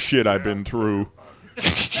know the shit I've been through.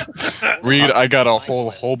 Reed, I got a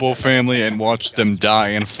whole hobo family and watched them die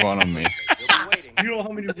in front of me. You know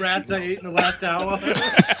how many rats I ate in the last hour?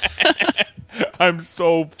 I'm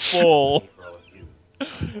so full.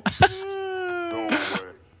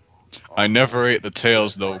 I never ate the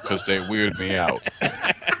tails, though, because they weirded me out.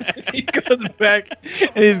 He comes back,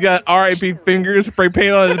 and he's got R.I.P. fingers spray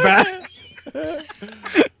paint on his back. I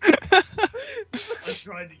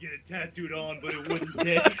tried to get it tattooed on, but it wouldn't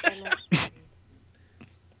take. I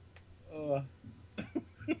love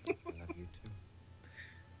you too.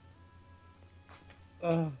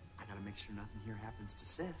 I gotta make sure nothing here happens to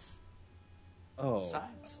Sis.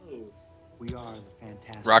 Besides, we are the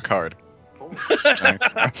fantastic. Rock hard. We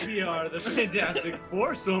are the fantastic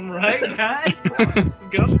foursome, right, guys? Let's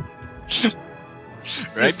go.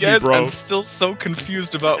 Right, guys? I'm still so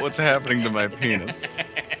confused about what's happening to my penis.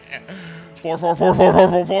 4, 4, 4, 4,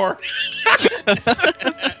 4, 4, 4.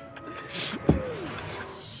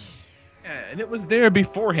 Yeah, and it was there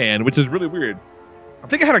beforehand, which is really weird. I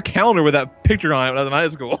think I had a calendar with that picture on it when I was in high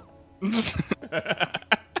school. You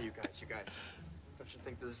guys. Don't you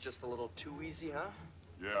think this is just a little too easy, huh?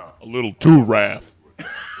 Yeah. A little too rough. I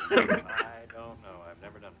don't know. I've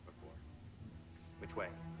never done it before. Which way?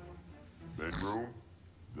 Bedroom?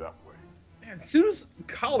 That way. Man, Sue's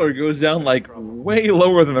collar goes down like way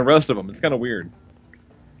lower than the rest of them. It's kind of weird.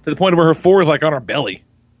 To the point where her 4 is like on her belly.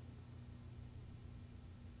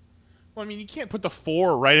 Well, I mean, you can't put the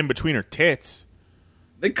 4 right in between her tits.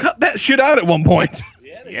 They cut that shit out at one point.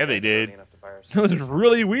 Yeah, they did. That was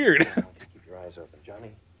really weird. Just keep your eyes open,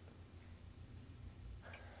 Johnny.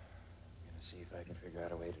 I'm gonna see if I can figure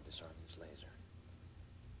out a way to disarm this laser.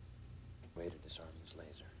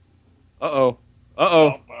 Uh-oh.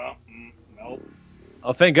 Uh-oh. Nope.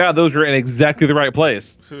 Oh, thank God those were in exactly the right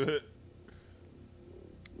place.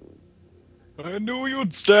 I knew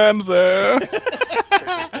you'd stand there.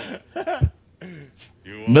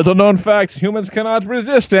 Little known fact, humans cannot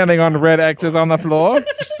resist standing on red X's on the floor.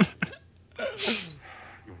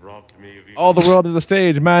 All the world is a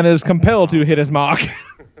stage. Man is compelled to hit his mark.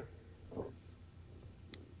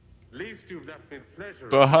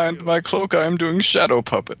 Behind my cloak, I am doing shadow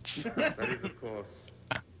puppets. That is, of course,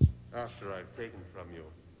 after I've taken from you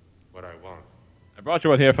what I want. I brought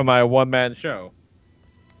you out here for my one-man show.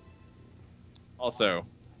 Also,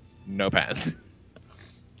 no pants.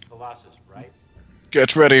 Colossus, right?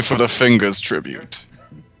 Get ready for the fingers tribute.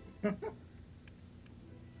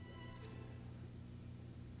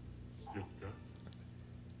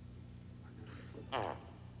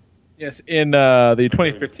 Yes, in the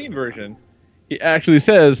 2015 version, he actually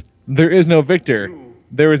says, there is no victor,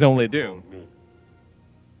 there is only doom.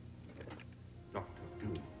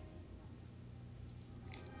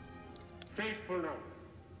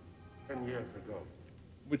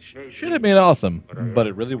 Which should have been awesome, but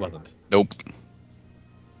it really wasn't. Nope.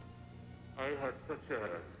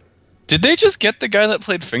 Did they just get the guy that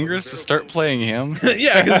played Fingers to start playing him?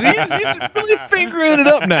 Yeah, because he's really fingering it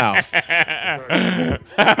up now.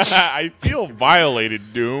 I feel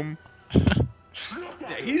violated, Doom.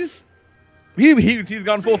 Yeah, he's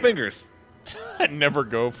gone full fingers. Never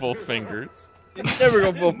go full fingers. Never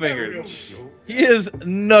go full fingers. He is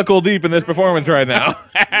knuckle deep in this performance right now.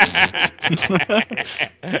 I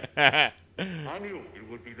knew it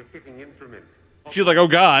would be the fitting instrument. She's like, oh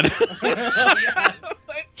God.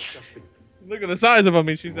 Look at the size of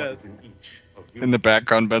him, she says. In the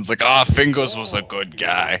background, Ben's like, ah, Fingers was a good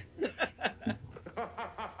guy.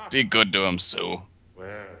 Be good to him, Sue.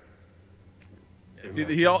 See,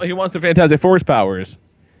 he wants the Fantastic Force powers.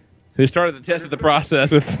 So he started to test the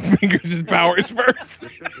process with Fingers' powers first.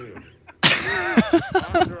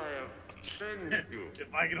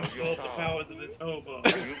 If I can absorb the powers of this hobo,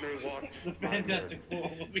 the Fantastic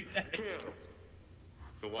Four will be next.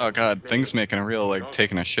 Oh God, Thing's making a real,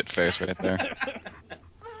 taking a shit face right there.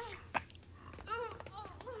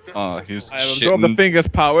 Oh, he's I have absorbed the Fingers'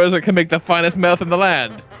 powers that can make the finest mouth in the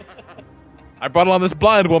land. I brought along this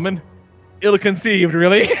blind woman. Ill-conceived,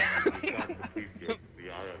 really.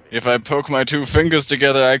 If I poke my two fingers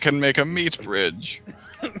together, I can make a meat bridge.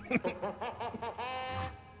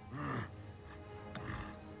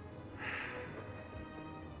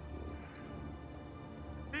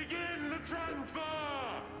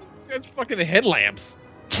 It's fucking headlamps.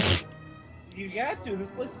 You got to. This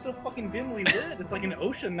place is so fucking dimly lit. It's like an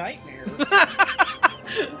ocean nightmare.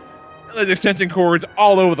 There's extension cords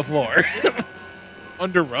all over the floor.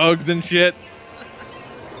 Under rugs and shit.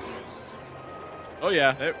 Oh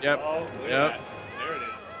yeah. Yep. Oh, yep. There it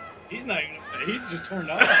is. He's not even He's just turned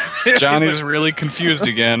on. Johnny's really confused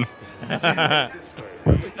again. At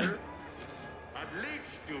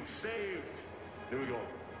least you've saved New York.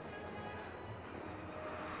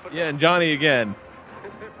 Yeah, and Johnny again.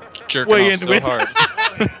 Jerking Way off into so it. hard.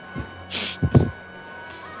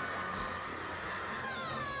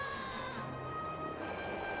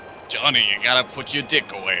 Johnny, you gotta put your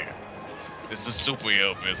dick away. This is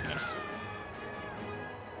superhero business.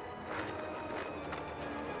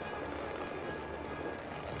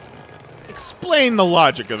 Explain the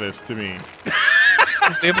logic of this to me.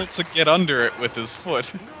 He's able to get under it with his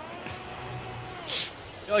foot.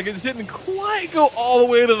 Like it didn't quite go all the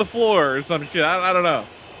way to the floor or some shit. I don't know.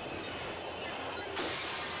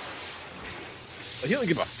 But he don't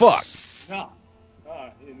give a fuck. No.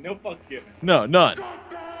 No fucks given. No, none.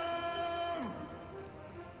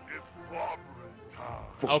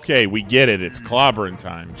 Okay, we get it. It's clobbering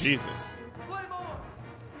time. Jesus.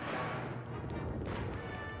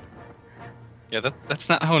 Yeah, that's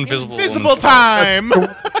not how invisible. Invisible time.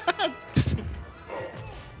 I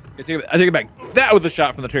take it back. That was the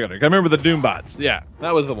shot from the trailer. I remember the Doombots. Yeah,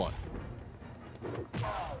 that was the one.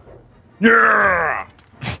 Yeah.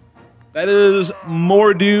 That is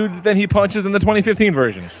more dudes than he punches in the 2015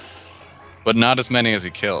 version. But not as many as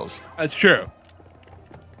he kills. That's true.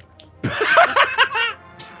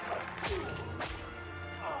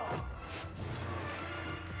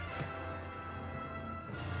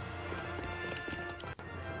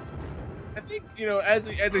 I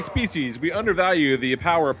think, as a species, we undervalue the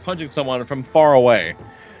power of punching someone from far away.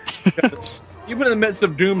 Even in the midst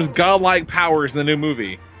of Doom's godlike powers in the new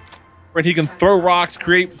movie, where he can throw rocks,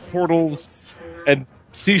 create portals, and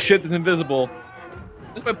see shit that's invisible,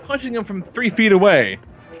 just by punching him from 3 feet away,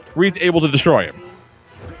 Reed's able to destroy him.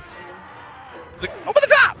 It's like, over the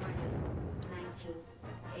top!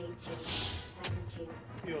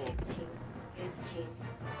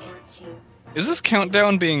 Is this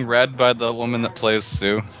countdown being read by the woman that plays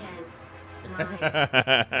Sue?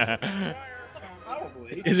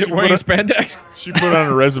 Is it wearing spandex? She put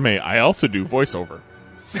on a resume, I also do voiceover.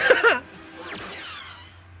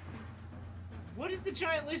 What is the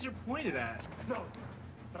giant laser pointed at? No,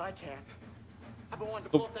 but I can. I've been wanting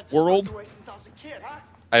to The blow up that world? destroyer since I was a kid, huh?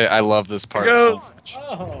 I love this part so much.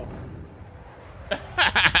 Oh.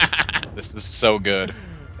 This is so good.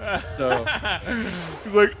 So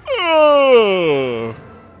he's like, oh.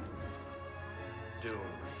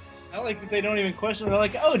 I like that they don't even question. They're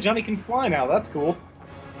like, oh, Johnny can fly now. That's cool.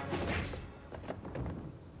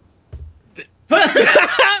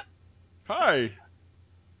 Hi.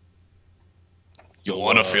 You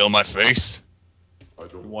want to feel my face?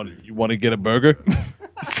 You want to get a burger?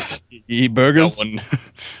 You eat burgers?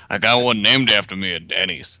 I got one named after me at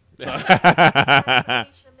Denny's. I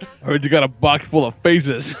heard you got a box full of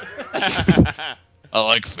faces. I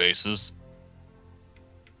like faces.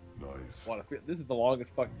 This is the longest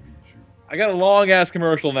fucking. I got a long ass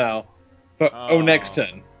commercial now for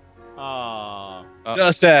Onexton.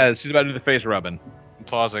 Just as she's about to do the face rubbing. I'm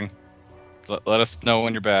pausing. Let us know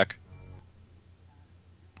when you're back.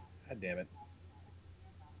 God damn it.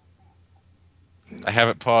 I have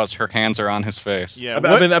it paused. Her hands are on his face. Yeah,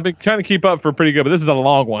 I've been trying to keep up for pretty good, but this is a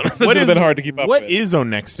long one. This has been hard to keep up What with. is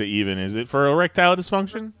Onexa even? Is it for erectile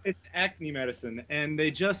dysfunction? It's acne medicine, and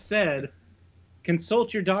they just said,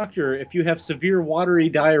 consult your doctor if you have severe watery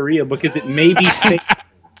diarrhea because it may be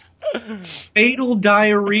fatal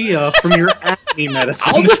diarrhea from your acne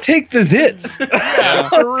medicine. I'll just take the zits. Yeah,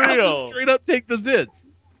 for real. Straight up take the zits.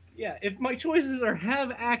 Yeah, if my choices are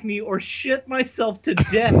have acne or shit myself to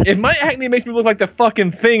death. If my acne makes me look like the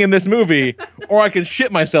fucking thing in this movie, or I can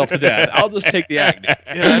shit myself to death, I'll just take the acne.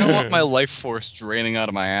 Yeah, I don't want my life force draining out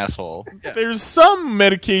of my asshole. Yeah. There's some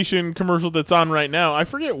medication commercial that's on right now. I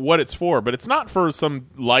forget what it's for, but it's not for some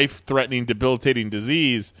life-threatening, debilitating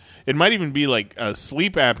disease. It might even be like a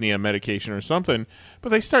sleep apnea medication or something. But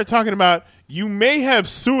they start talking about, you may have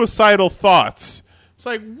suicidal thoughts. It's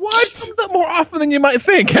like, what? It comes up more often than you might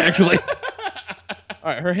think, actually. All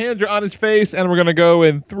right, her hands are on his face, and we're going to go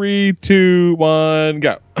in 3, 2, 1,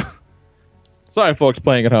 go. Sorry, folks,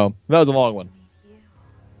 playing at home. That was a long one.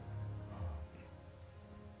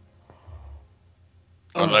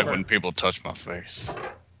 I like when people touch my face.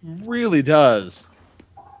 Really does.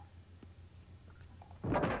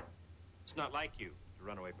 It's not like you to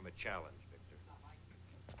run away from a challenge, Victor.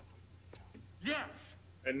 Yes!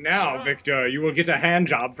 And now, Victor, you will get a hand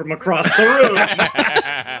job from across the room.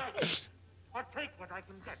 I'll take what I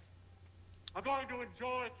can get. I'm going to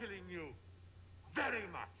enjoy killing you very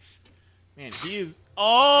much. Man, he is...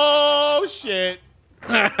 Oh, shit.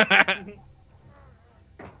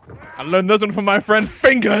 I learned this one from my friend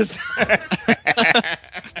Fingers.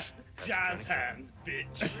 Jazz hands,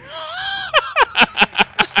 bitch.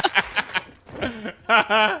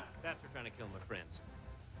 That's for trying to kill my friends.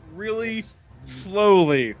 Really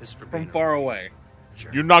slowly from far away.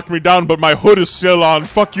 You knocked me down, but my hood is still on.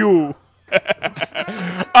 Fuck you.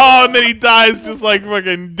 Oh, and then he dies just like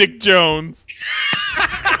fucking Dick Jones.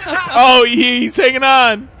 Oh, he's hanging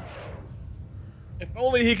on. If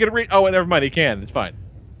only he could reach. Oh, never mind. He can. It's fine.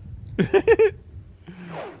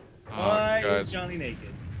 Why God. is Johnny naked?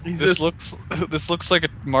 This looks like a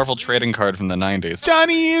Marvel trading card from the 90s.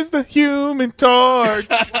 Johnny is the Human Torch.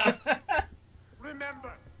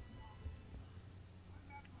 Remember.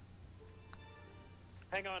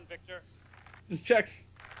 Hang on, Victor. Just checks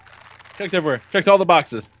everywhere. Checks all the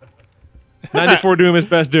boxes. 94 Doom is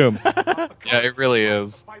best Doom. Yeah, it really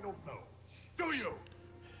is.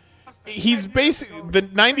 He's basically the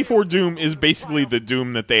 94 Doom is basically the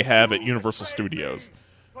Doom that they have at Universal Studios.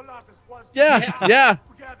 Yeah.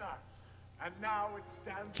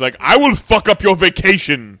 It's like, I will fuck up your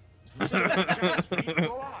vacation.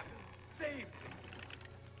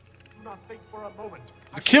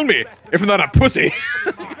 Kill me if you're not a pussy.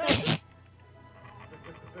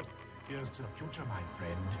 Here's to the future, my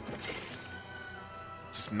friend.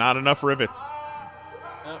 Just not enough rivets.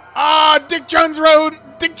 Dick Jones runs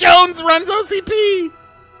OCP.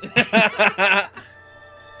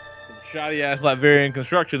 Shoddy ass Latvian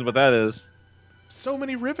constructions, but that is. So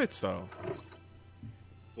many rivets, though.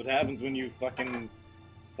 What happens when you fucking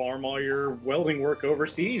farm all your welding work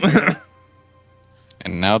overseas?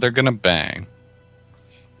 And now they're gonna bang.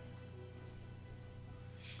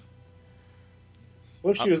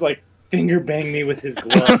 What if she was like, finger bang me with his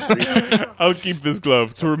glove? I'll keep this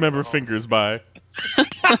glove to remember fingers by.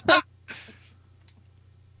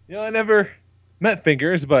 I never met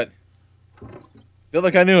Fingers, but feel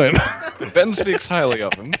like I knew him. Ben speaks highly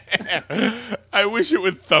of him. I wish it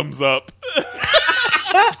would thumbs up.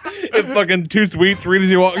 If fucking Too Sweet reads as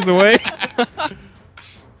he walks away.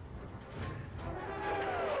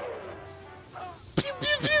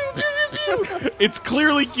 It's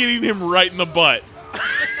clearly getting him right in the butt.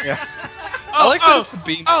 Yeah. I like that it's a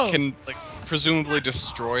beam that can presumably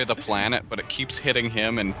destroy the planet, but it keeps hitting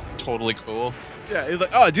him and totally cool. Yeah, he's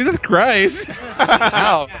like, oh, Jesus Christ.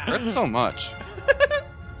 Ow, it hurts so much.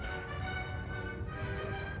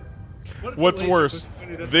 What's worse,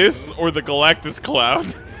 this or the Galactus Cloud?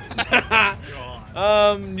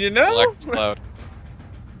 Galactus Cloud.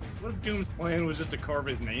 What if Doom's plan was just to carve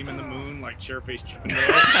his name in the moon like Chairface Chippendale?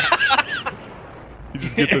 He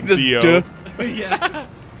just gets a D.O. Yeah.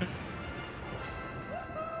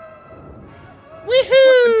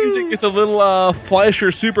 Woohoo! Music gets a little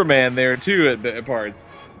Fleischer Superman there too at parts.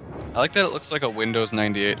 I like that it looks like a Windows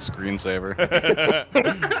 98 screensaver.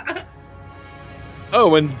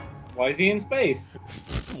 Oh, and why is he in space?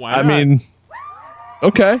 Why I not? mean,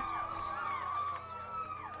 okay.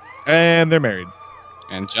 And they're married.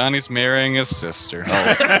 And Johnny's marrying his sister.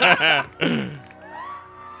 Oh.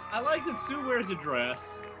 I like that Sue wears a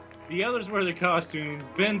dress. The others wear their costumes.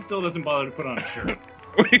 Ben still doesn't bother to put on a shirt.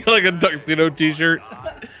 Like a tuxedo t-shirt.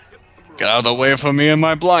 Get out of the way for me and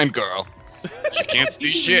my blind girl. She can't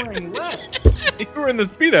see shit. You were in the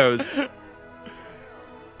Speedos.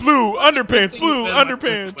 Blue underpants, blue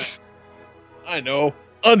underpants. I know.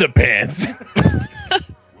 Underpants.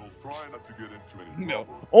 No.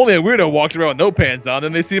 Only a weirdo walks around with no pants on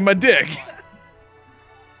and they see my dick.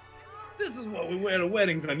 This is what we wear to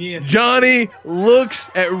weddings on the internet. Johnny looks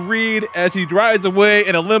at Reed as he drives away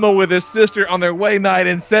in a limo with his sister on their wedding night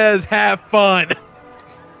and says, have fun.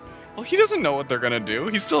 Well, he doesn't know what they're gonna do.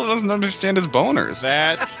 He still doesn't understand his boners.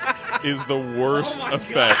 That is the worst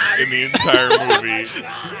effect in the entire movie.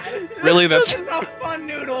 Really, that's... It's a fun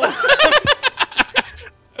noodle.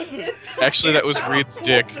 Actually, that was Reed's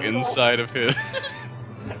dick inside of his.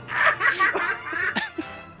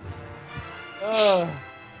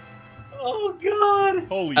 Oh, God.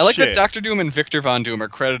 Holy I like shit. that Dr. Doom and Victor Von Doom are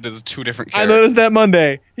credited as two different I characters. noticed that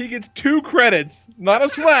Monday. He gets 2 credits. Not a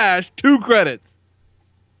slash, 2 credits.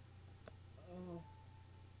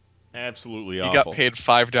 Absolutely He awful. got paid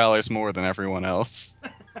 $5 more than everyone else.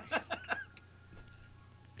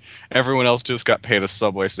 Everyone else just got paid a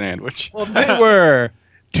Subway sandwich. Well, they were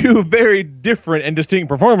 2 very different and distinct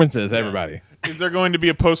performances, everybody. Is there going to be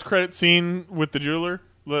a post-credit scene with the jeweler?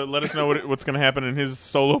 Let us know what's going to happen in his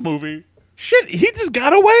solo movie. Shit, he just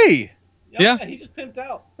got away. Yeah. He just pimped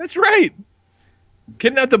out. That's right.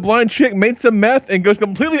 Kidnapped a blind chick, made some meth, and goes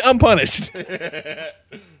completely unpunished.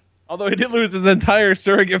 Although he did lose his entire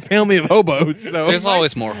surrogate family of hobos. So There's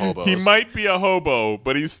always more hobos. He might be a hobo,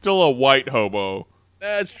 but he's still a white hobo.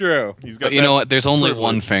 That's true. He's got. But you know what? There's only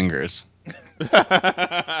one fingers.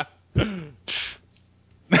 That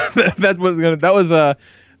was the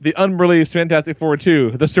unreleased Fantastic Four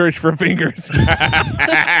 2, The Search for Fingers.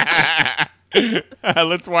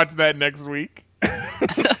 Let's watch that next week.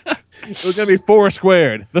 It was going to be 4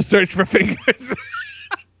 squared, The Search for Fingers.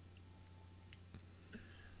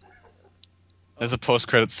 There's a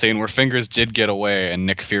post-credits scene where Fingers did get away, and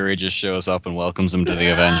Nick Fury just shows up and welcomes him to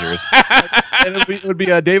the Avengers. And it would be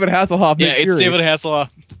David Hasselhoff. Yeah, Nick it's Fury. David Hasselhoff.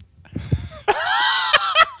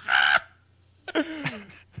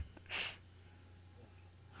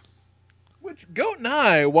 Which Goat and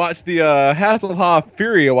I watched the Hasselhoff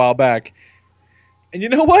Fury a while back, and you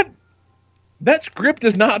know what? That script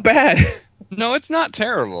is not bad. No, it's not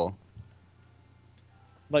terrible.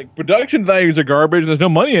 Like, production values are garbage. There's no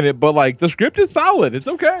money in it, but like the script is solid. It's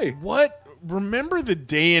okay. What? Remember the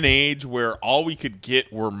day and age where all we could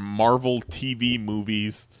get were Marvel TV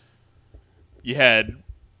movies? You had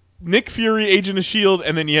Nick Fury, Agent of S.H.I.E.L.D.,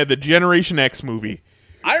 and then you had the Generation X movie.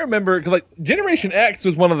 I remember, because like Generation X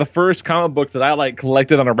was one of the first comic books that I like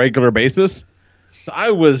collected on a regular basis. So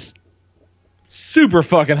I was super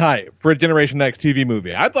fucking hyped for a Generation X TV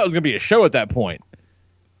movie. I thought it was going to be a show at that point.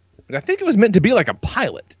 But I think it was meant to be like a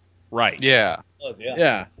pilot. Right. Yeah.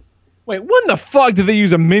 Yeah. Wait, when the fuck did they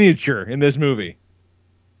use a miniature in this movie?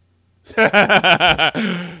 Shit.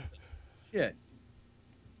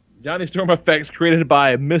 Johnny Storm effects created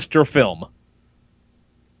by Mr. Film.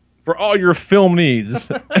 For all your film needs,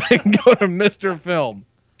 go to Mr. Film.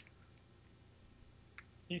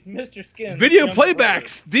 He's Mr. Skin. Video playback,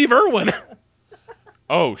 Steve Irwin.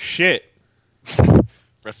 Oh, shit.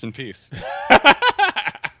 Rest in peace.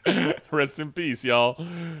 Rest in peace, y'all.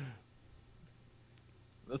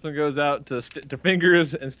 This one goes out to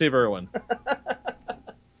Fingers and Steve Irwin.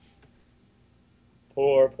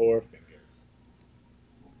 Poor Fingers.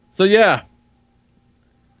 So yeah,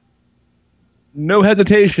 no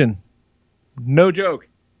hesitation, no joke.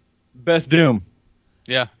 Best Doom.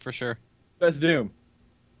 Yeah, for sure. Best Doom.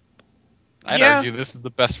 I'd argue this is the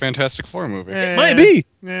best Fantastic Four movie. It might be.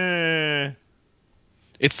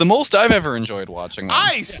 It's the most I've ever enjoyed watching them.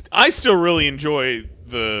 I still really enjoy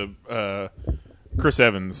the Chris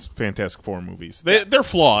Evans Fantastic Four movies. They're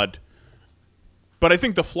flawed, but I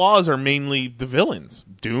think the flaws are mainly the villains,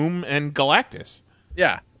 Doom and Galactus.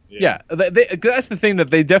 Yeah. That's the thing that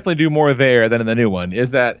they definitely do more there than in the new one,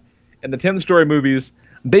 is that in the 10-story movies,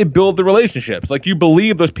 they build the relationships. Like, you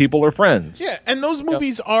believe those people are friends. Yeah, and those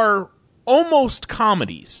movies are almost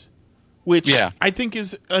comedies, which I think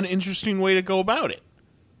is an interesting way to go about it.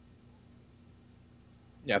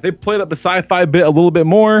 Yeah, they played up the sci-fi bit a little bit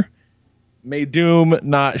more, made Doom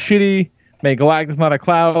not shitty, made Galactus not a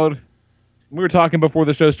cloud. We were talking before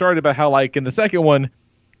the show started about how, like, in the second one,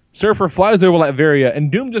 Surfer flies over Latveria,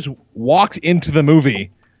 and Doom just walks into the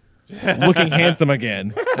movie looking handsome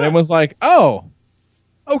again. And everyone's like, oh,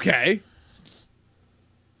 okay.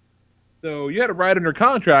 So you had to write under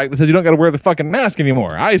contract that says you don't got to wear the fucking mask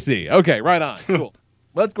anymore. I see. Okay, right on. Cool.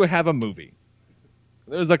 Let's go have a movie.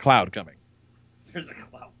 There's a cloud coming. There's a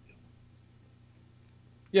cloud.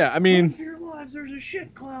 Yeah, I mean... For your lives, there's a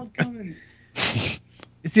shit cloud coming.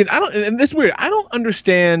 See, and this is weird. I don't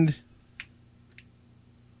understand...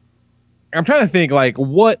 I'm trying to think, like,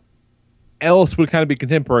 what else would kind of be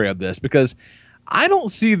contemporary of this? Because I don't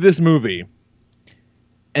see this movie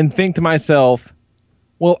and think to myself,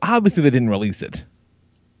 well, obviously they didn't release it.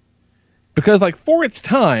 Because, like, for its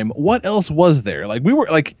time, what else was there? Like, we were,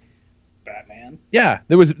 like... Batman? Yeah,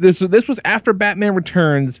 this was after Batman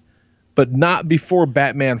Returns, but not before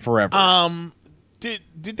Batman Forever.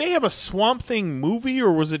 Did they have a Swamp Thing movie,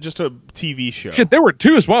 or was it just a TV show? Shit, there were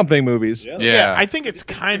 2 Swamp Thing movies. Yeah, I think it's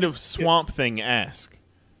kind of Swamp Thing-esque.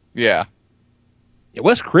 Yeah.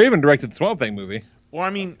 Wes Craven directed the Swamp Thing movie. Well,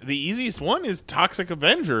 I mean, the easiest one is Toxic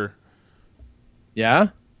Avenger. Yeah?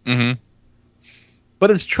 Mm-hmm.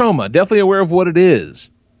 But it's trauma. Definitely aware of what it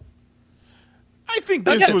is. I think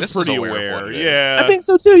this was pretty aware. Yeah, I think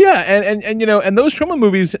so too. Yeah, and you know, and those trauma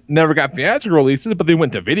movies never got theatrical releases, but they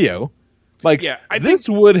went to video. Like, this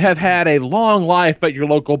would have had a long life at your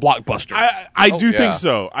local Blockbuster. I do think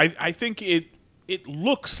so. I think it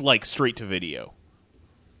looks like straight to video.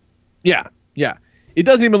 Yeah. It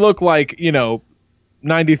doesn't even look like, you know,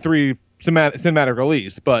 93 cinematic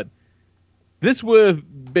release, but this would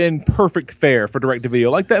have been perfect fare for direct to video,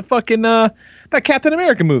 like that fucking that Captain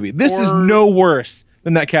America movie. This is no worse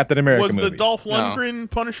than that Captain America movie. Was the Dolph Lundgren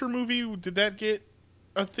Punisher movie, did that get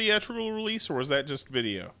a theatrical release, or was that just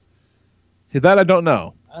video? See, that I don't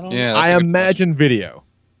know. I imagine video.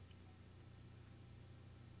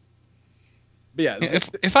 But yeah,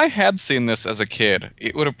 if I had seen this as a kid,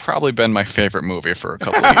 it would have probably been my favorite movie for a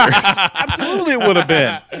couple of years. Absolutely would have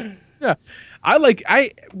been. Yeah,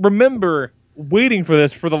 I remember waiting for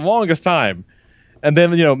this for the longest time, and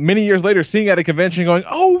then many years later seeing it at a convention, going,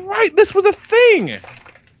 "Oh right, this was a thing,"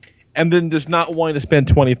 and then just not wanting to spend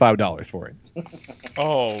 $25 for it.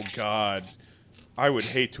 Oh God, I would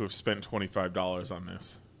hate to have spent $25 on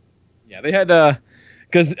this. Yeah, they had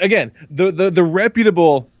because again, the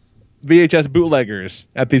reputable VHS bootleggers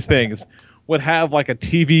at these things would have like a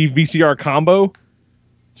TV VCR combo,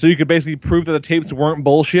 so you could basically prove that the tapes weren't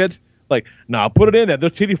bullshit. Like, nah, put it in there.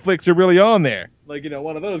 Those titty flicks are really on there. Like,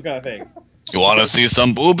 one of those kind of things. You want to see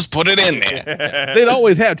some boobs? Put it in there. Yeah. They'd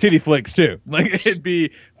always have titty flicks too. Like, it'd be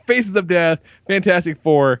Faces of Death, Fantastic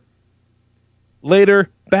Four, later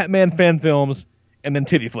Batman fan films, and then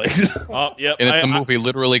titty flicks. Oh, yep. And it's a movie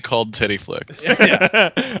literally called Titty Flicks.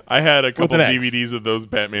 Yeah. I had a couple DVDs of those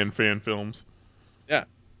Batman fan films. Yeah.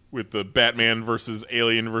 With the Batman versus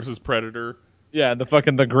Alien versus Predator. Yeah,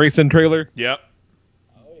 the Grayson trailer. Yep.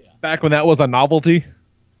 Oh, yeah. Back when that was a novelty.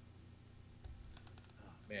 Oh,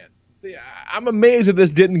 man. I'm amazed that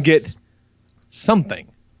this didn't get something.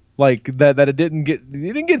 Like, that it didn't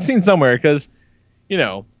get seen somewhere, because,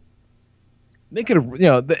 they could have,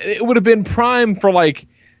 it would have been prime for like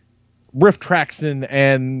Riff Traxton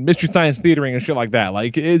and Mystery Science Theatering and shit like that.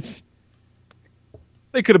 Like they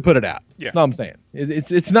could have put it out. Yeah. That's all I'm saying.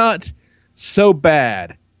 It's not so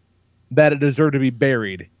bad that it deserved to be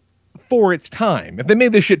buried for its time. If they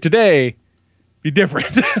made this shit today, it'd be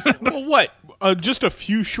different. Well, what? Just a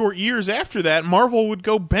few short years after that, Marvel would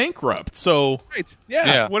go bankrupt. So, right.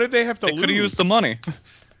 Yeah. What did they have to lose? They could have used the money.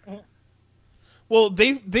 Well,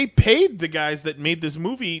 they paid the guys that made this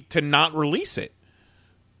movie to not release it.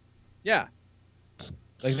 Yeah.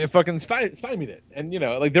 Like, they fucking stymied it. And,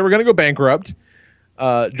 like, they were going to go bankrupt.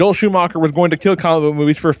 Joel Schumacher was going to kill comic book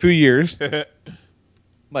movies for a few years.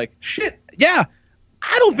 Like, shit, yeah,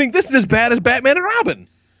 I don't think this is as bad as Batman and Robin.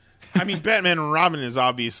 I mean, Batman and Robin is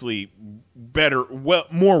obviously better,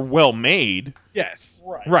 more well-made. Yes.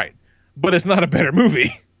 Right. But it's not a better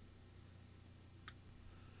movie.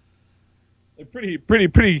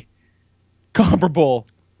 Pretty comparable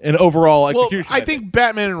in overall execution. Well, I think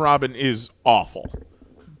Batman and Robin is awful,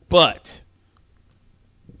 but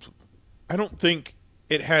I don't think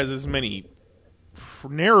it has as many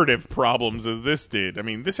narrative problems as this did. I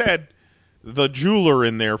mean, this had the jeweler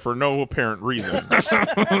in there for no apparent reason.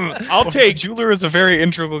 The jeweler is a very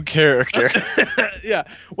integral character. Yeah.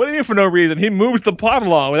 What do you mean for no reason? He moves the plot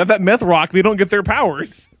along. Without that meth rock, they don't get their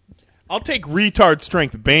powers. I'll take retard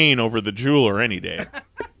strength Bane over the jeweler any day.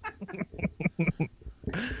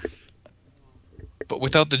 But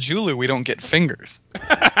without the jeweler, we don't get Fingers.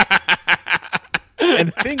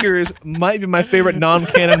 And Fingers might be my favorite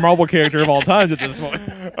non-canon Marvel character of all time at this point.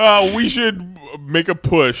 We should make a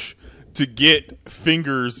push to get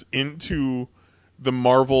Fingers into the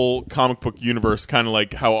Marvel comic book universe, kind of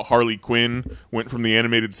like how Harley Quinn went from the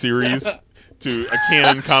animated series to a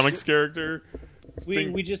canon comics character.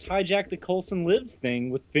 We just hijacked the Coulson Lives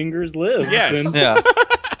thing with Fingers Lives. Yes. Yeah.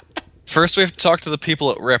 First, we have to talk to the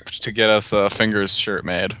people at Ripped to get us a Fingers shirt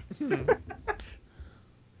made. You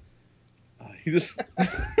just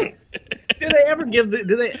Did they ever give Did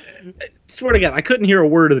they? Swear to God, I couldn't hear a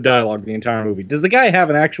word of the dialogue the entire movie. Does the guy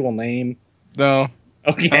have an actual name? No.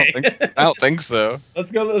 Okay. I don't think so.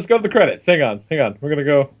 Let's go to the credits. Hang on. We're gonna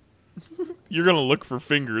go. You're gonna look for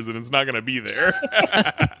Fingers, and it's not gonna be there.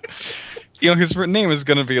 His name is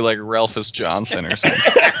gonna be like Ralphus Johnson or something.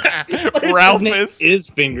 Ralphus is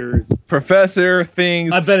Fingers. Professor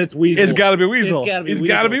Things. I bet it's Weasel. It's got to be Weasel. It's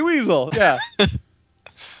gotta be Weasel. Yeah.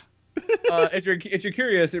 If you're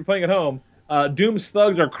curious, you're playing at home. Doom's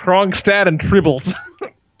thugs are Krongstad and Tribbles.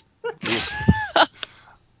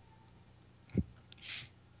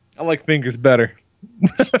 I like Fingers better.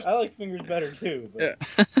 I like Fingers better too. But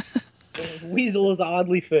Weasel is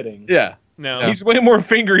oddly fitting. Yeah. No, he's way more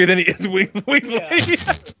fingery than he is Weasel. Yeah.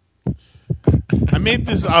 I made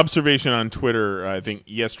this observation on Twitter, I think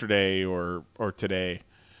yesterday or today,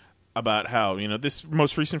 about how this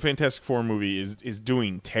most recent Fantastic Four movie is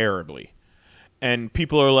doing terribly, and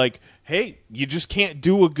people are like, "Hey, you just can't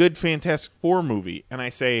do a good Fantastic Four movie," and I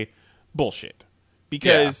say, "Bullshit,"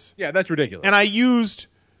 because yeah, that's ridiculous. And I used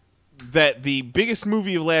that the biggest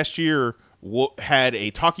movie of last year had a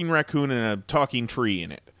talking raccoon and a talking tree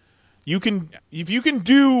in it. If you can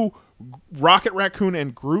do Rocket Raccoon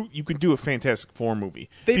and Groot, you can do a Fantastic Four movie.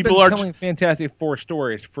 They've been telling Fantastic Four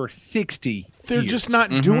stories for 60 They're years. just not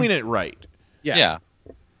doing it right. Yeah.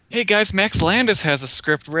 Hey guys, Max Landis has a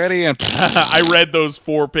script ready, and I read those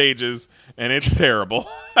 4 pages, and it's terrible.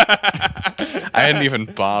 I didn't even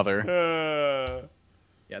bother.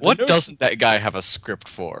 What doesn't that guy have a script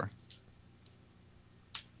for?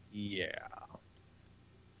 Yeah.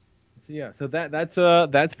 So yeah, so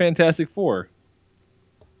that's Fantastic Four.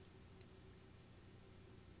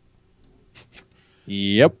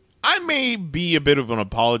 Yep. I may be a bit of an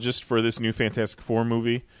apologist for this new Fantastic Four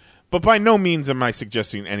movie, but by no means am I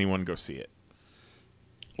suggesting anyone go see it.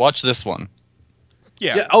 Watch this one.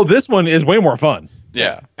 Yeah. Oh, this one is way more fun.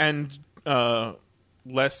 Yeah. And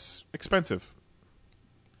less expensive.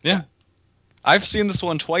 Yeah. I've seen this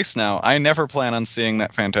one twice now. I never plan on seeing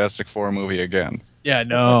that Fantastic Four movie again. Yeah,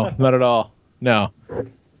 no, not at all. No.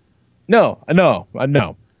 No. No. I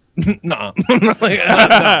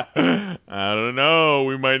don't know.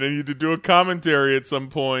 We might need to do a commentary at some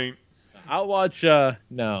point. I'll watch.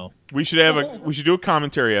 No. We should do a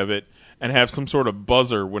commentary of it and have some sort of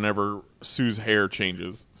buzzer whenever Sue's hair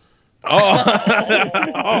changes.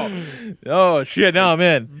 Oh shit! Now I'm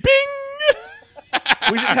in. Bing.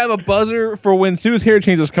 We should have a buzzer for when Sue's hair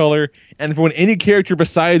changes color, and for when any character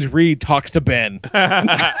besides Reed talks to Ben.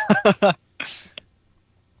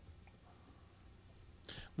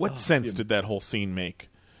 What sense did that whole scene make?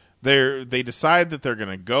 They decide that they're going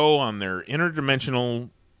to go on their interdimensional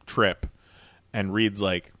trip, and Reed's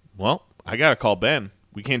like, well, I got to call Ben.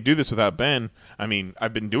 We can't do this without Ben. I mean,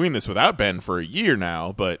 I've been doing this without Ben for a year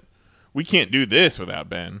now, but we can't do this without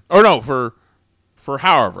Ben. Or no, for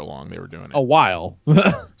however long they were doing it. A while.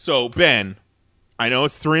 So, Ben, I know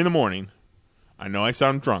it's 3 a.m. I know I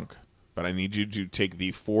sound drunk, but I need you to take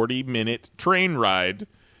the 40-minute train ride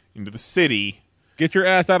into the city. Get your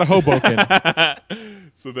ass out of Hoboken.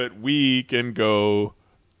 So that we can go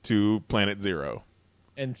to Planet Zero.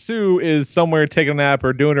 And Sue is somewhere taking a nap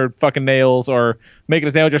or doing her fucking nails or making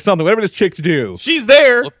a sandwich or something. Whatever this chicks do. She's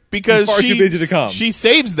there because too busy to come. She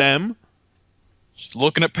saves them. She's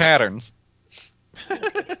looking at patterns.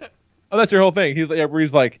 Oh, that's your whole thing.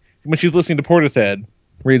 Reed's like, when she's listening to Portishead,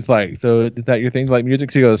 Reed's like, so is that your thing? You like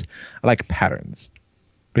music? She goes, I like patterns.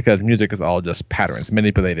 Because music is all just patterns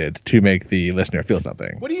manipulated to make the listener feel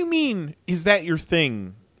something. What do you mean, is that your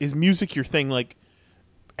thing? Is music your thing? Like,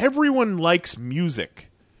 everyone likes music.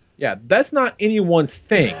 Yeah, that's not anyone's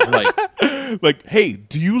thing. Like, hey,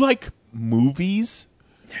 do you like movies?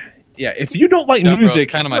 Yeah, if you don't like music,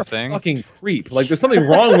 kind of my thing. Fucking creep. Like, there's something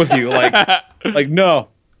wrong with you. Like, no,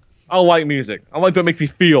 I don't like music. I like what makes me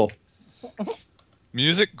feel.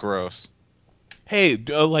 Music, gross. Hey,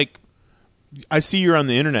 like, I see you're on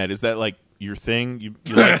the internet. Is that like your thing? You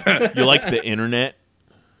like you like the internet?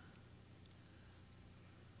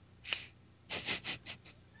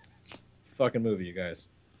 Fucking movie, you guys.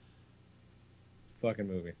 Fucking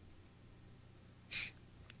movie.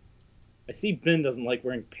 I see Ben doesn't like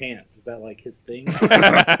wearing pants. Is that like his thing?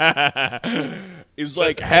 Is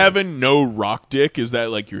like having no rock dick, is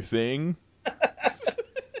that like your thing?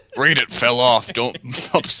 Read it fell off. Don't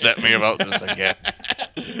upset me about this again.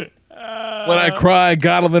 When I cry,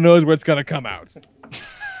 God only knows where it's going to come out.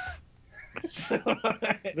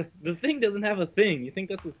 The thing doesn't have a thing. You think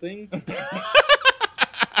that's his thing?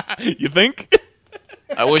 You think?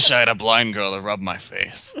 I wish I had a blind girl to rub my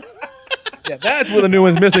face. Yeah, that's where the new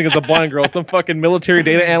one's missing is a blind girl. Some fucking military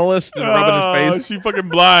data analyst is rubbing his face. She fucking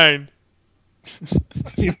blind.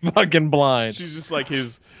 She's fucking blind. She's just like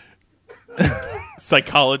his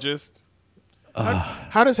psychologist.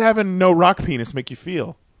 How does having no rock penis make you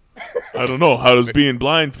feel? I don't know. How does being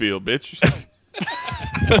blind feel, bitch?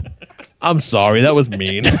 I'm sorry. That was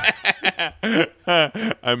mean.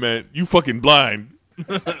 I meant, you fucking blind.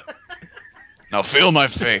 Now feel my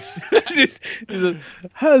face.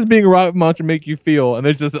 How does being a rock monster make you feel? And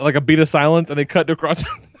there's just like a beat of silence, and they cut to across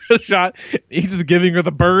the shot. He's just giving her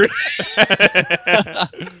the bird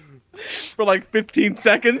for like 15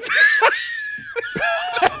 seconds.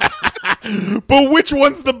 But which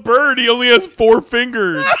one's the bird? He only has 4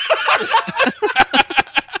 fingers.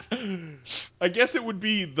 I guess it would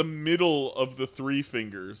be the middle of the 3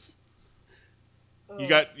 fingers. You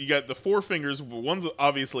got the 4 fingers. One's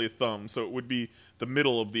obviously a thumb, so it would be the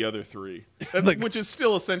middle of the other 3, which is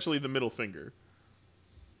still essentially the middle finger.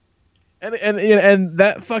 And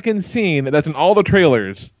that fucking scene that's in all the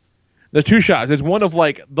trailers. There's 2 shots. There's one of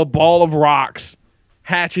like the ball of rocks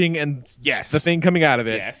hatching and yes, the thing coming out of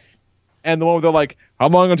it. Yes. And the one where they're like, how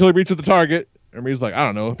long until he reaches the target? And he's like, I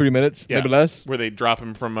don't know, 3 minutes, maybe less. Where they drop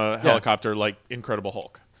him from a helicopter like Incredible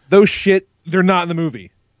Hulk. Those shit, they're not in the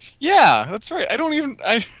movie. Yeah, that's right. I didn't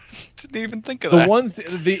even think of the that. Ones,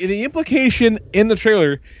 the implication in the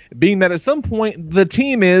trailer being that at some point the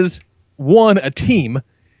team is, 1, a team,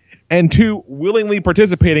 and 2, willingly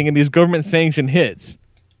participating in these government-sanctioned hits.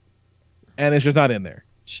 and it's just not in there.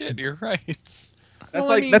 Shit, you're right. That's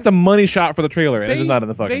that's a money shot for the trailer, and it's just not in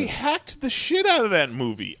the fucking. They hacked the shit out of that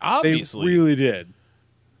movie. Obviously, they really did.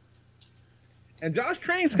 And Josh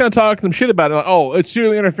Train's kind of talking some shit about it. Like, oh, it's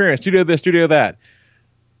studio interference, studio this, studio that.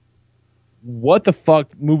 What the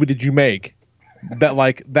fuck movie did you make?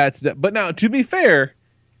 But now, to be fair,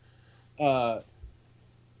 Mark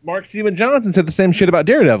Steven Johnson said the same shit about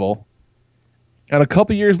Daredevil. And a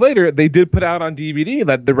couple years later, they did put out on DVD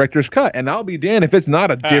that director's cut, and I'll be damned if it's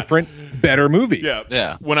not a different, better movie.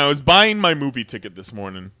 Yeah. When I was buying my movie ticket this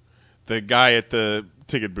morning, the guy at the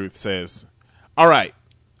ticket booth says, "All right,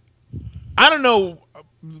 I don't know.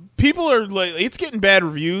 People are like, it's getting bad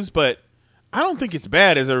reviews, but I don't think it's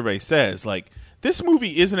bad as everybody says. Like, this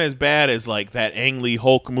movie isn't as bad as like that Ang Lee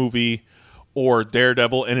Hulk movie or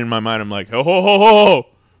Daredevil." And in my mind, I'm like, "Ho ho ho ho!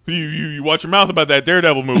 You watch your mouth about that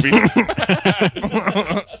Daredevil movie."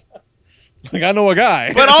 Like, I know a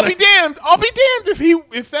guy. But I'll be damned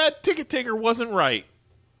if that ticket taker wasn't right.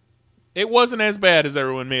 It wasn't as bad as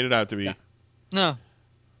everyone made it out to be. Yeah. No.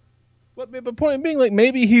 But point being, like,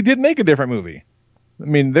 maybe he did make a different movie. I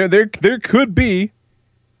mean, there could be,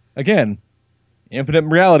 again, infinite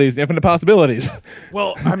realities, infinite possibilities.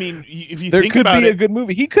 Well, I mean, if you there think could about be it, a good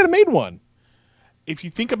movie. He could have made one. If you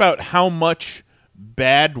think about how much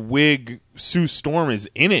bad wig Sue Storm is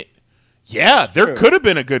in it, yeah, there could have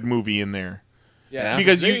been a good movie in there. Yeah,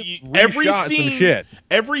 because every shit.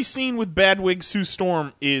 scene with bad wig Sue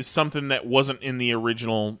Storm is something that wasn't in the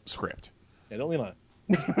original script. Yeah, don't lean on it.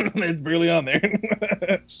 It's barely on there.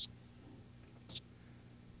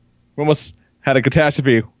 We almost had a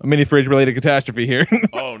catastrophe, a mini fridge related catastrophe here.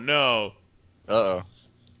 Oh no! Uh-oh.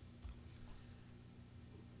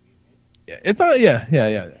 Yeah, it's on. Yeah.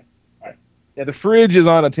 All right. Yeah, the fridge is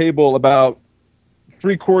on a table about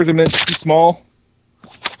 3/4 of an inch too small.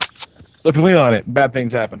 So if you lean on it, bad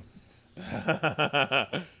things happen.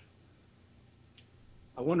 I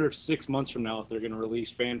wonder if 6 months from now if they're going to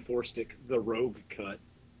release Fan Stick the Rogue Cut.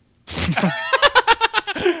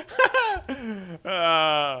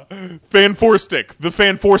 Fan Stick, the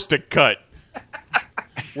Fan Stick cut,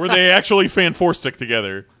 where they actually Fan Stick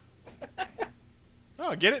together.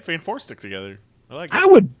 Oh, get it? Fan Stick together. I like it.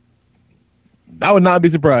 I would not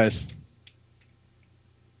be surprised.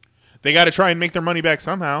 They got to try and make their money back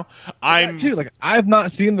somehow. I've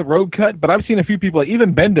not seen the Rogue Cut, but I've seen a few people. Like,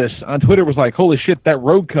 even Bendis on Twitter was like, "Holy shit, that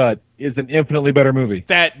Rogue Cut is an infinitely better movie."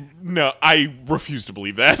 No, I refuse to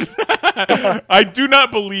believe that. I do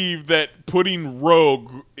not believe that putting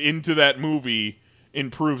Rogue into that movie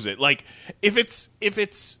improves it. Like, if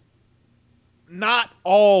it's not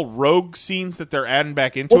all Rogue scenes that they're adding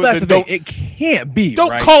back into it, then it can't be. Don't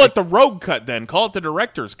right? call it the Rogue Cut. Then call it the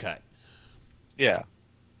director's cut. Yeah.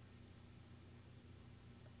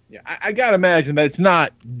 Yeah, I gotta imagine that it's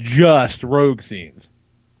not just Rogue scenes.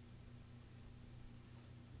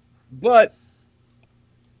 But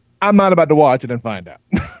I'm not about to watch it and find out.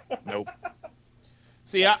 Nope.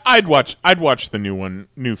 See, I'd watch the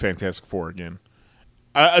new Fantastic Four again,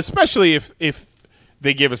 especially if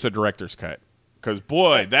they give us a director's cut. Because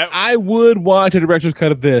boy, I would watch a director's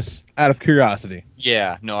cut of this out of curiosity.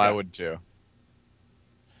 Yeah, no, I would too.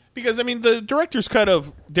 Because I mean, the director's cut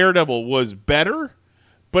of Daredevil was better,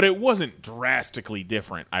 but it wasn't drastically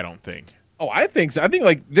different. I don't think. Oh, I think so. I think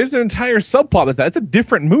like there's an entire subplot that's a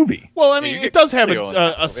different movie. Well, I mean, it does have a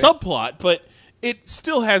subplot, but it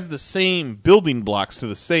still has the same building blocks to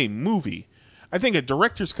the same movie. I think a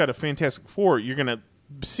director's cut of Fantastic Four, you're gonna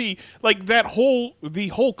see like the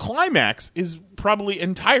whole climax is probably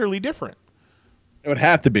entirely different. It would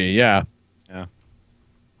have to be, yeah. Yeah.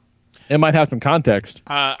 It might have some context.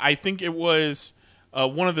 I think it was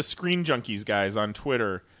one of the Screen Junkies guys on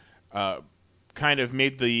Twitter kind of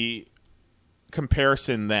made the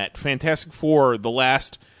comparison that Fantastic Four, the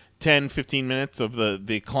last 10, 15 minutes of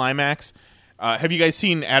the climax. Have you guys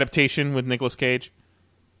seen Adaptation with Nicolas Cage?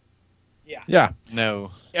 Yeah.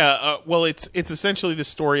 No. Well, it's essentially the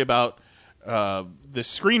story about the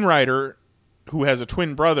screenwriter who has a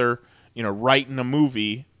twin brother, writing a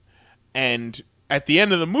movie, and at the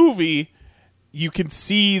end of the movie, you can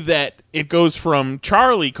see that it goes from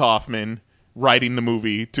Charlie Kaufman writing the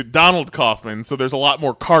movie to Donald Kaufman, so there's a lot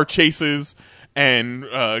more car chases and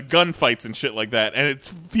gunfights and shit like that, and it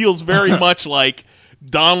feels very much like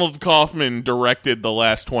Donald Kaufman directed the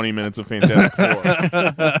last 20 minutes of Fantastic Four.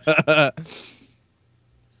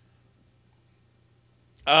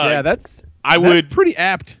 That's pretty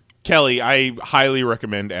apt. Kelly, I highly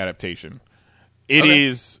recommend Adaptation. It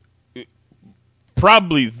is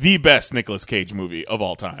probably the best Nicolas Cage movie of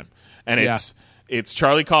all time. And it's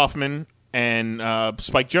Charlie Kaufman and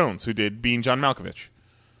Spike Jonze, who did Being John Malkovich.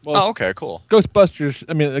 Well, okay, cool. Ghost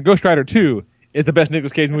Rider 2 is the best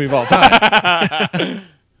Nicolas Cage movie of all time.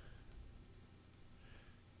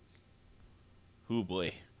 Ooh,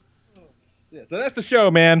 boy. Yeah, so that's the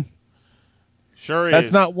show, man. Sure is.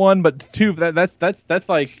 That's not one, but two. That's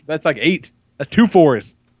like 8. That's 2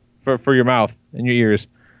 4s for your mouth and your ears.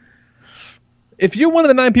 If you're one of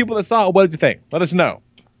the 9 people that saw it, what did you think? Let us know.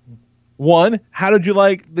 1, how did you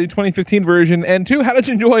like the 2015 version? And 2, how did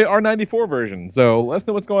you enjoy our 94 version? So let us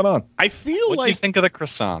know what's going on. I feel what do you think of the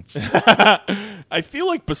croissants? I feel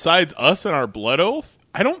like besides us and our Blood Oath,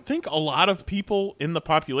 I don't think a lot of people in the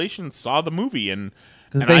population saw the movie, and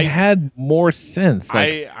they had more sense.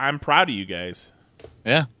 I'm proud of you guys.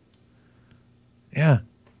 Yeah. Yeah.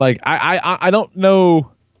 Like I don't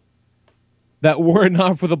know that were it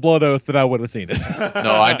not for the Blood Oath that I would have seen it.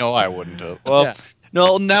 No, I know I wouldn't have. Well, yeah.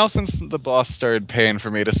 No, now since the boss started paying for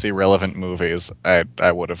me to see relevant movies, I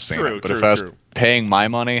would have seen it. But if I was paying my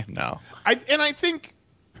money, no. I think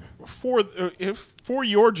for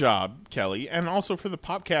your job, Kelly, and also for the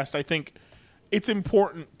podcast, I think it's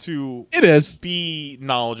important to be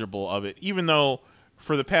knowledgeable of it. Even though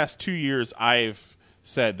for the past 2 years I've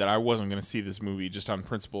said that I wasn't going to see this movie just on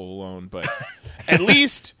principle alone, but at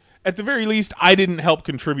the very least, I didn't help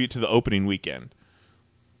contribute to the opening weekend.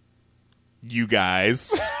 You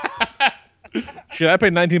guys. Shit, I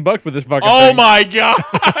paid $19 for this fucking thing. Oh my god!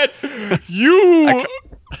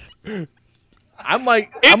 I'm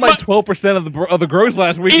like 12% of the gross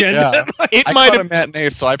last weekend. Yeah. It might have a matinee,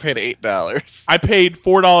 so I paid $8. I paid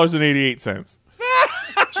 $4.88.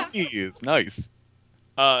 Jeez, nice.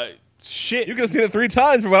 Shit, you could have seen it 3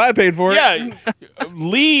 times for what I paid for it. Yeah,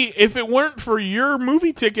 Lee. If it weren't for your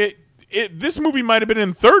movie ticket, this movie might have been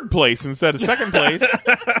in 3rd place instead of 2nd place.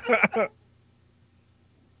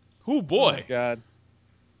 Oh boy! Oh my God.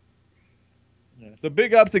 Yeah, so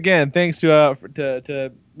big ups again. Thanks to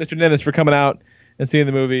Mr. Dennis for coming out and seeing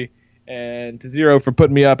the movie, and to Zero for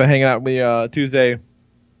putting me up and hanging out with me Tuesday.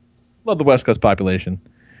 Love the West Coast population.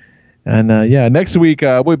 And next week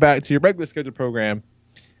we'll be back to your regular scheduled program.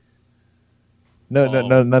 No,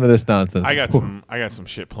 none of this nonsense. I got some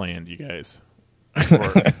shit planned, you guys, for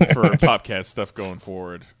podcast stuff going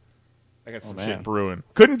forward. I got some shit brewing.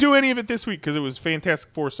 Couldn't do any of it this week because it was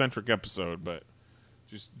Fantastic Four centric episode, but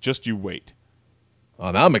just you wait.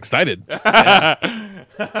 Oh, now I'm excited. I'm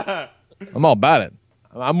all about it.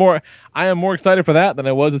 I am more excited for that than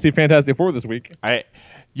I was to see Fantastic Four this week.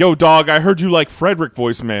 Yo, dog, I heard you like Frederick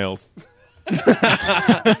voicemails.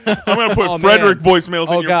 I'm gonna put Frederick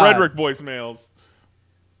voicemails in your Frederick voicemails.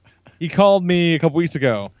 He called me a couple weeks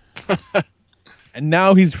ago, and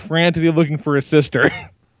now he's frantically looking for his sister.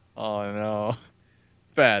 Oh no,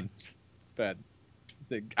 bad.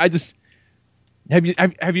 I just have you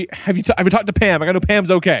talked to Pam? I got to know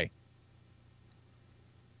Pam's okay,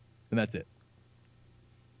 and that's it.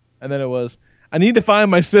 And then it was, I need to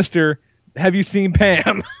find my sister. Have you seen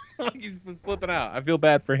Pam? Like he's been flipping out. I feel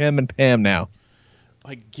bad for him and Pam now.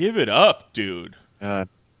 Like, give it up, dude.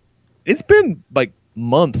 It's been like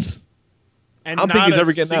months. And I don't not think he's a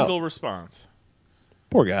ever getting single out. response.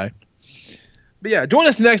 Poor guy. But yeah, join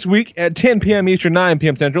us next week at 10 p.m. Eastern, 9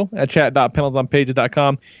 p.m. Central at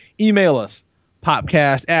chat.panelsonpages.com. Email us,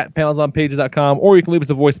 popcast@panelsonpages.com, or you can leave us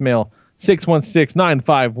a voicemail,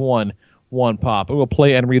 616-951-1POP. We will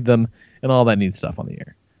play and read them and all that neat stuff on the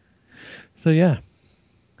air. So yeah,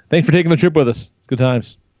 thanks for taking the trip with us. Good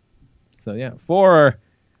times. So yeah, for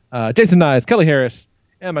Jason Nyes, Kelly Harris,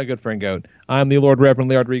 and my good friend Goat, I'm the Lord Reverend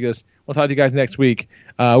Lee Rodriguez. We'll talk to you guys next week.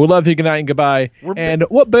 We love you. Good night and goodbye. And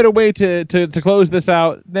what better way to close this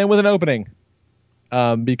out than with an opening?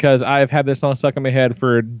 Because I've had this song stuck in my head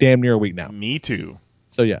for damn near a week now. Me too.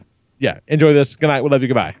 So yeah. Enjoy this. Good night. We love you.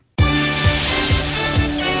 Goodbye.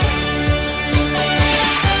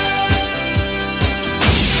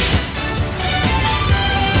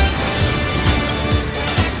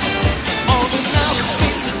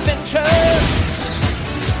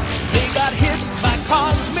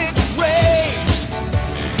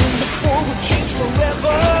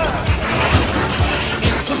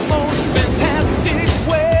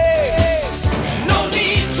 No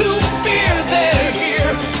need to fear, they're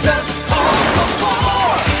here. Just call the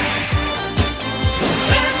floor.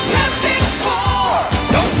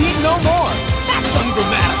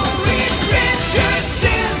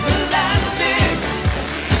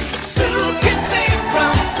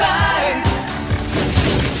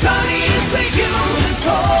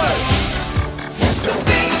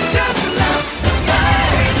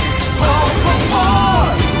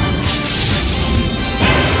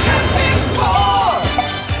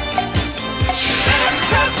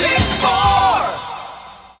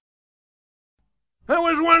 That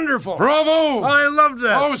was wonderful. Bravo! I loved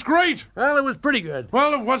that. Oh, it was great. Well, it was pretty good.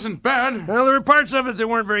 Well, it wasn't bad. Well, there were parts of it that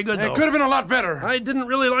weren't very good, though. It could have been a lot better. I didn't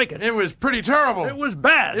really like it. It was pretty terrible. It was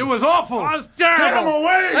bad. It was awful. It was terrible. Get him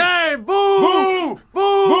away! Hey, boo!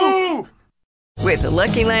 Boo! Boo! With the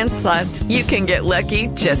Lucky Land Slots, you can get lucky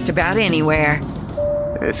just about anywhere.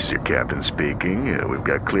 This is your captain speaking. We've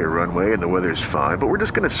got clear runway and the weather's fine, but we're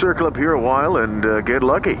just going to circle up here a while and get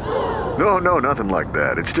lucky. No, nothing like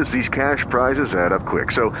that. It's just these cash prizes add up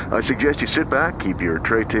quick. So I suggest you sit back, keep your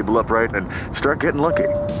tray table upright, and start getting lucky.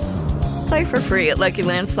 Play for free at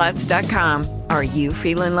LuckyLandSlots.com. Are you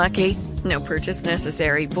feeling lucky? No purchase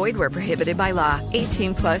necessary. Void where prohibited by law.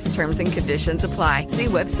 18+ terms and conditions apply. See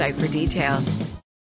website for details.